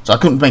this. So I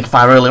couldn't make a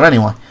fire earlier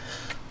anyway.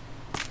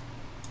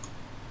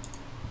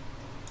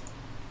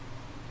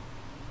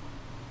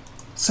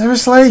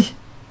 Seriously?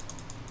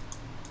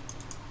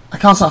 I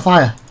can't start a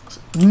fire.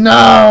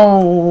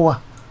 No!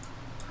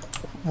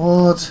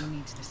 Wood. Who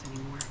needs this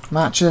anymore?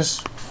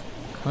 Matches.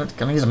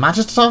 Can I use a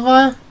matches to start a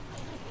fire?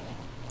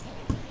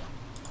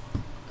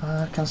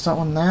 Can I start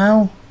one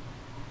now?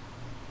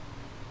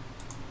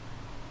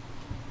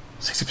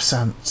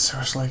 60%.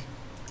 Seriously.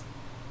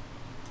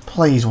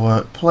 Please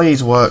work.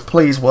 Please work.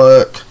 Please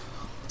work.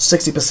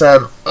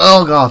 60%.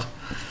 Oh god.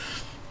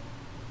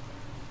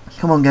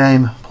 Come on,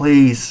 game.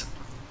 Please.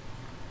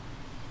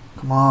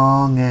 Come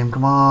on, game.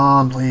 Come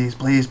on. Please,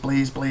 please,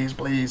 please, please,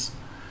 please.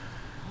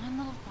 One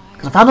little fire.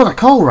 Because I found out that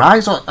coal,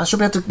 right? So I should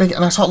be able to make it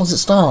nice hot once it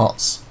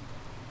starts.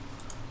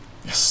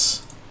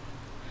 Yes.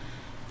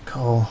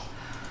 Coal.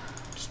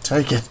 Just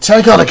take it.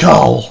 Take on the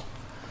coal.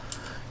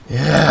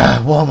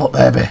 Yeah. Warm up,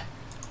 baby.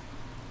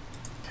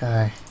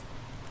 Okay.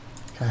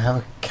 Okay, I have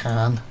a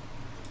can.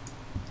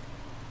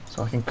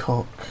 So I can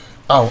cook.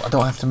 Oh, I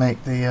don't have to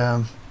make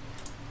the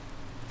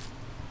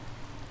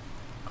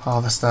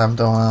harvest them,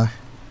 don't I?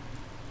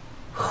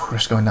 Whew,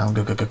 risk going down.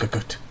 Good, good, good, good,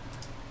 good.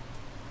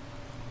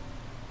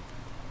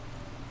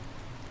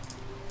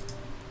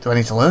 Do I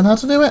need to learn how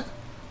to do it?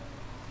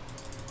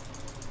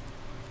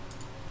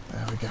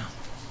 There we go.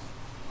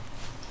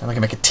 Then I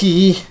can make a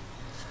tea.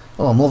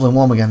 Oh, I'm lovely and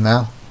warm again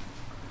now.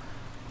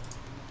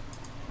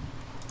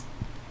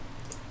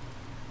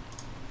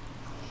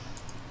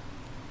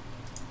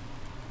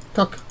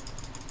 Cook.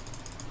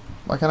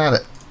 Why can't I add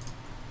it?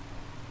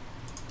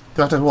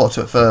 Do I have to add water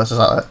to it first? Is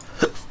that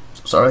it?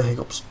 Sorry,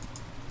 hiccups.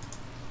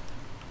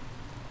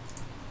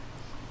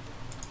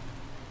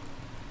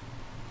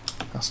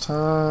 Last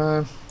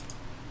time.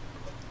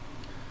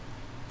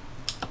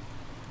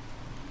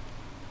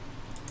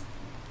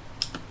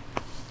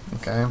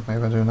 Okay,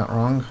 maybe I'm doing that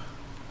wrong.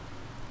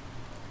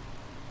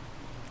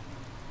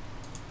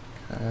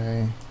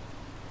 Okay.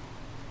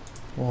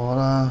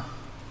 Water.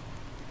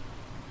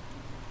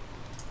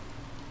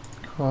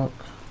 Cook.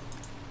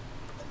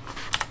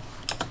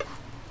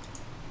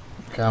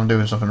 Okay, I'm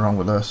doing something wrong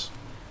with this.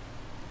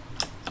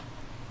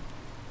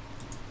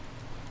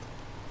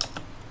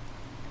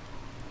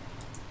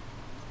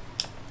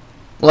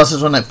 Well, this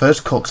is when it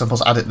first cooks, I'm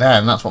supposed to add it there,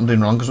 and that's what I'm doing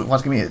wrong, because why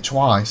is it giving me it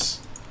twice?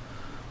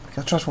 Okay,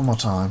 I'll try this one more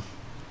time.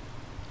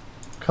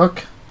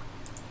 Cook.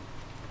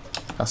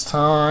 That's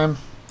time.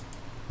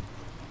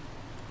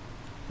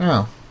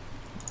 Oh.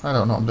 I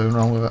don't know what I'm doing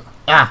wrong with it.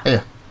 Ah,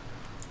 here.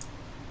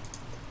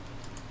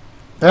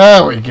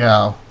 There we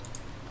go.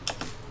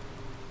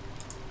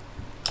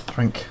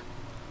 Drink.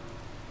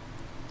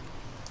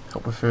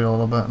 Help with food a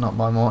little bit, not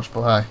by much,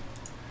 but hey.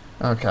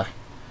 Okay.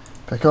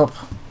 Pick up.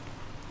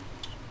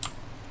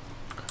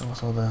 Okay,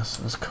 what's all this?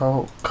 There's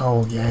coal.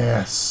 Coal,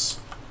 yes.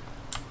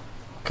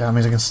 Okay, that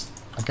means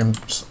I can,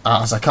 as I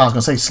was going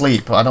to say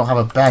sleep, but I don't have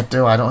a bed,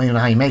 do I? I don't even know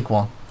how you make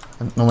one.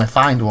 I normally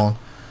find one.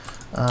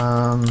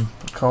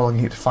 Coal I can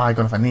keep the fire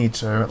going if I need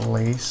to, at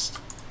least.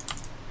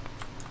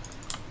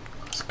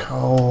 It's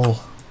coal.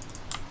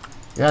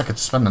 Yeah, I could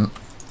spend the...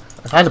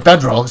 If I had a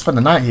bedroll, I could spend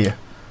the night here.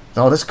 With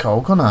all this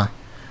coal, couldn't I?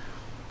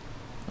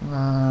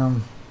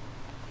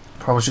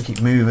 Probably should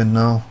keep moving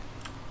though.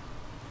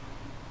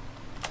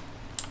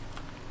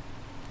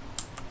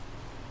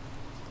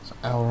 There's an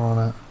hour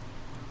on it.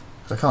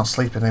 'Cause I can't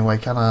sleep anyway,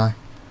 can I?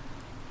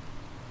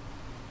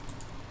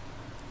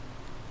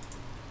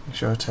 Make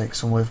sure I take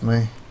some with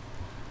me.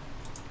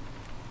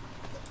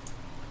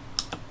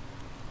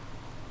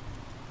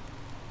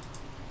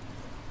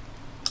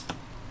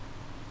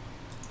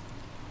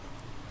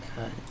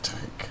 Okay,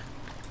 take.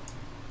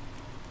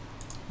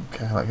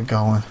 Okay, let it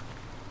going.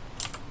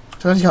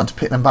 So you got to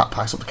pick them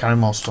backpacks up to carry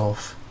more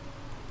stuff.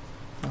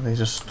 Are they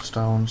just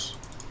stones?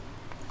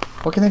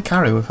 What can they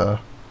carry with her?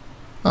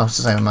 Oh, it's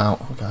the same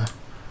amount. Okay.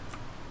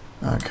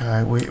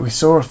 Okay, we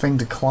saw a thing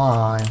to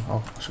climb.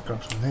 Oh, I should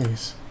grab some of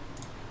these.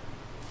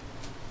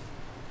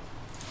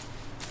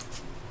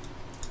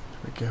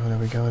 There we go, there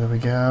we go, there we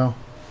go.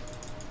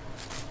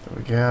 There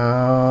we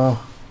go.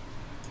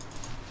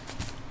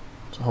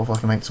 So hopefully I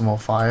can make some more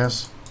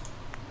fires.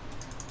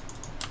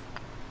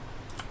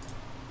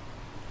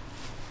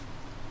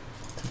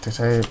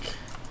 Take.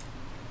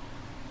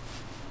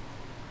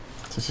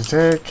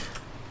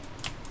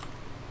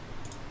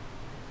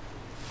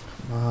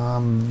 Come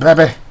on,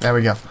 baby. There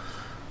we go.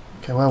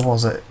 Okay, where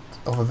was it?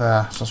 Over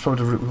there. So that's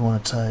probably the route we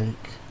want to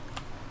take.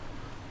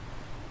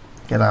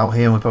 Get out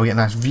here and we'll probably get a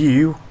nice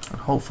view.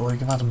 And hopefully we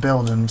can find some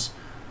buildings.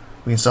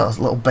 We can start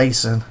a little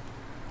basin.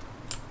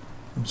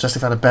 Just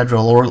if I had a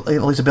bedroll, or at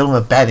least a building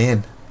with a bed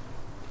in.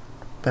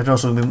 Bedroll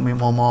so we can be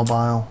more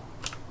mobile.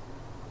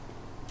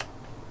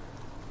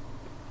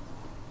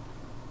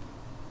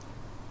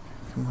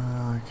 Come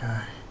on,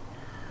 okay.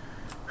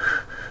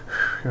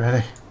 You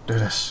ready? Do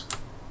this.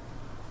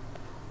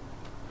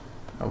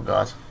 Oh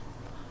god.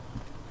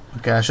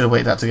 Okay, I should have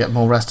waited that to get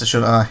more rested,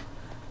 shouldn't I?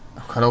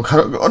 Oh god, oh god,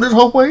 oh god, this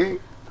whole way!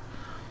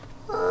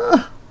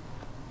 Come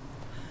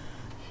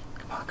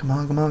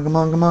on, come on, come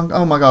on, come on.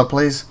 Oh my god,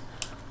 please.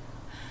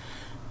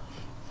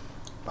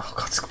 Oh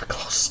god, it's gonna be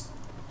close.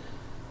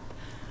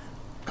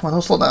 Come on,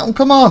 don't slow down,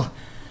 come on!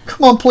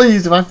 Come on,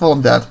 please, if I fall,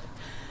 I'm dead.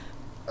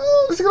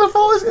 Oh, is he gonna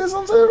fall? Is he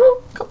on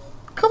zero?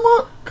 Come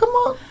on, come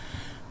on.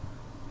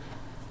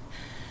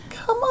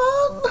 Come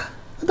on.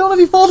 I don't know if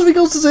he falls if he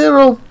goes to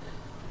zero.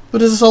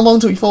 But is it so long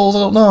till he falls? I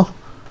don't know.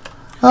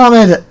 Oh, I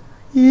made it.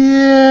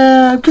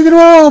 Yeah, I'm kicking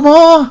home,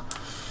 huh?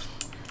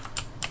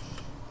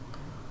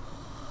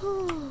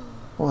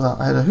 What was that?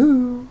 I had a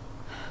hoo.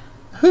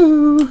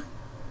 Hoo.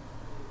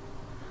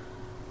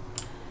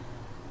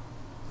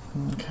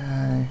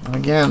 Okay. And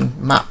again,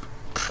 map.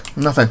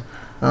 Nothing.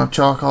 No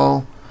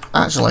charcoal.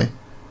 Actually,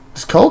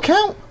 does coal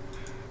count?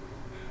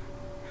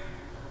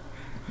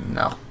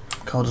 No.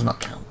 Coal does not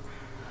count.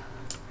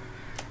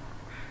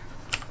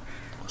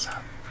 What's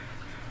that?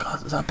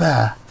 God, is that a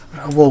bear? Is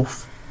that a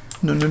wolf?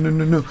 No, no, no,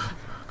 no, no.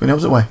 Go the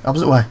opposite way.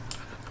 Opposite way.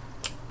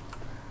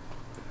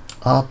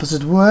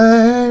 Opposite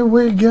way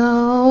we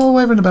go.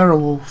 Waving a bear or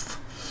wolf.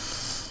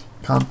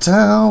 Can't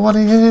tell what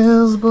he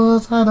is,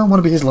 but I don't want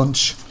to be his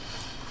lunch.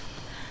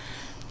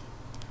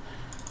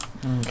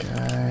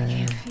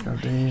 Okay.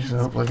 Grab these.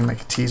 Hopefully I can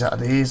make a tease out of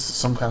these.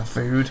 Some kind of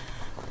food.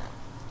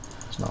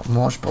 It's not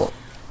much, but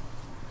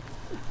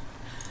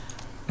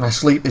my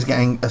sleep is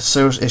getting a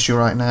serious issue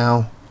right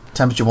now.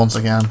 Temperature once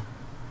again.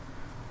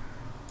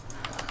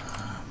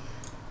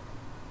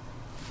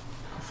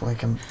 Hopefully I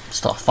can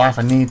start a fire if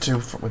I need to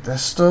with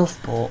this stuff,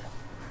 but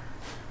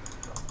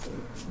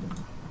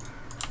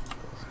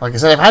like I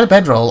said, if I had a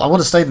bedroll, I would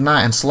have stayed the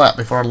night and slept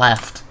before I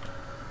left.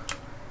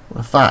 But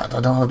the fact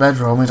I don't have a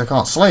bedroll means I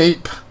can't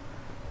sleep.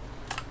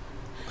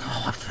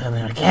 Oh, I'm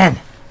filming again.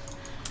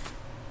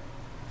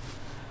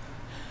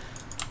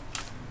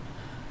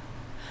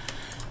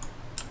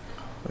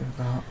 Leave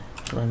that.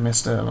 But I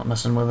missed it. I'm not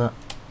messing with it.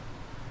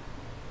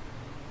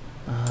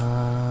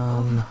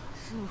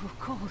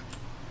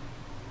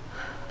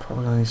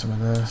 Probably gonna need some of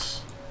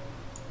this.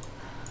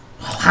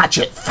 Oh,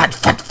 hatchet! Fudge!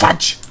 Fudge!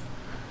 Fudge!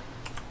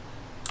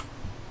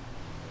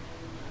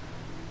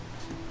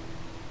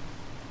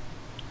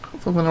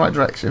 Hopefully I'm in the right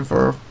direction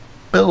for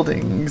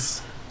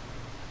buildings.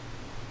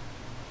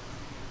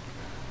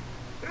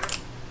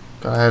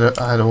 God,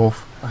 I had a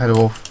wolf. I had a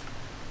wolf.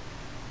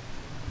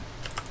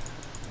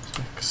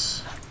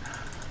 Sticks.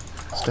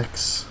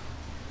 Sticks.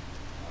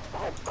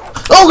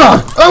 Oh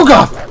god! Oh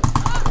god!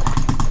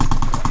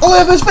 Oh, I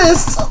have his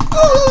fists!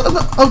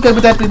 Oh, okay,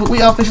 we're dead, people.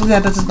 We are officially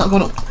dead. This is not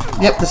going up.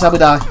 Yep, this is how we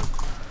die.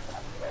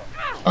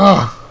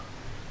 Oh.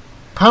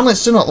 Apparently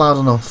it's still not loud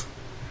enough.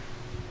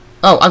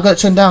 Oh, I've got it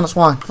turned down, that's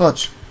why.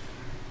 Fudge.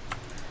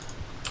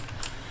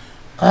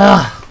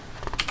 Ah.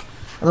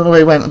 I don't know where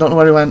he went. I don't know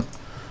where he went.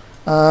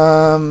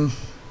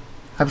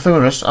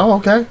 Hypothermia. Oh,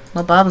 okay.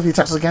 Not bad. If he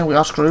attacks us again, we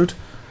are screwed.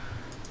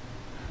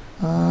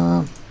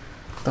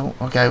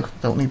 Okay,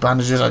 don't need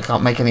bandages. I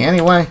can't make any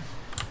anyway.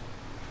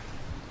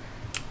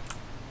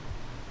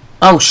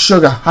 Oh,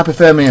 sugar.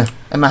 Hypothermia.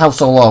 And my health's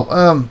so low.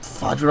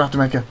 Fudge, we'll have to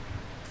make a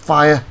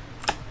fire.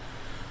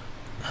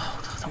 Oh,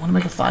 I don't want to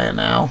make a fire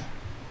now.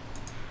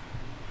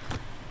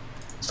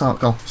 Start,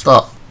 go,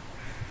 start.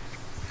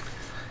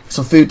 Get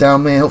some food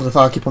down me, hopefully the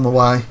fire keep on the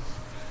way.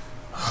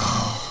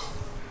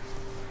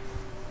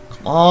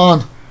 Come on.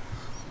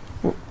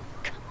 Come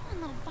on,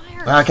 little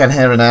fire. I can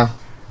hear it now.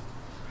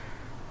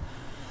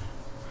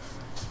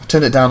 I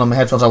turned it down on my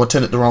headphones, I would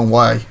turn it the wrong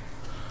way.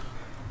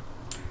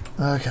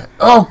 Okay.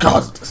 Oh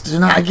god, let's do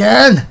that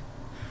again.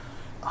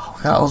 Oh,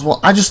 that was what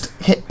I just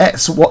hit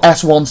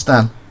S1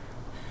 Stan.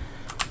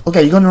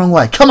 Okay, you're going the wrong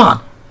way. Come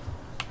on.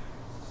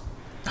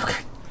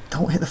 Okay,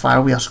 don't hit the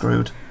fire. We are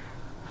screwed.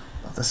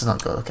 Oh, this is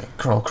not good. Okay,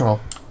 crawl, crawl.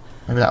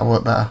 Maybe that'll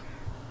work better.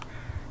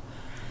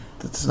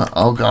 This is not.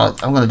 Oh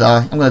god, I'm gonna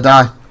die. I'm gonna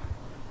die.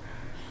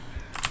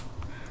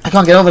 I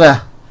can't get over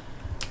there.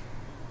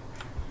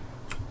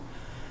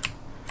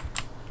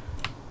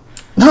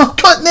 No,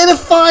 cut near the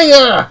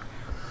fire.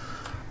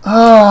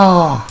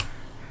 Oh.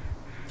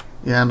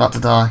 Yeah, I'm about to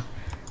die.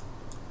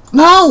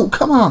 No,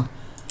 come on.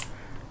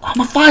 Oh,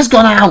 my fire's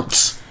gone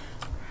out.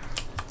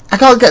 I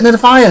can't get near the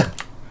fire.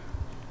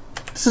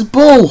 This is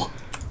bull.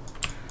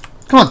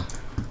 Come on.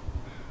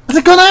 Has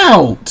it gone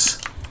out?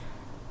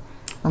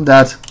 I'm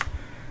dead.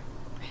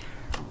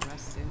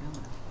 Rest soon, I'm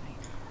gonna fight.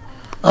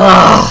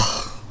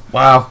 Oh,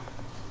 wow.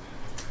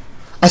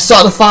 I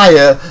started a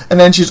fire and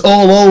then she's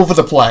all over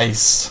the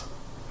place.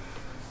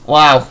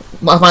 Wow.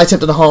 My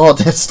attempt at the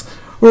hardest.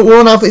 We're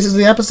on half into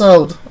the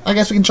episode. I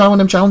guess we can try one of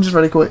them challenges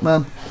really quick,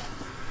 man.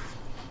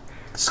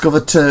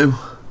 Discover 2.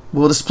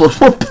 World explode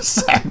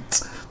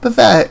 1%.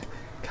 Perfect.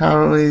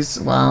 Calories,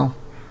 wow.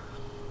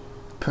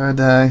 Per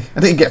day. I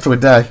didn't get through a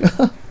day.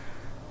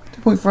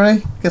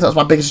 2.3. Guess that was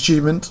my biggest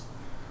achievement.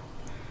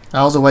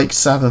 Hours awake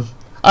 7.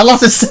 I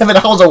lasted 7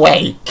 hours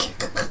awake.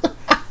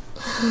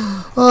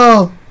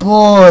 Oh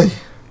boy.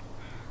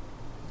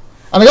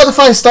 And I got the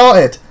fire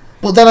started,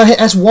 but then I hit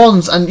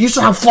S1s and you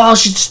saw how far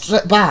she'd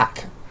step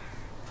back.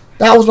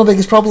 That was my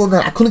biggest problem.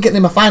 I couldn't get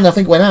near my fire and I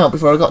think it went out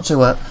before I got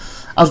to it.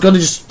 I was going to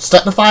just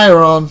set the fire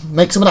on,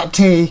 make some of that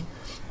tea,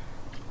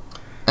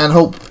 and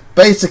hope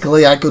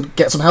basically I could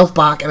get some health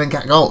back and then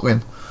get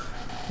going.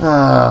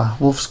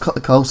 Wolf's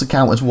close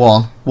account is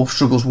 1. Wolf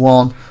struggles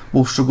 1.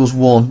 Wolf struggles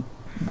 1.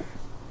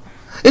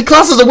 It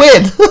classes a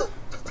win!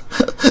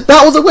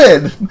 That was a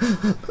win!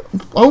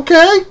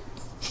 Okay.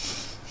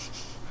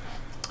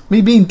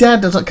 Me being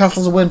dead doesn't count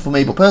as a win for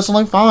me, but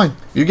personally, fine.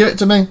 You give it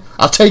to me,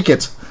 I'll take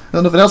it.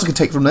 There's nothing else I can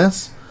take from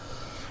this.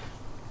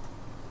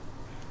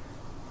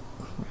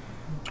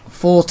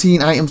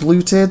 14 items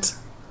looted.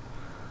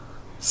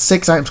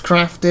 6 items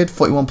crafted.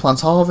 41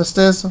 plants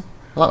harvested.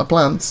 I like my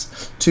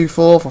plants.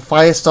 2-4 for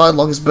fire started.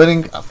 Longest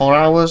burning at 4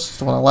 hours. It's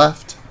the one I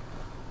left.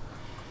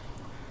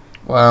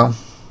 Wow.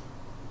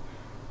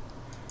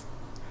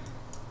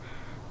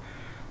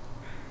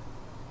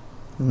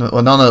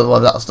 Well, none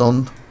of that's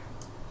done.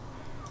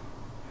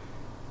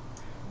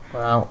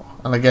 Wow.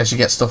 And I guess you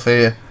get stuff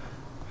here.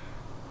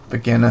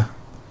 Beginner.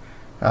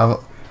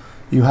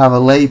 You have a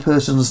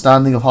layperson's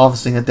understanding of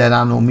harvesting a dead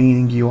animal,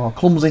 meaning you are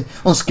clumsy,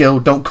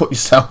 unskilled, don't cut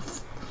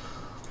yourself.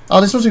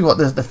 Oh, this must be what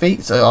the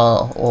feats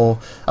are, or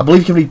I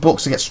believe you can read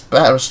books to get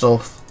better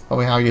stuff.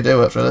 Probably how you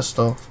do it for this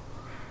stuff.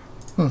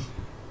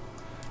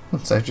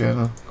 Save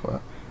journal.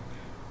 Quite.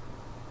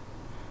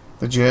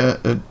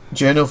 The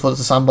journal for the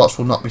sandbox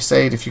will not be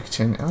saved if you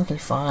continue. Okay,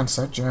 fine,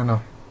 save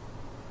journal.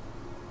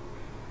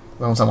 I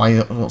don't know why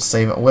you don't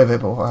save it with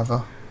it, but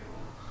whatever.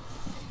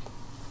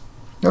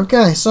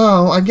 Okay,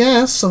 so I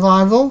guess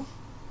survival.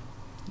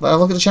 Let's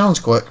look at the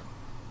challenge quick.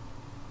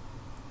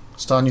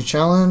 Start a new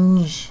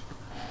challenge.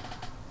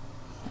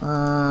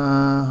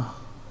 The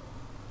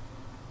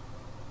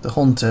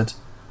hunted.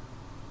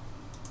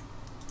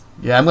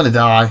 Yeah, I'm gonna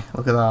die.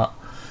 Look at that.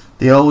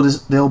 The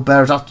old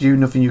bear is after you.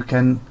 Nothing you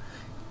can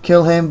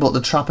kill him, but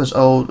the trapper's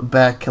old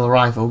bear killer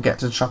rifle. Get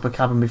to the trapper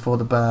cabin before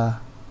the bear.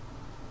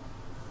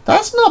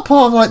 That's not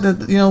part of like the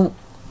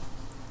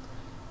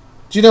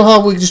Do you know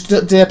how we just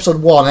did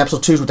episode 1 and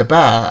episode 2 with the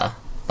bear?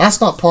 That's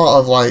not part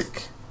of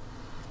like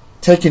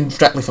taken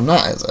directly from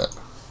that, is it?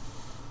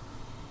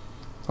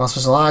 Whilst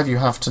it's alive, you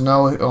have to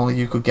know only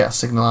you could get a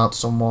signal out to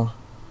someone.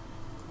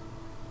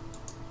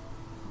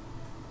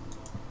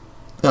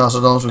 Oh,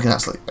 so those we can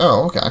actually.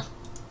 Oh, okay.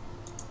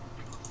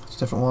 There's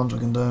different ones we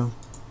can do.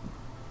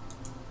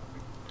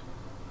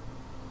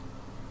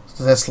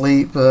 So there's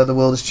sleep. The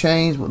world has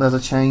changed, but there's a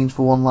change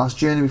for one last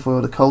journey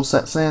before the cold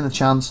sets in. A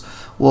chance,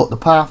 walk the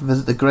path,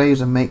 visit the graves,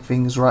 and make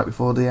things right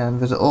before the end.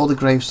 Visit all the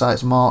grave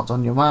sites marked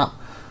on your map.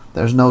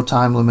 There is no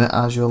time limit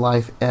as your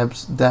life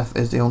ebbs. Death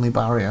is the only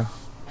barrier.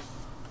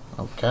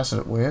 Okay, that's a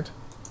bit weird.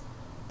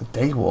 The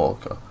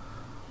Daywalker.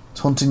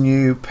 It's hunting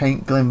you.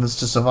 Paint glimmers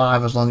to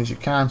survive as long as you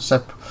can.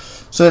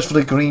 Search for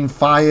the green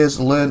fires.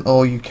 Learn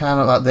all you can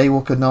about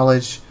Daywalker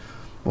knowledge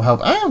will help.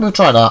 I'm going to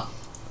try that.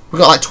 We've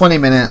got like 20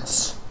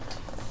 minutes.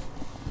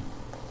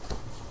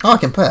 Oh, I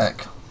can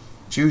pick.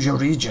 Choose your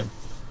region.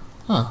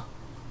 Huh.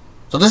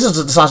 So this is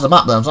the size of the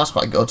map then, so that's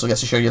quite good. So I guess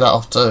to show you that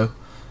off too.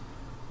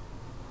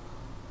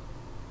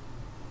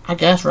 I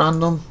guess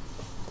random.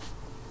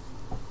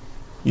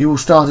 You will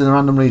start in a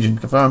random region.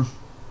 Confirm.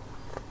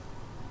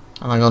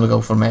 And I'm going to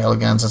go for male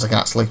again since I can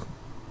actually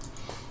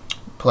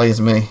play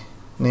as me.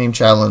 Name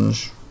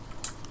challenge.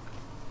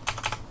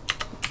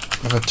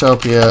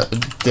 IVATOPIA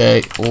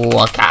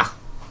Daywalker.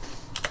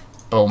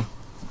 Boom.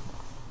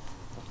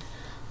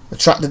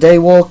 Attract the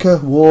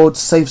Daywalker. Ward.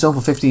 Safe zone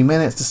for 15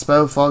 minutes.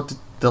 Dispel fog.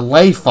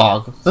 Delay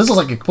fog. This is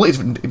like a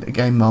completely different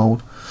game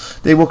mode.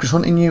 Daywalker's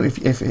hunting you.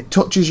 If it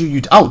touches you,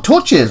 you... Oh, it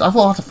touches! I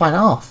thought I had to fight it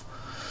off.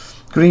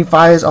 Green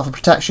fires offer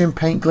protection.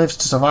 Paint glyphs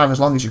to survive as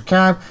long as you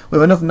can.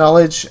 With enough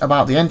knowledge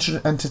about the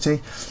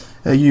entity,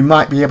 you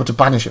might be able to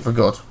banish it for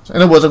good. So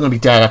in other words, I'm going to be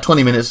dead. I have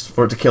 20 minutes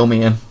for it to kill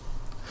me in.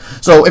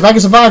 So if I can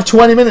survive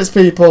 20 minutes,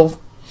 people,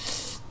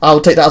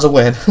 I'll take that as a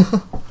win.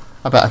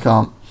 I bet I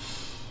can't.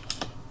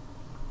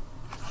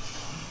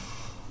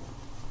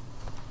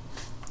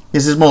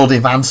 This is more the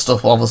advanced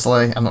stuff,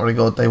 obviously. I'm not really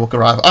good. Daywalker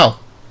arrival. Oh,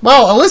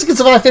 well, at least I can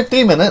survive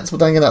 15 minutes.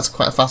 But then again, that's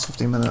quite a fast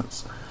 15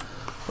 minutes.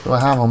 What do I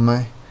have on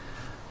me?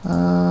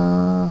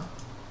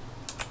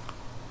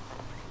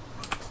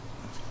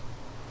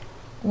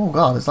 Oh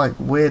god, it's like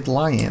weird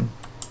lying.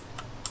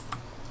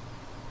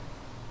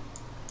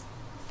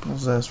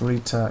 What's this?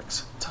 Read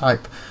text.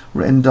 Type.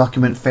 Written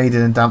document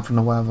faded and damp from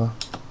the weather.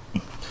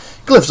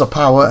 Glyphs are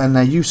power and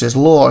their use is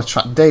law.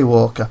 Attract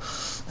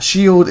Daywalker. A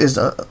shield is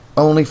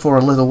only for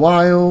a little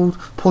while.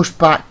 Push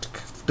back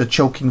the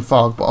choking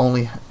fog, but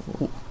only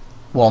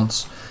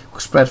once.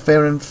 Spread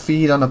fear and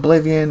feed on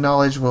oblivion.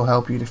 Knowledge will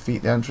help you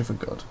defeat the entry for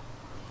good.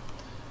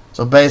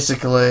 So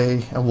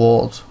basically, a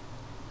ward.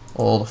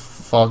 Or the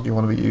fog you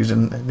want to be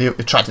using.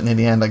 Attract it near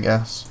the end, I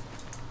guess.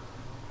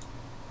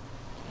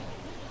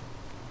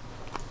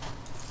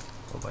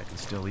 Hope I can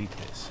still eat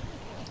this.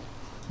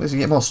 At least you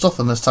get more stuff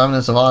than this time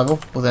in survival.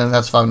 But then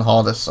that's surviving the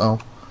hardest, so.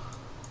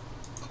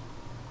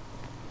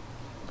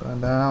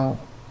 Going down.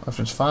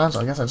 Everything's fine, so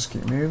I guess I just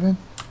keep moving.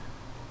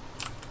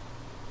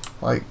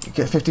 Like,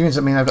 get 15 minutes,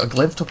 I mean I've got a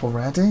glyphed up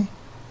already.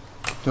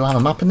 Do I have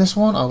a map in this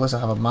one? Oh, at least I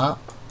have a map.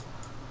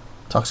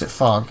 Toxic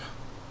fog.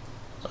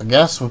 I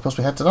guess we'll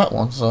possibly head to that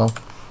one, so.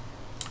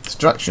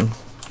 Distraction.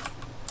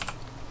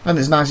 And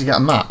it's nice you get a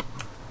map.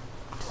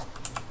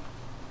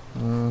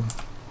 Oh,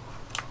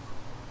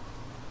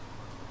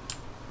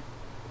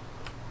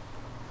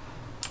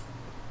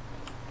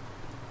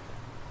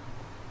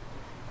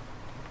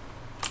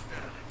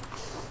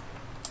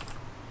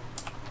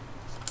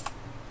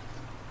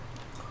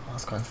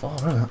 that's quite far,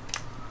 isn't it?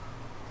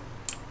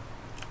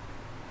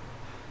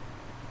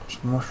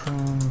 Some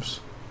mushrooms.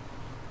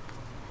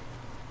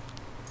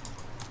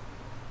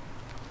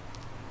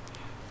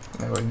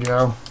 There we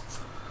go.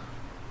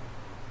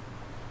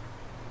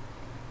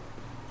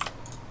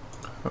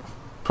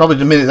 Probably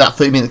the minute that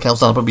 30-minute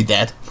countdown, I'll probably be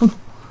dead.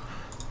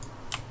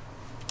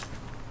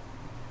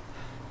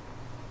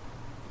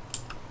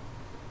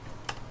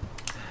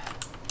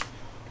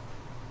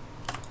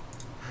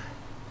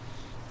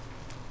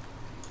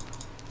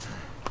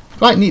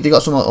 Quite neat, they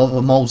got some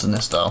other modes in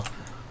this though.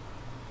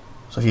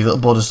 So if you little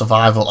bud of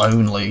survival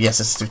only, yes,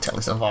 it's still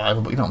technically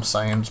survival, but you know what I'm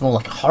saying. It's more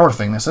like a horror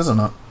thing, this, isn't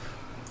it?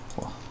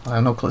 Well, I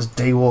don't know what this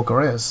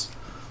Daywalker is.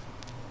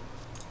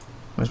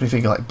 Makes me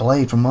think like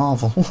Blade from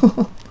Marvel.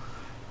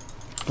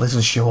 Blade's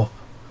gonna show up,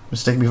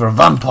 mistake me for a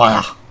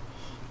vampire.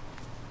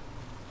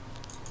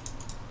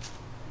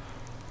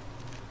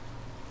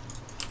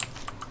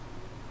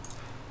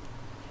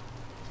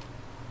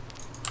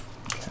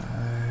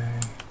 Okay.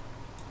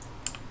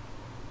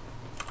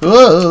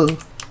 Whoa!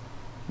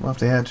 I'm off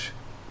the edge.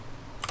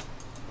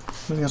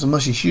 I think that's a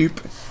mushy soup.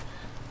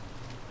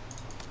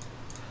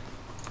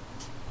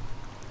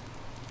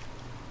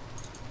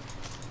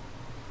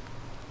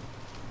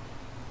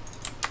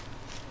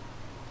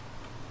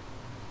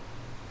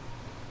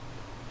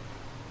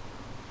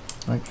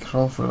 I can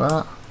crawl through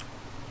that.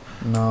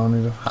 No, I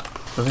need a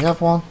hat. Does he have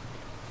one?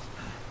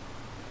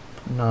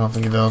 No, I don't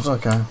think he does.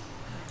 Okay.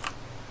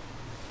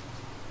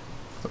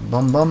 The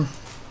bum bum.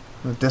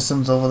 The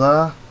distance over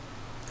there.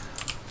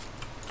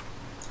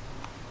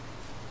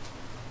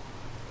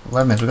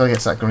 11 minutes, we gotta get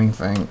to that green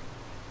thing.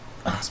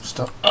 Ah, some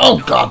stuff. Oh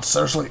god,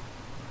 seriously.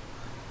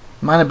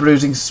 Minor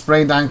bruising,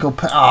 sprained ankle.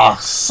 Ah,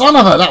 oh, son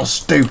of a, that was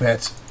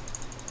stupid.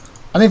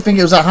 I didn't think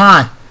it was that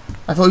high.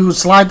 I thought you would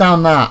slide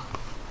down that.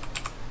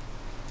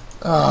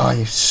 Oh,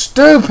 you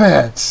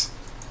stupid!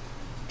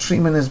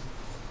 Treatment is...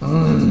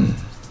 Do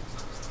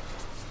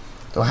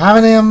I have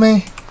any on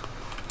me?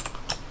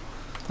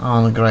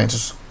 Oh, great,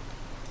 just...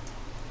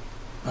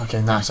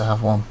 Okay, nice, I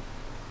have one.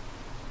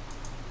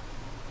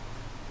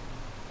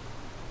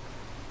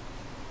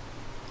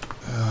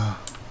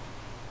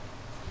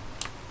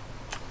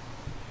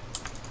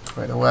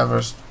 Great, the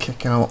weather's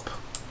kicking up.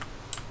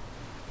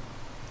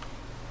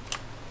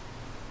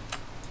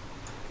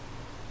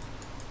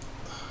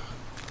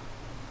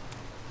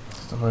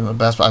 Not the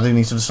best, but I do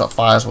need to stop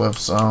fires with,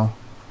 so.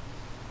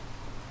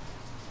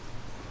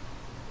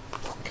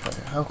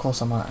 Okay, how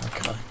close am I?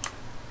 Okay.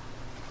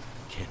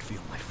 Can't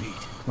feel my feet.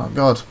 Not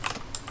good.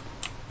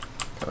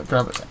 Gotta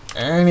grab it.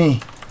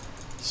 Any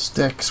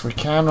sticks we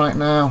can right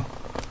now.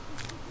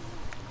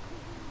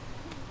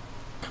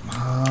 Come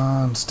on.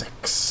 on,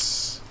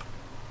 sticks.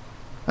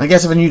 I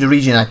guess if I knew the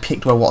region I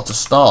picked where what to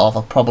start off,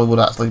 I probably would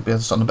actually be in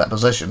a better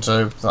position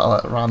too. Is that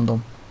like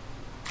random?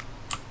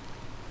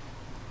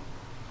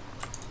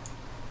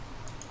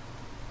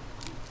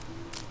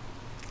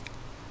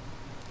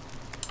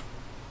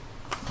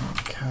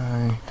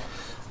 Okay.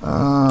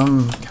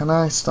 Can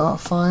I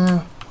start a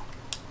fire?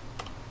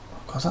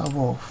 Oh, is that a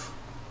wolf?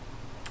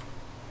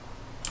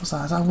 What's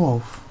that? Is that a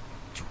wolf?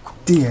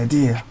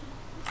 Deer.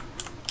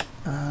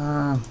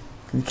 Can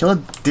you kill a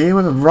deer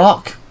with a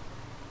rock?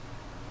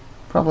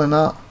 Probably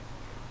not.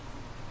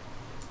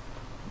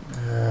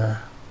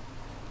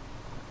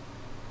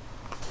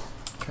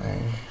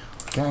 Okay,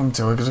 getting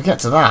to it, because we get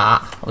to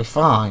that, I'll be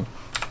fine.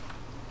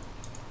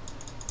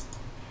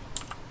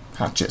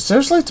 Hatchet.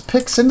 Seriously? To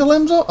pick cinder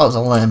limbs up? Oh, it was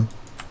a limb.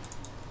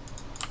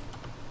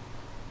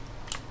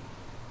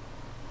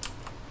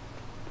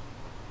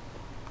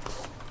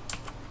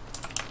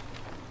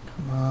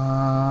 Come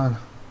on.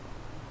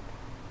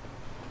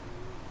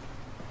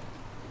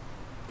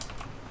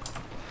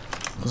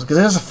 Because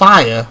there's a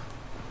fire.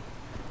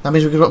 That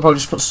means we could probably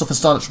just put stuff and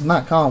start it from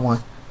that, can't we?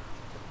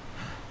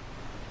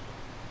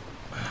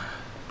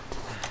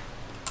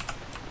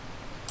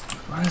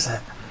 Where is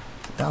it?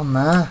 Down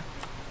there.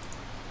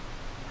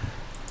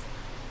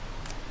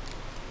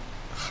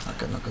 Not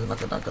good, not good, not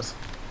good, not good.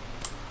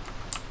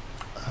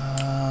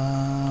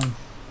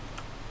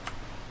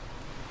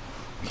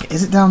 Okay,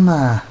 is it down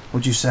there,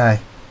 would you say?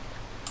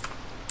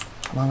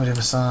 Am I on the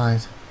other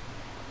side?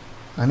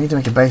 I need to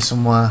make a base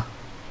somewhere.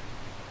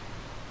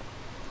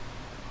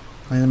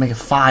 I need to make a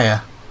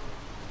fire.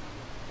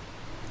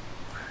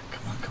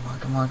 Come on, come on,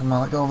 come on, come on.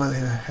 Let's go over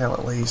the hill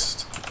at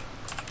least.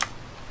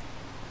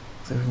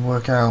 See if we can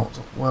work out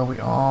where we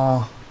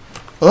are.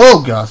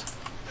 Oh, God.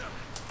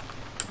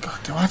 God,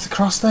 do I have to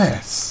cross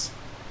this?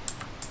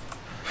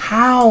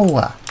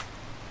 How?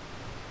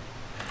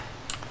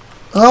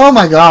 Oh,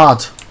 my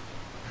God.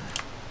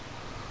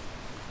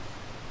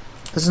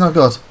 This is not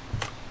good.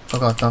 Oh,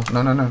 God, no,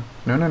 no, no, no.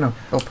 No, no, no.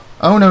 Up.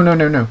 Oh, no, no,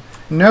 no, no.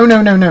 No,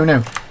 no, no, no,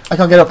 no. I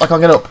can't get up, I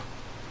can't get up.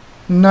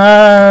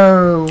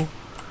 No!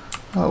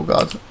 Oh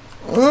God.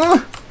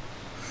 Oh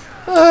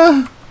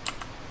God!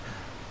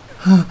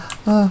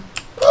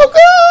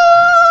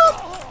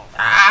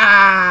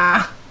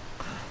 Ah!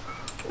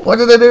 What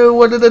did I do?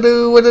 What did I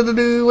do? What did I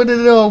do? What did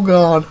I do? Oh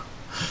God.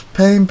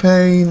 Pain,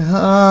 pain.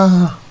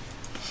 Ah.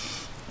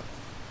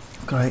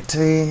 Great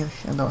tea.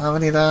 I don't have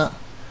any of that.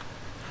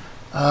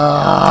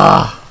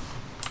 Ah.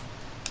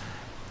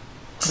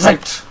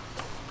 Right.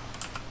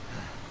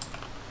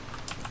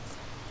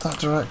 That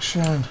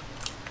direction.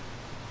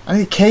 I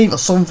need a cave or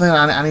something.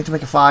 I need to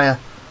make a fire.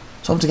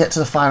 Something to get to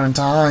the fire in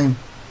time.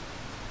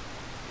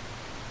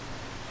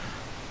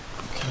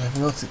 Okay,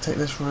 we'll take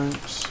this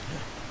route.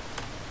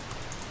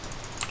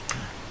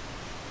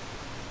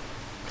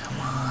 Come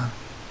on.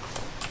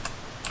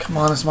 Come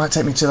on, this might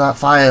take me to that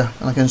fire.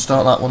 And I can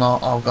start that one.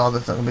 Oh God,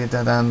 that's going to be a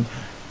dead end.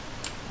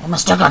 Where am I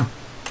stuck on?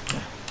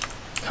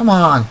 Come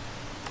on.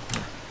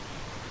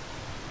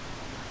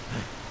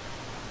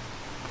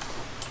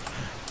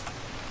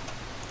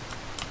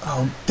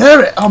 Oh,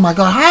 there it! Oh my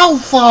God! How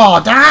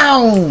far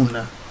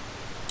down?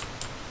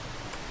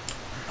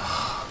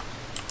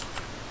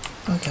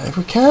 Okay, if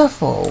we're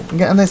careful and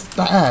get on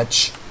that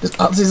edge, this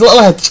little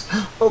edge.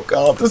 Oh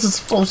God, this is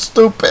so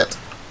stupid.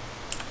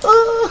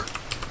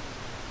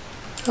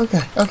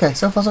 Okay, okay,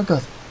 so far so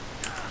good.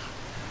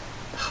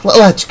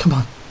 Little edge, come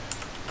on,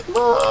 come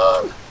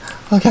on.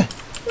 Okay.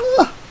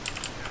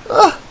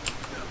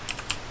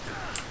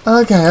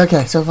 Okay,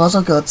 okay, so far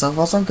so good. So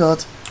far so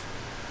good.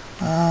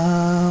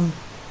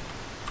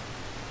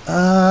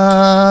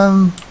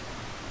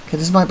 Okay,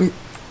 this might be.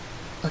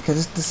 Okay,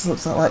 this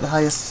looks like the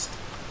highest.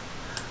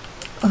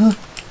 Come on,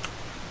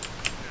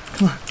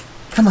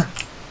 come on,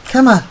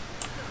 come on.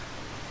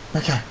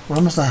 Okay, we're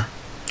almost there.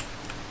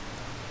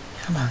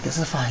 Come on, get to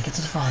the fire, get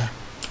to the fire.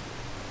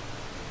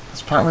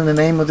 That's apparently the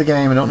name of the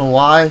game. I don't know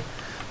why,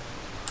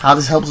 how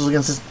this helps us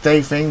against this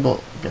day thing,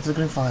 but get to the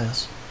green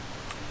fires.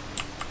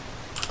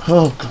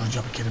 Oh God,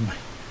 you'll be kidding me.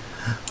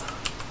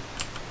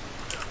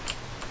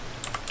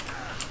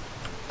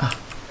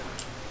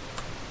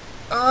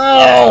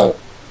 Oh!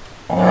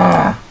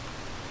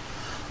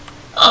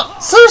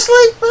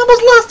 Seriously? That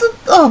was less than...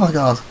 Oh my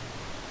God.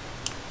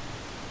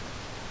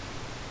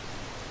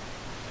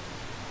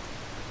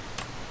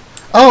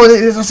 Oh,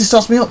 it actually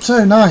starts me up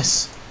too.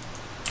 Nice.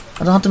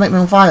 I don't have to make me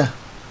on fire.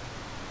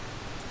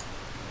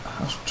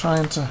 I was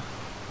trying to...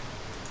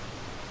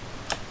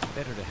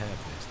 Better to have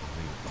this than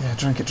leave. Yeah,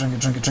 drink it, drink it,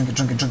 drink it, drink it,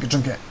 drink it, drink it,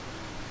 drink it.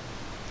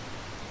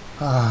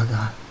 Oh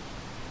God.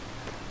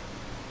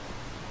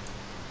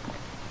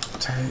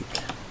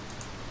 Take.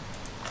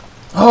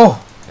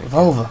 Oh!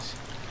 Revolver.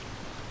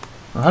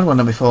 I've had one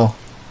there before.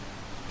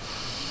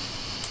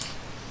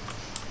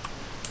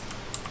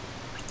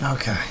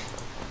 Okay.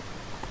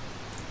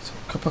 So,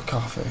 a cup of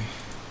coffee.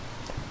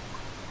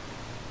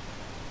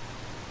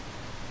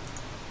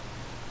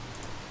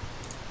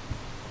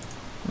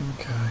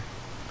 Okay.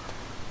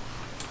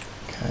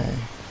 Okay.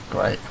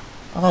 Great.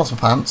 I've lost my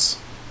pants.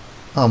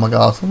 Oh my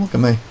god, look at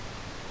me.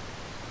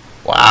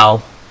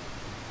 Wow.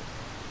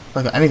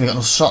 I got anything, got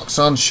no socks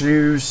on,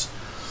 shoes.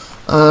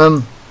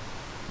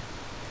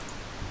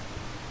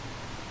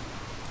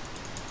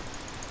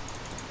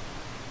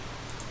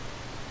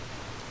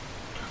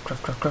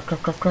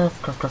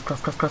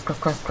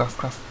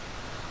 Craft,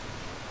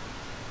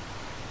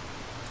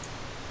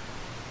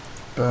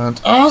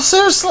 burnt. Oh,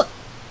 seriously?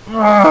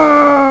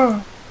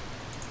 Ah!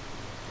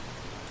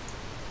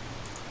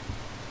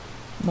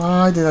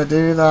 Why did I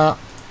do that?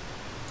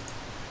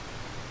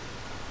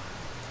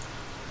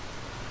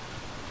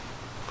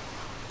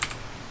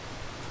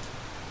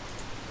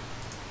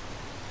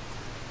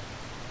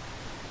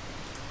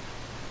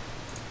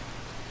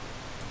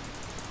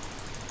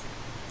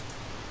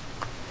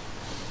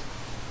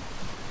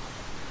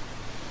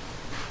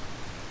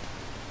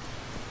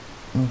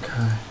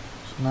 Okay,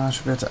 so now I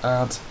should be able to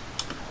add.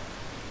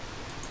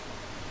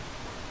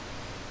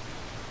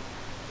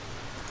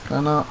 Can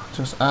I not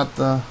just add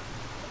the?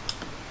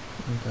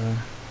 Okay.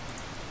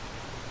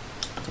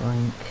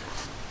 Drink.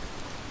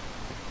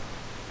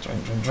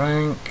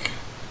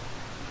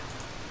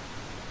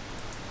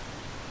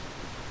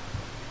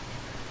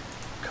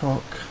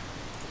 Cook.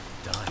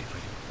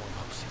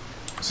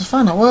 Is this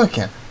fan not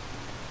working?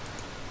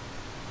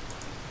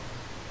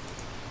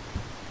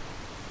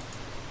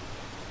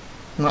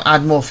 I'm gonna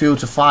add more fuel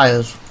to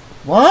fires.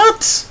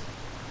 What?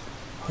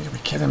 Oh, you'll be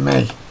kidding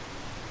me.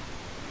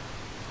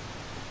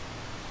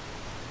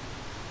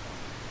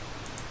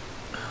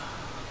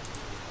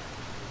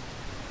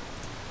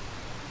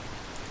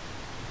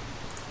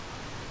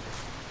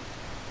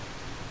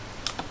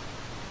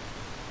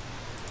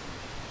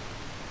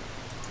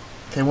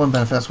 Okay, one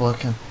benefit's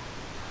working.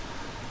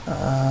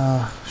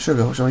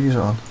 Sugar, what shall I use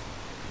it on?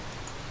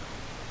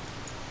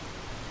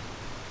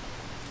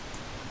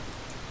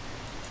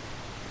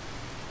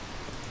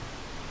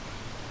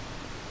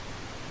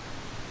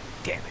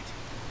 Damn it.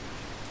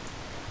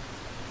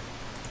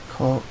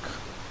 Cook.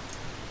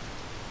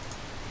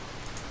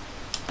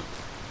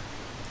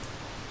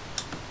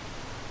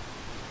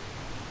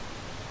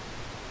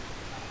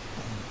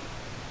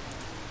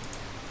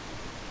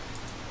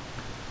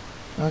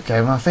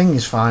 Okay, my thing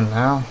is fine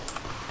now.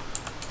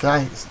 Did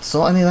I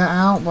sort any of that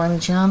out by any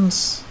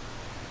chance?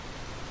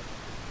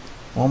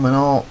 Warming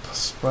up,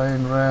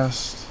 spraying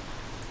wrist.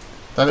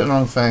 Did I do the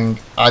wrong thing?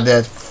 I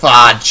did.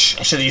 Fudge!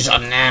 I should have used it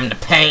on them, the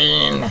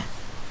pain!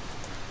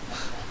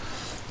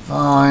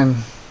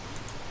 Fine.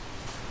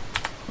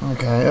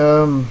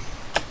 Okay,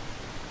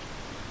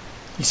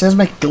 he says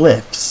make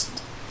glyphs.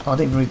 Oh, I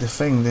didn't read the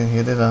thing in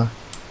here, did I?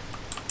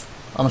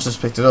 I must have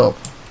just picked it up.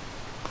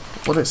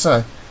 What did it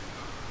say?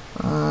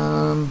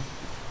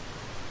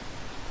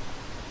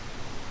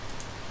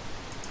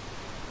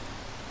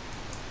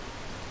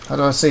 How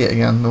do I see it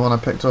again? The one I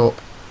picked up.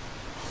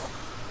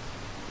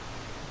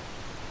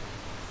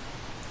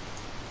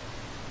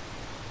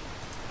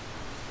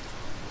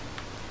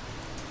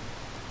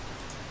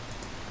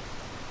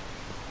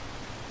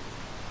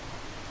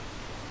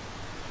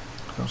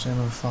 I don't see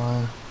another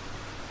fire.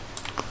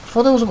 I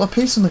thought there was a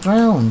piece in the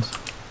ground.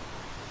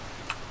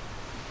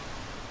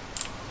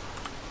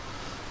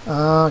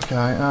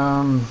 Okay,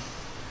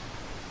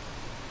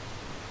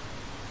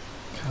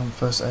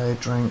 first aid,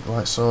 drink,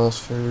 light source,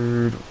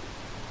 food.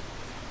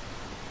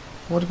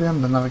 What would be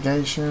under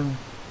navigation?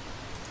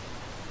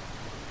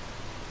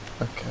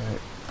 Okay,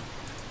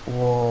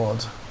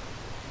 ward.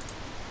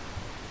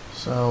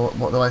 So,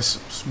 what do I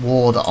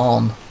ward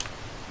on?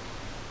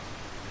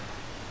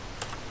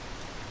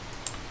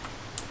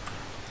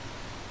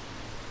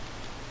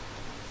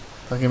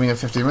 They're giving it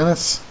 50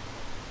 minutes?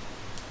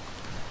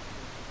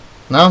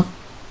 No?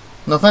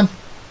 Nothing?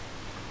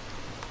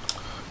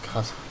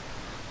 God.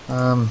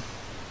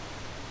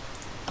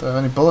 Do I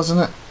have any bullets in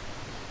it?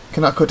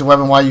 Cannot cut the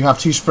weapon while you have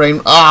two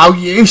spraying. Oh,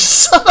 you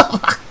son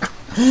of a...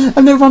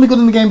 I've never found a gun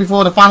in the game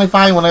before. To finally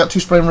find one, I got two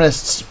spraying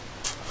wrists.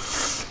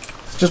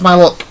 It's just my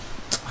luck.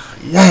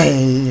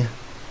 Yay!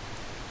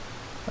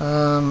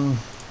 I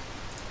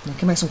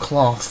can make some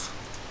cloth.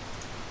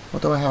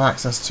 What do I have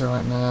access to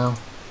right now?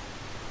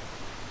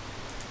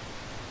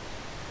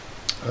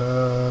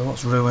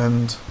 What's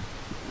ruined?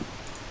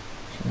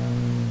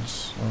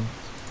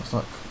 What's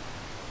that?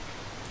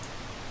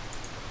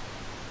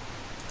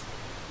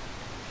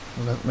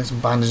 Make some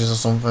bandages or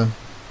something.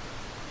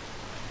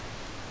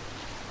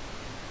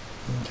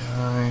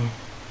 Okay.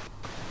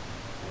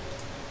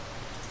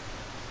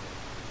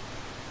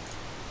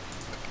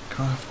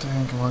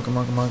 Crafting. Come on, come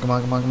on, come on, come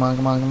on, come on, come on,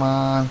 come on, come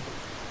on.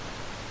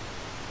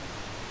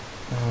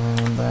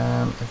 And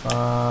then if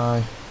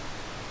I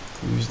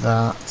use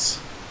that.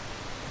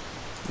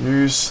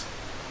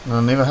 And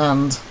on the other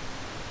hand,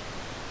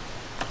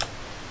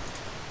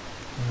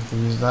 I have to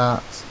use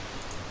that.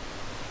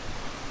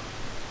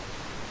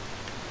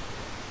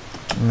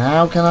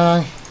 Now can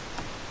I?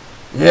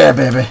 Yeah,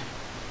 baby.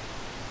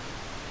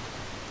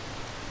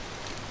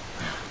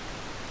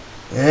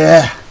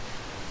 Yeah.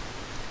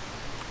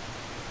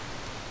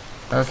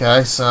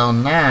 Okay, so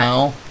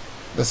now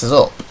this is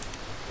up.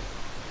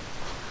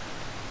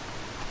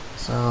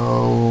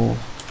 So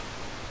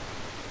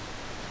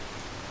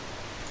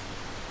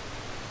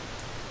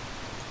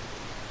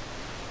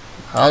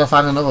How do I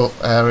find another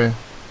area?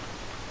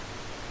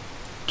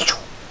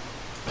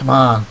 Come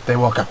on, they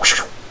walk up.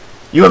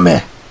 You and me.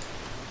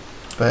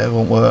 But it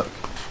won't work.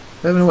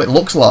 I don't even know what it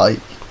looks like.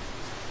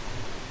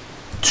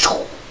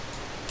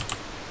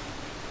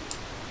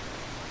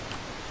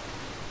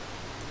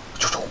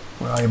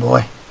 Where are you,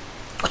 boy?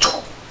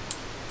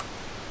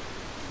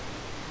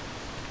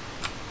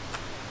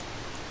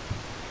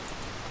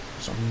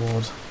 Some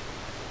wood.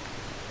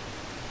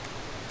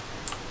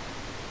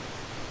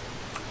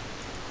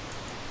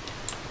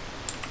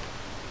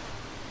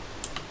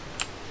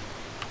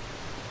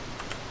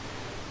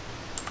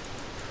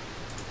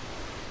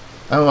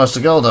 I don't know where else to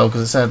go though,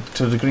 because it said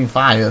to the green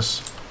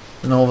fires.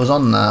 There's no others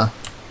on there.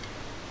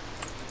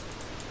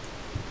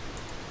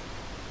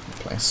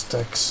 Playing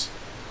sticks.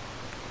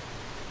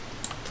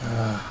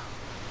 Where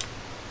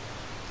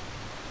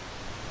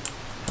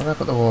did I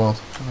put the wall?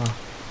 Oh.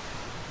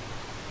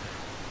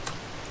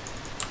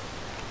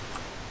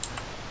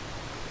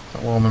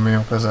 Not warming me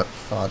up, is it?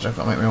 Fudge, I've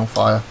got to make my own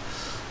fire.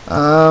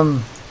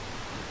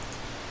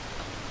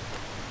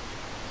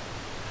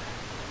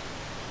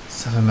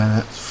 7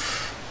 minutes.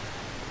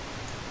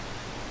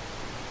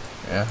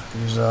 Yeah,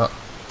 use that.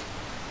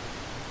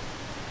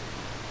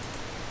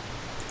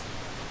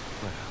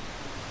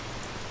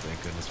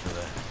 Thank goodness for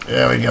that.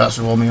 There we go, that's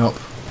warm me up.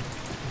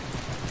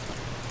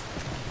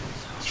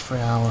 It's 3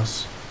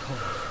 hours.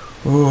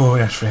 Ooh,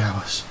 yeah, 3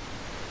 hours.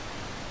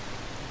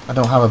 I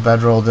don't have a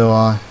bedroll, do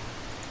I?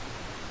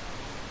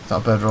 Is that a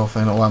bedroll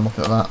thing? Oh, I'm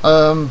looking at that.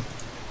 Oh,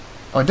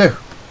 I do.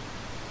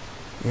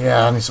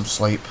 Yeah, I need some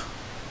sleep.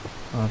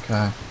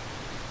 Okay.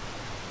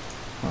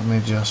 Let me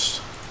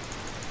just...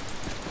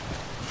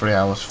 3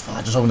 hours.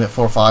 I just opened it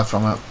 4 or 5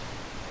 from it.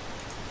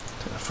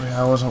 3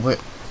 hours of it.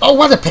 Oh,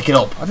 why did I pick it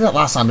up? I did that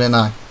last time, didn't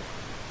I?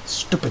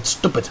 Stupid,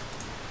 stupid.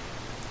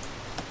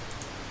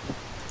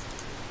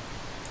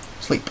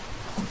 Sleep.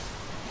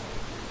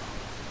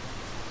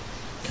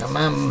 Come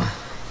on.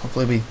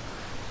 Hopefully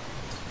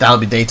that'll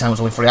be daytime. It's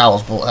only 3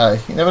 hours, but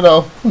hey, you never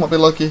know. I might be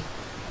lucky.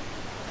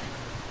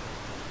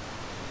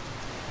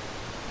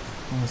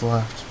 What's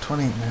left?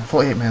 28 minutes.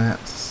 48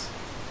 minutes.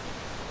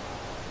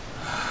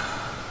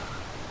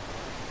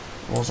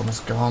 Wall's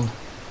almost gone.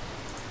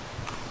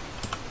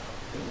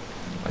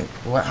 Wait,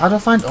 what? How do I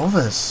find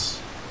others?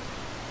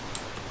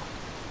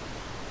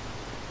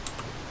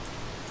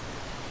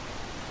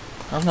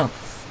 I have no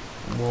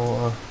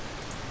water.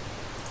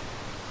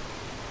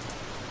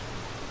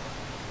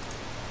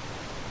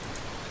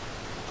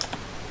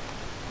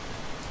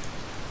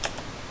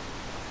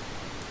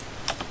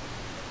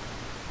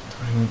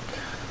 Drink.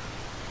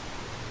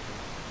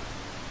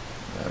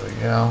 There we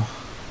go.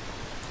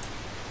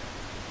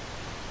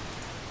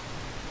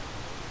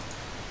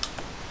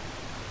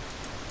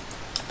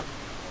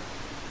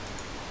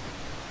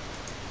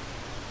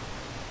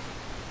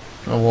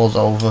 The wall's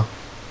over.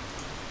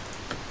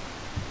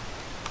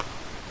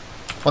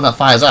 When that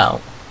fire's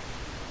out.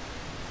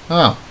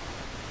 Oh.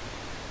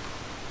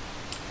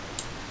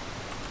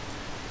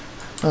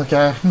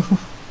 Okay. I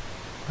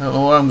don't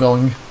know where I'm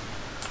going.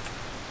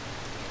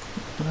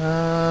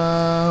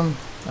 I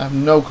have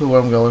no clue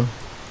where I'm going.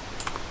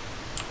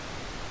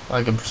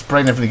 I can spray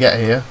everything to get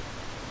here.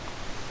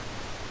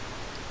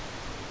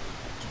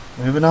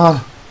 Moving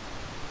on.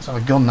 Let's have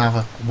a gun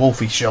now for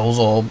Wolfie shows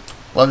or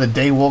whatever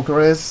the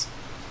Daywalker is.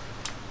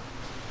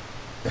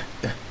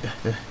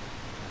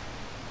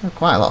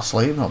 Quite a lot of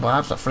sleep, not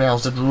bad. That 3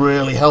 hours did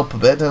really help a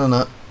bit, didn't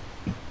it?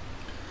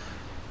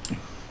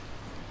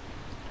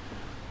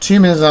 2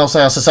 minutes and I'll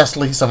say I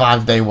successfully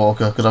survived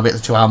Daywalker, because I'll be at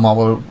the 2 hour mark.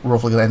 We're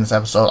roughly going to end this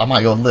episode. I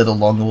might go a little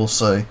longer, we'll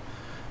see.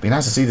 Be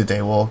nice to see the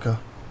Daywalker.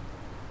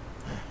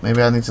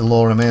 Maybe I need to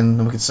lure him in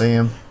and we can see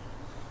him.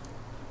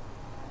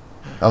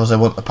 Obviously I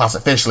won't pass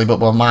officially, but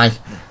by my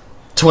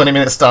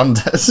 20-minute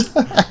standards.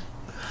 Where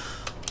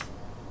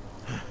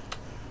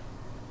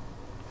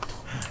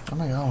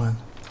am I going?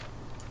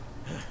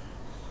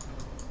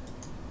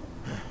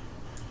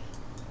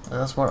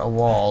 That's where it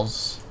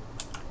was.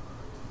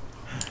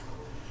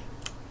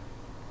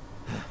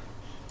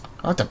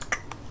 I like to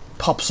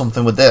pop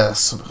something with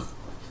this.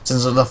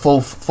 Since the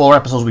full 4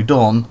 episodes we've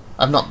done,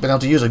 I've not been able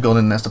to use a gun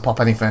in this to pop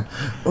anything.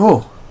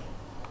 Oh!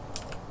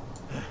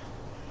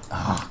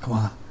 Oh, come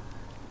on.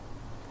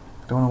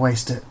 Don't want to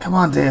waste it. Come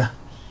on, dear.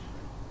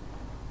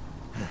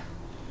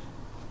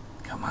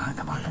 Come on,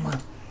 come on, come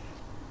on.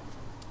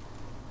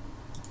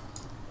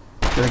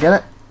 Did I get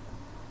it?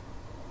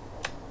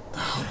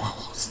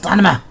 Oh,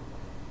 stamina!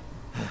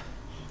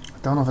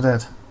 I don't know if I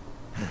did.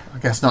 I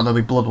guess not, there'll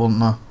be blood, wouldn't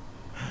there?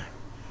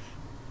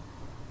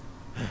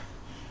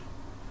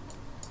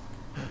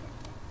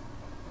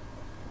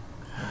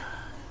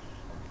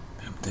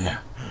 Damn deer.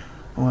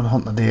 I'm going to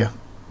hunt the deer.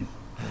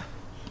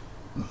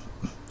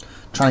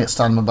 Try and get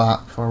stamina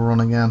back before I run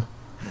again.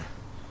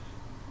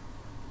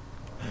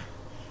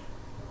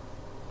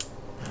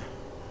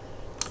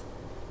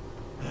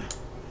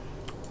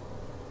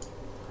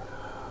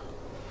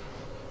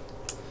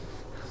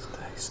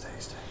 Stay.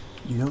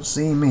 You don't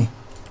see me.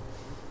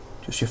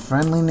 Just your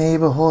friendly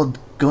neighborhood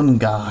gun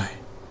guy.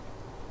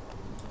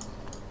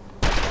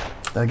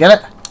 Did I get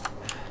it?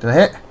 Did I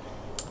hit?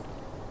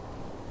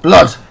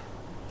 Blood!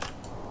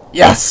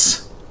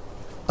 Yes!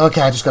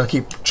 Okay, I just gotta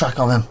keep track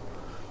of him.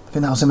 I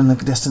think that was him in the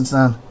distance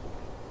then.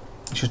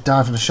 He should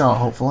die from the shot,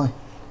 hopefully.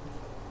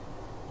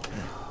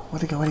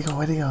 Where'd he go? Where'd he go?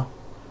 Where'd he go?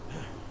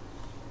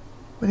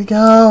 Where'd he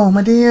go,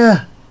 my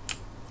dear?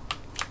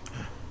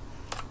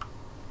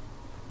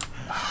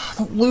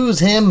 Don't lose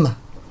him.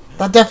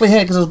 That definitely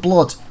hit because of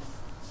blood.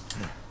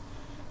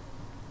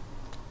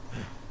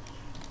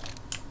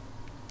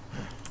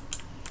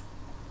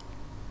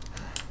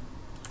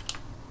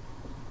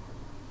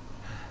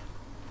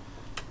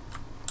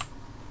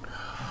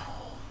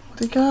 Where'd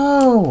he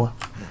go?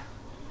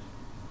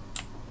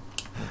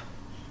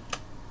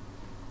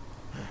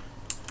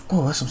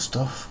 Oh, there's some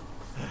stuff.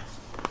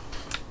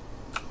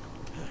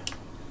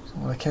 That's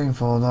not what I came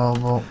for though,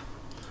 but...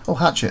 Oh,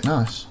 hatchet,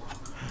 nice.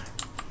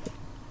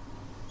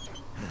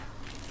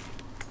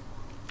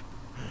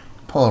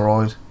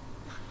 Polaroid.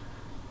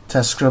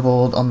 Tess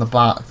scribbled on the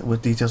back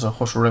with details of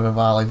Hush River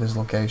Valley, his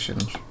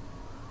locations.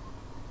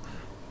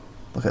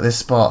 Look at this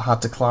spot,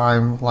 had to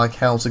climb like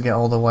hell to get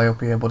all the way up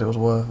here, but it was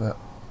worth it.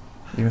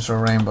 Even for a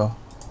rainbow.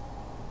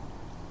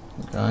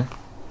 Okay.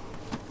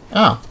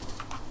 Oh.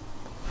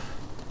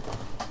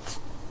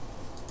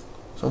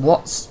 So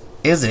what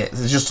is it?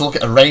 Is it just to look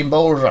at a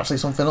rainbow, or is there actually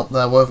something up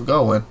there worth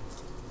going?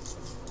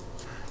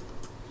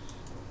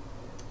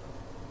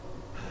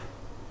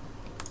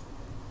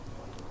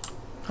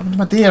 How many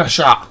my deer I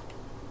shot?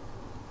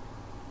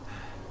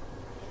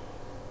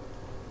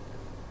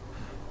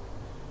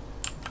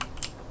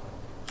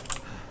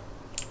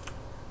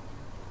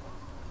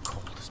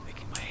 Cold is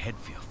making my head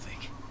feel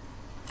thick.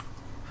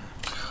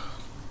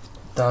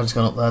 Dad's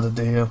gone up there to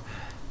deer.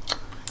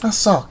 That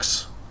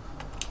sucks.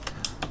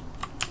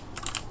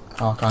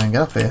 Oh, I can't even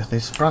get up here.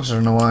 These branches are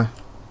in the way.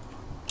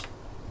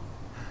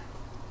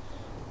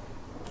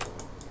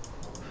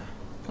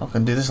 I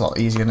can do this a lot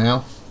easier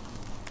now.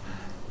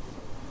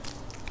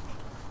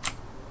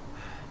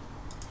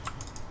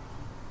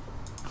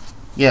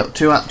 Yeah,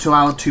 2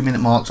 hour, 2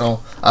 minute mark,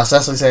 so I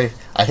essentially say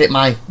I hit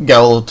my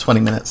goal of 20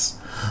 minutes.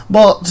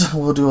 But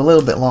we'll do a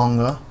little bit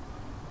longer.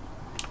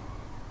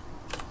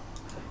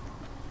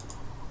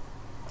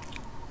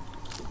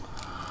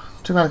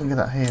 Too bad I can get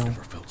that here.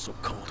 Never felt so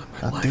cold in my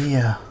That life.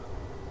 deer.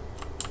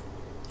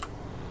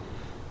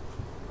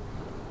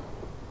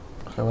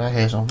 Okay, well, I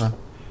hear something.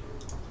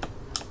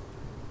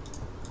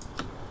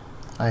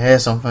 I hear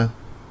something.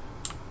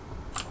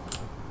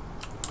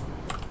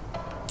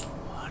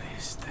 What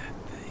is that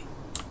thing?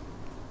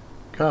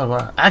 God,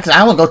 what? Actually,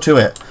 I won't go to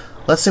it.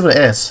 Let's see what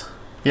it is.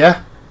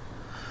 Yeah?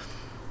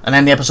 And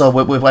end the episode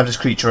with whatever this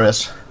creature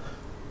is.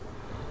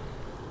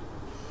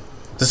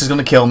 This is going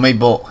to kill me,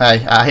 but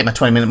hey, I hit my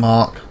 20-minute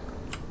mark.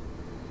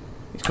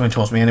 He's coming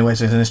towards me anyway,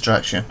 so he's in this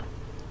direction.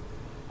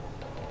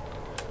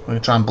 We're going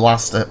to try and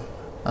blast it.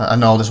 I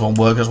know this won't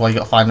work, that's why you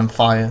got to find them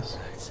fires.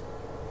 It's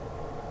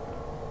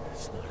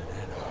not an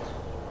animal.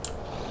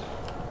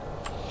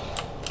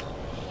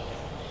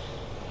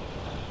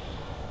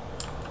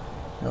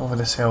 Get over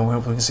this hill,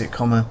 hopefully we can see it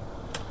coming.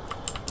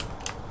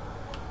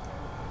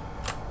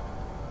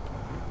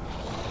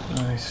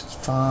 Nice,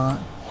 fine.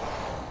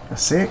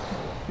 That's it.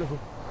 No.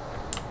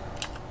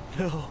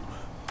 No.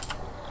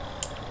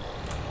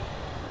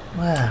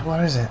 Where?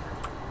 Where is it?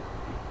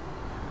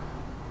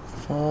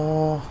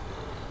 4.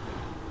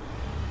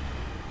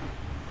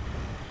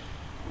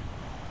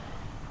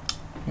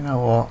 You know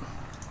what?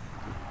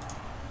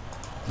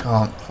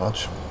 Can't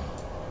fudge.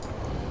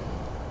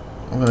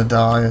 I'm gonna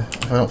die.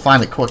 If I don't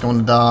find it quick, I'm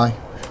gonna die.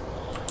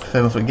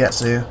 Film if it gets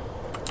here.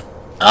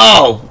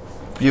 Oh!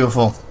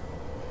 Beautiful.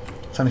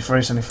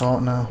 73,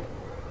 74 now.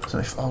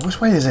 74. Oh, which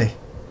way is he?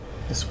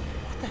 This,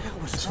 What the hell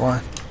was this that? way.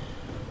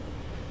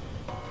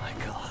 Oh my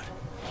god.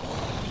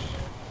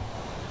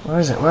 Where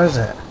is it? Where is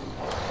it?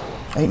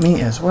 8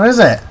 meters. Where is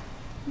it?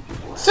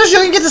 So you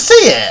don't get to see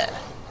it!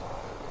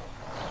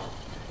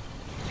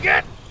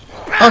 Get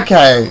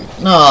Okay,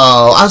 no,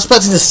 I was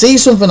expecting to see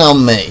something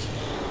on me.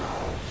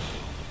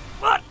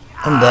 what?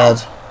 I'm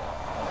dead.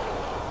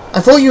 I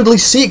thought you'd at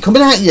least see it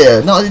coming at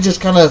you, not it just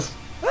kind of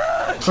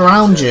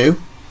surround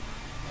you.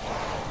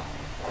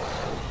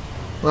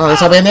 Well,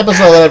 this has been an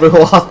episode,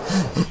 everyone.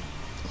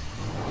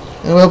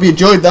 And I hope you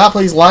enjoyed that.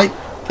 Please like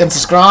and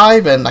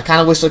subscribe, and I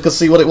kind of wish I could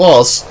see what it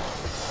was.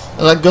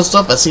 And that good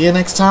stuff. I'll see you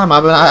next time.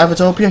 I've been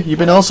IVATOPIA. You've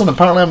been awesome.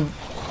 Apparently I'm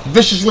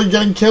viciously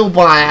getting killed,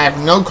 but I have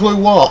no clue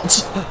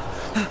what.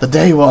 The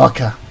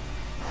Daywalker.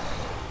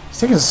 He's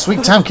taking a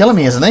sweet time killing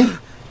me, isn't he? Oh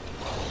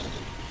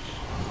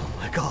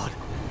my god.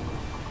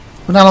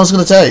 But how long is it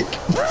going to take?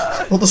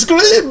 Well, the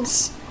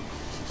screams!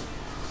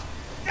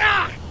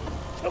 Ah!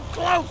 So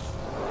close!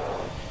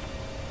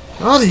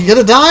 Oh, are you going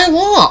to die or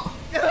what?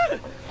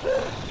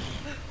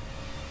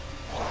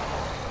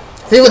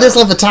 I feel with this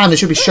length of time, they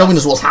should be showing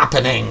us what's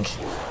happening.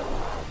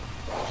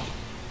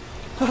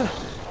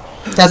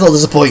 That's all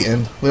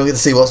disappointing. We don't get to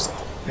see what's...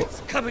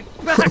 It's coming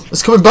back!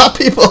 It's coming back,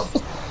 people!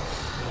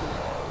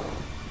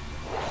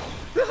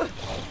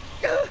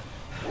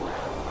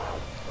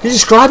 Can you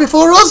describe it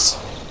for us?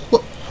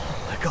 What?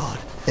 Oh my god.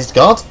 It's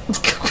God.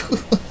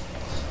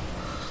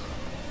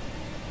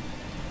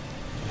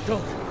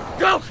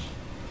 Don't!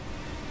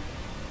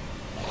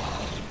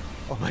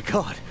 Oh my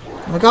god.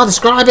 Oh my god,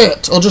 describe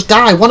it! Or just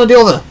die, one or the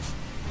other.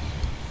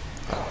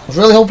 I was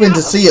really hoping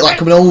to see it like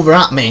coming over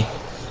at me.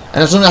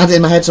 And I had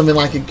in my head something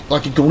like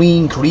a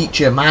green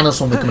creature, man or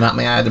something coming at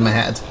me. I had in my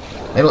head.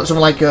 Maybe like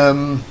something like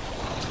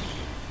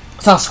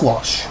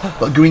Sasquatch,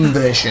 but a green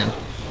version.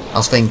 I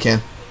was thinking.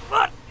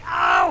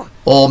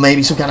 Or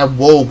maybe some kind of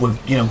wolf with,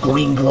 you know,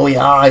 green glowy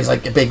eyes,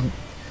 like a big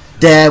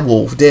deer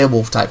wolf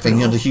type thing,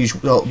 you know, the huge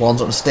ones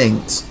that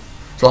stinks.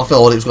 So I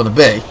thought it was going to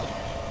be.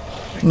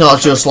 Not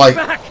just like...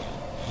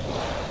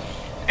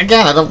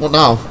 Again, I don't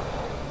know.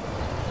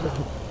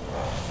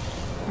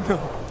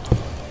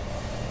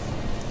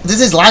 Is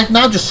his life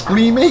now just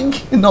screaming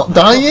and not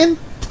dying?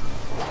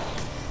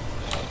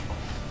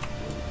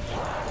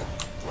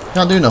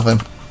 Can't do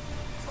nothing.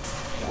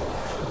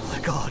 Oh my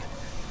god.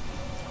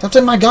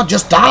 Captain, my god,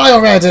 just die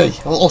already!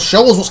 Or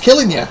show us what's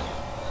killing you.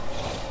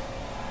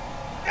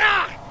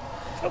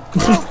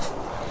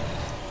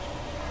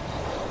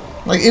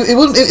 Like,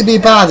 it'd be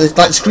bad if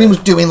like the screen was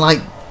doing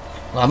like...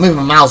 Well, I'm moving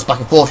my mouse back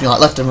and forth, you know,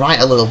 like left and right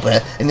a little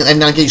bit, and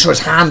then I get sure his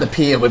hand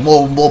appear with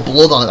more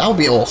blood on it. That would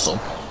be awesome.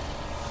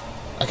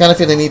 I kind of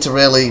feel they need to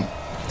really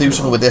do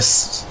something with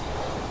this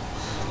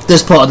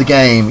part of the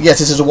game. Yes,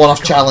 this is a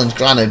one-off challenge,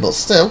 granted, but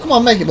still, come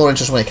on, make it more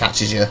interesting when it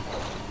catches you.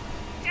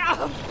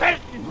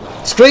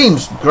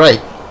 Screams,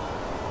 great,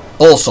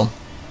 awesome.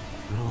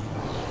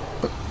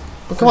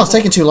 But come on, it's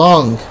taking too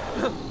long.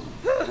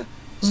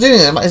 What's doing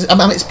it?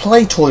 I'm its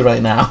play toy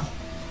right now.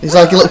 He's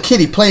like a little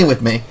kiddie playing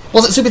with me.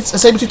 Was it a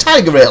saber-tooth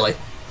tiger, really?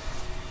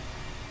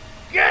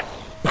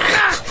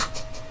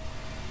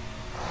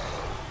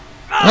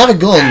 I have a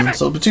gun,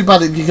 so it'd be too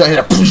bad if you got hit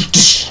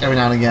every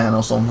now and again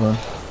or something.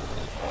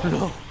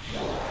 No.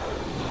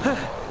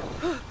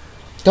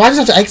 Do I just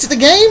have to exit the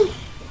game?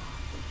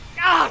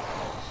 God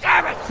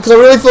damn it! Because I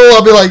really thought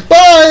I'd be like,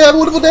 bye, have a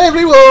wonderful day,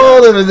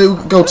 everyone, and then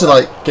it go to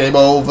like game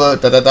over,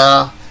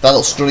 that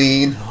little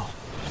screen.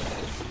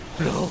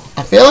 No.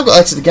 I feel I've got to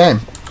exit the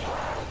game.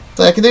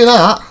 So I can do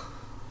that.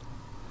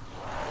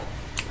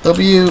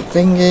 W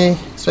thingy,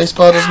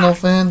 spacebar does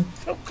nothing.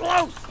 So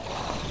close.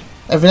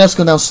 Everything else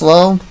going down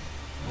slow.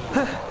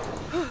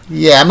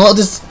 Yeah, I'm a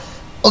little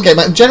okay,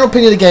 my general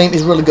opinion of the game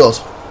is really good.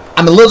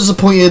 I'm a little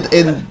disappointed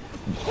in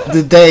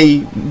the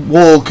day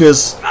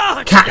Walker's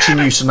catching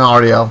you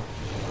scenario.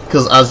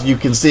 Because as you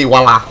can see,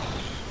 voila.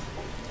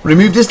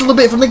 Remove this little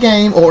bit from the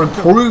game or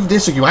improve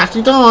this so you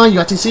actually die,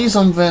 you actually see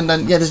something,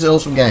 then yeah, this is an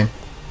awesome game.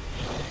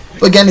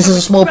 But again, this is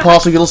a small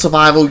part, so you love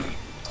survival. You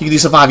can do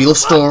survival, you love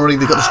story,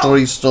 they've got the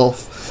story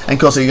stuff. And of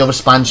course, you have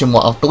expansion,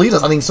 what I believe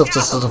that's adding stuff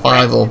to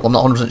survival, I'm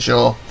not 100%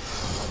 sure.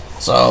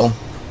 So,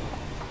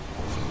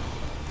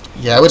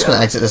 yeah, we're just going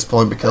to exit this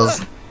point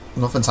because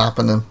nothing's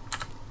happening,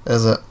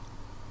 is it?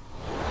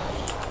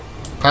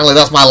 Apparently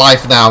that's my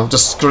life now,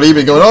 just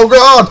screaming, going, oh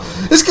god,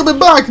 it's coming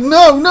back,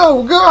 no,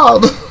 no,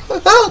 god,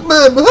 help me.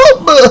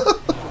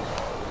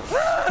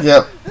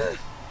 Yep.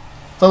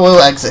 So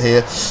we'll exit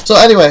here. So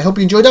anyway, hope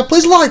you enjoyed that.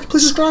 Please like,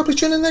 please subscribe, please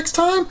tune in next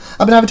time.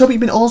 I've been IVATOPIA, you've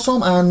been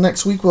awesome, and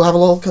next week we'll have a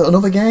look at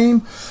another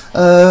game,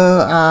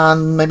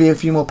 and maybe a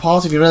few more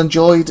parts. If you really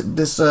enjoyed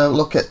this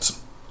look at,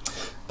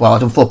 well,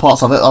 I've done 4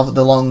 parts of it, of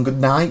The Long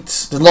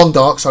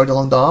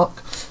Dark,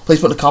 please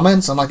put the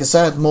comments, and like I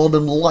said, more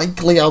than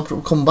likely I'll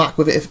come back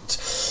with it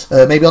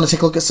if maybe on a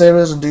Take a Look at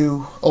series and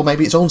do, or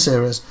maybe its own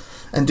series,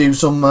 and do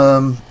some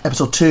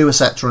episode 2,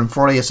 etc., and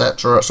 3,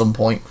 etc. at some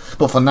point.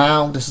 But for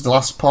now, this is the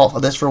last part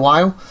of this for a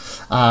while.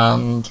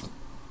 And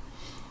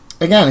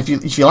again, if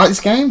you like this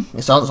game,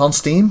 it's on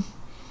Steam.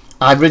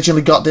 I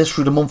originally got this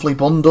through the monthly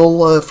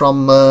bundle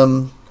from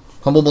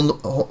Humble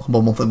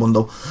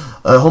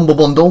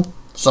Bundle.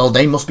 So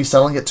they must be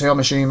selling it too, I'm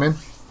assuming.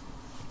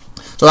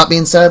 So that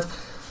being said,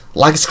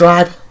 like,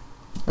 subscribe,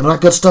 and all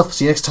that good stuff.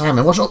 See you next time.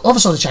 And watch other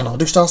stuff on the channel.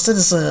 Do Star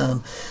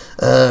Citizen,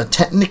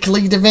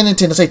 technically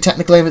Divinity. And I say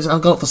technically,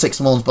 I've gone up for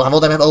 6 months, but I've all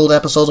them old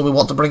episodes and we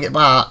want to bring it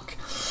back.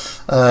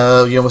 You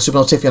know, with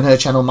SupernovaTiffy on her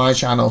channel, my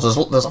channel.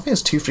 So there's I think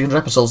there's 200-300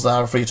 episodes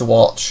there for you to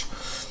watch.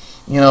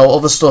 You know,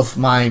 other stuff.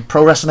 My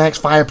Pro Wrestling X,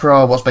 Fire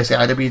Pro, what's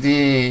basically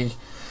IWD,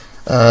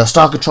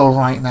 Star Control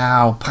right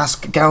now,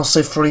 past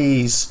Galaxy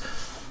Freeze.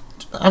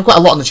 I've got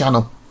a lot on the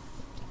channel.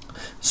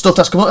 Stuff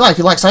that's come up. Like if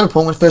you like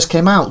Cyberpunk when it first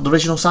came out, the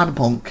original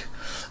Cyberpunk.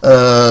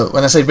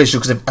 When I say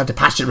original, because I've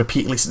patched it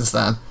repeatedly since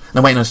then, and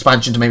I'm waiting on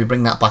expansion to maybe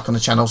bring that back on the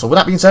channel. So with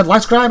that being said,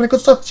 like, subscribe, and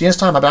good stuff. See you next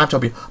time. I've been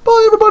IVATOPIA.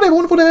 Bye everybody. Have a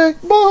wonderful day.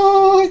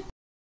 Bye.